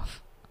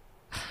enough.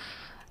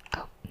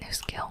 Oh, new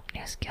skill,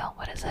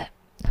 what is it?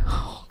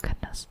 Oh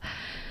goodness.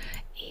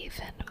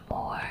 Even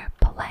more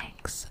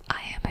planks.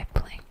 I am a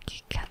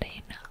plank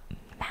cutting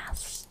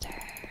master.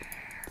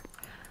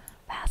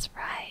 That's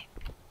right.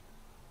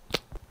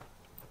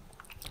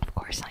 Of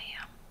course I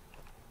am.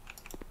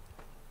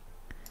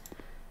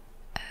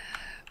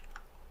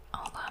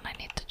 Hold on, I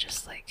need to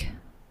just like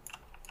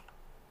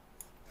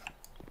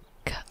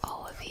cut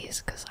all of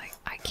these because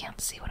I can't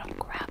see what I'm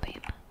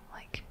grabbing.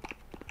 Like,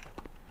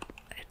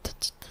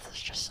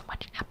 there's just so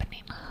much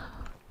happening.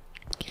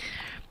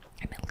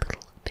 I'm a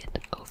little bit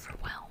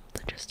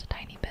overwhelmed, just a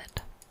tiny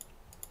bit.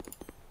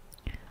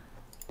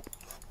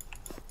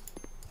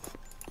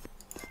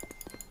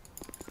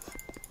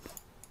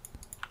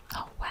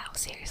 Oh wow,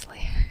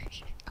 seriously?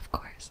 Of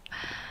course.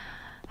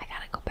 I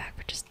gotta go back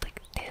for just like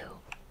 2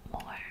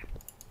 more.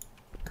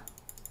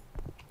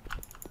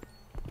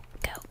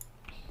 Go.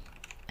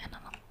 And then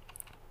I'll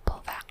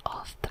pull that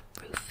off the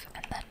roof,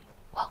 and then,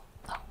 well,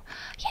 oh,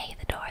 yay,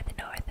 the door. The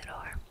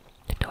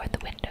door and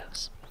the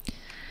windows.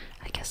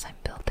 I guess I'm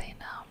building,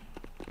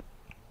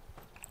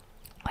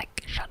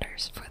 like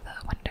shutters for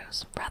the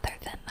windows rather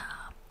than,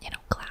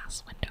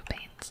 glass window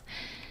panes,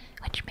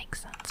 which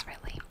makes sense,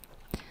 really.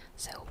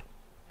 So,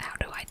 how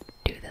do I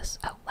do this?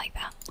 Oh, like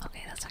that.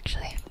 Okay, that's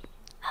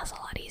a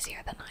lot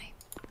easier than I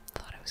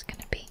thought it was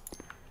gonna be.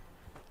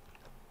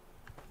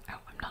 Oh,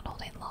 I'm not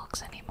holding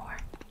logs anymore.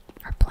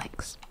 Or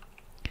planks.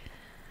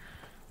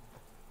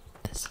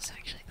 This is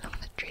actually, oh,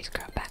 the tree's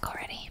grown back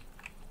already.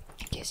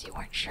 In case you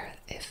weren't sure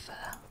if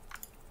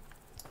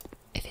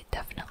it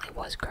definitely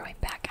was growing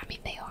back. I mean,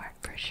 they are,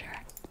 for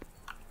sure.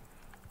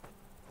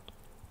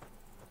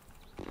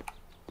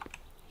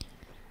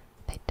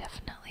 They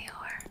definitely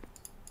are.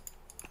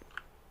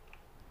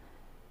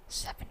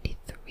 73%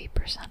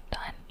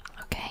 done.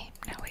 Okay,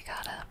 now we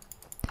gotta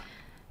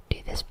do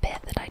this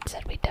bit that I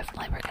said we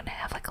definitely were gonna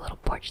have like a little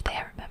porch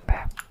there,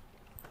 remember?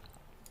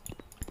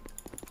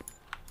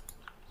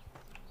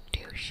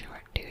 Too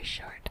short, too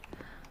short.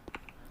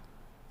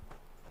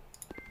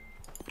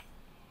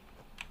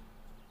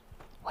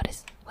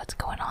 What's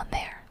going on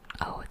there?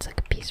 Oh, it's like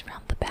a piece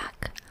around the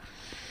back.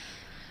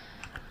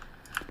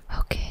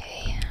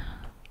 Okay.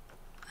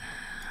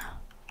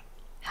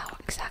 How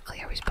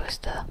exactly are we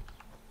supposed to,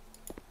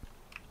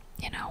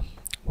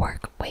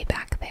 work way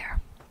back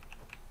there?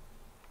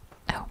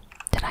 Oh,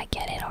 did I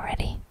get it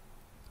already?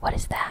 What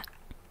is that?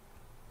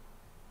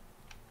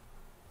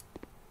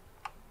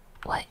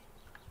 What?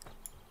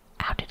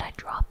 How did I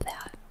drop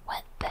that?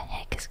 What the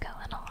heck is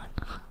going on?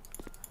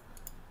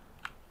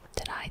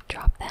 Did I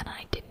drop that and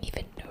I didn't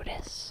even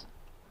notice?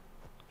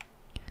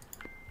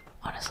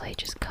 Honestly, I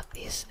just cut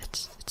these.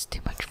 It's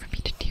too much for me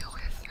to deal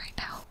with right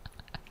now.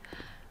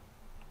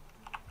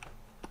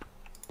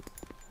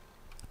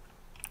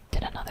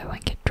 Did another one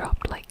get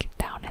dropped like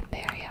down in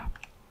there? Yeah.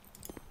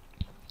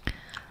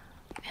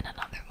 And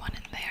another one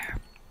in there.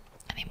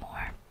 Any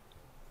more?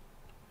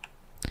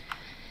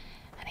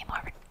 Any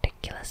more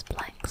ridiculous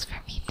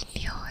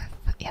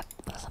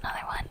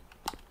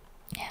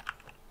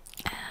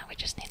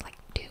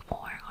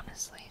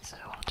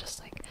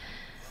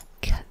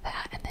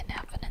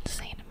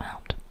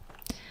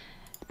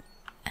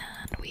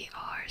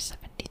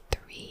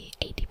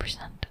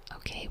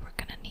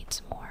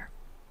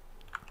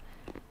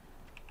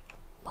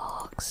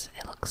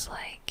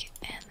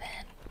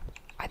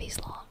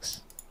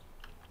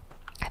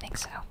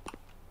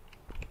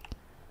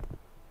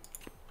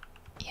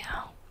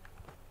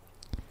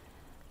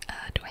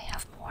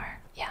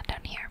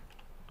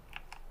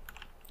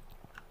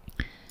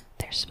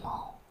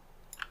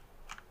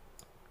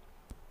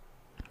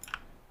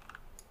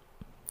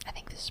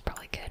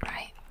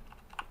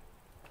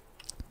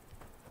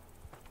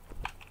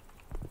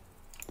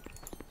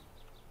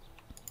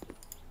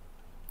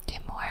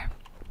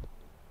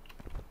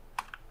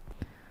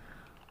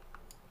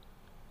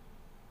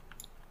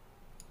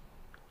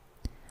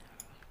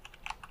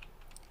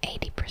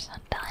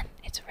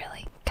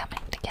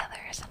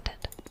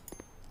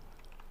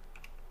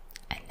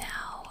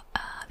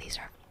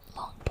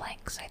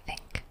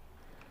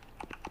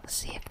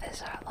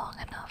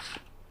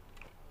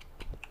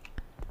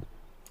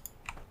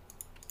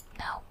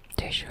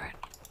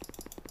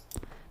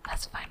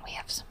that's fine. We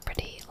have some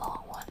pretty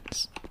long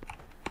ones.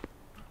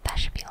 That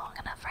should be long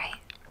enough, right?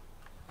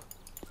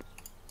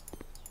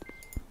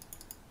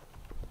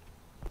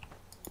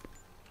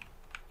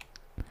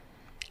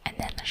 And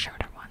then the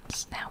shorter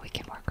ones. Now we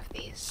can work with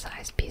these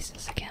size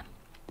pieces again.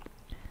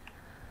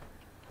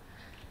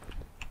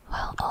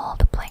 Well, all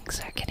the planks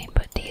are getting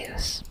put to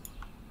use.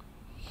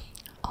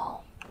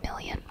 All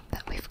million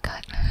that we've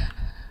cut.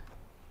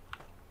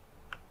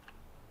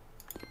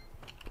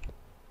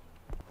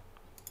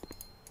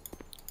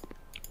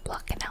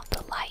 Blocking out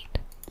the light.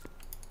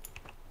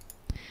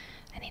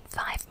 I need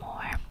 5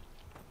 more.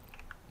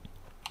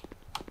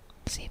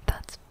 See if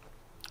that's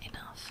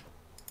enough.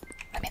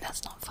 I mean,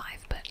 that's not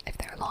 5, but if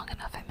they're long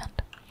enough, I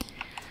meant.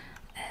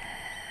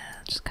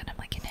 Just cut them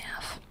like in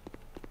half.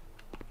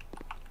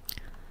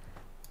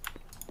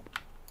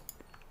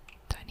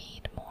 Do I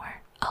need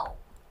more? Oh!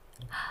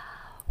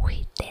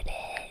 We did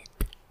it!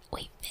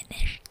 We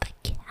finished the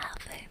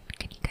cabin!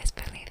 Can you guys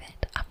believe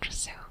it? I'm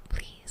just so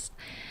pleased.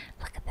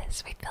 Look at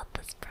this, we built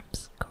this from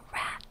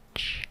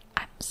scratch.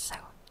 I'm so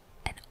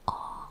in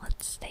awe.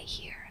 Let's stay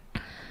here.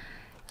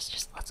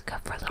 Let's go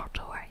for a little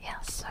tour.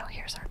 Yes, so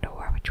here's our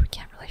door, which we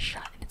can't really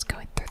shut, and it's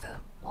going through the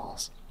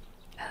walls.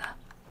 And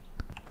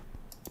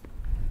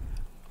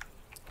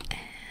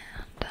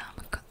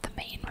we've got the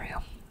main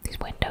room. These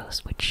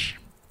windows, which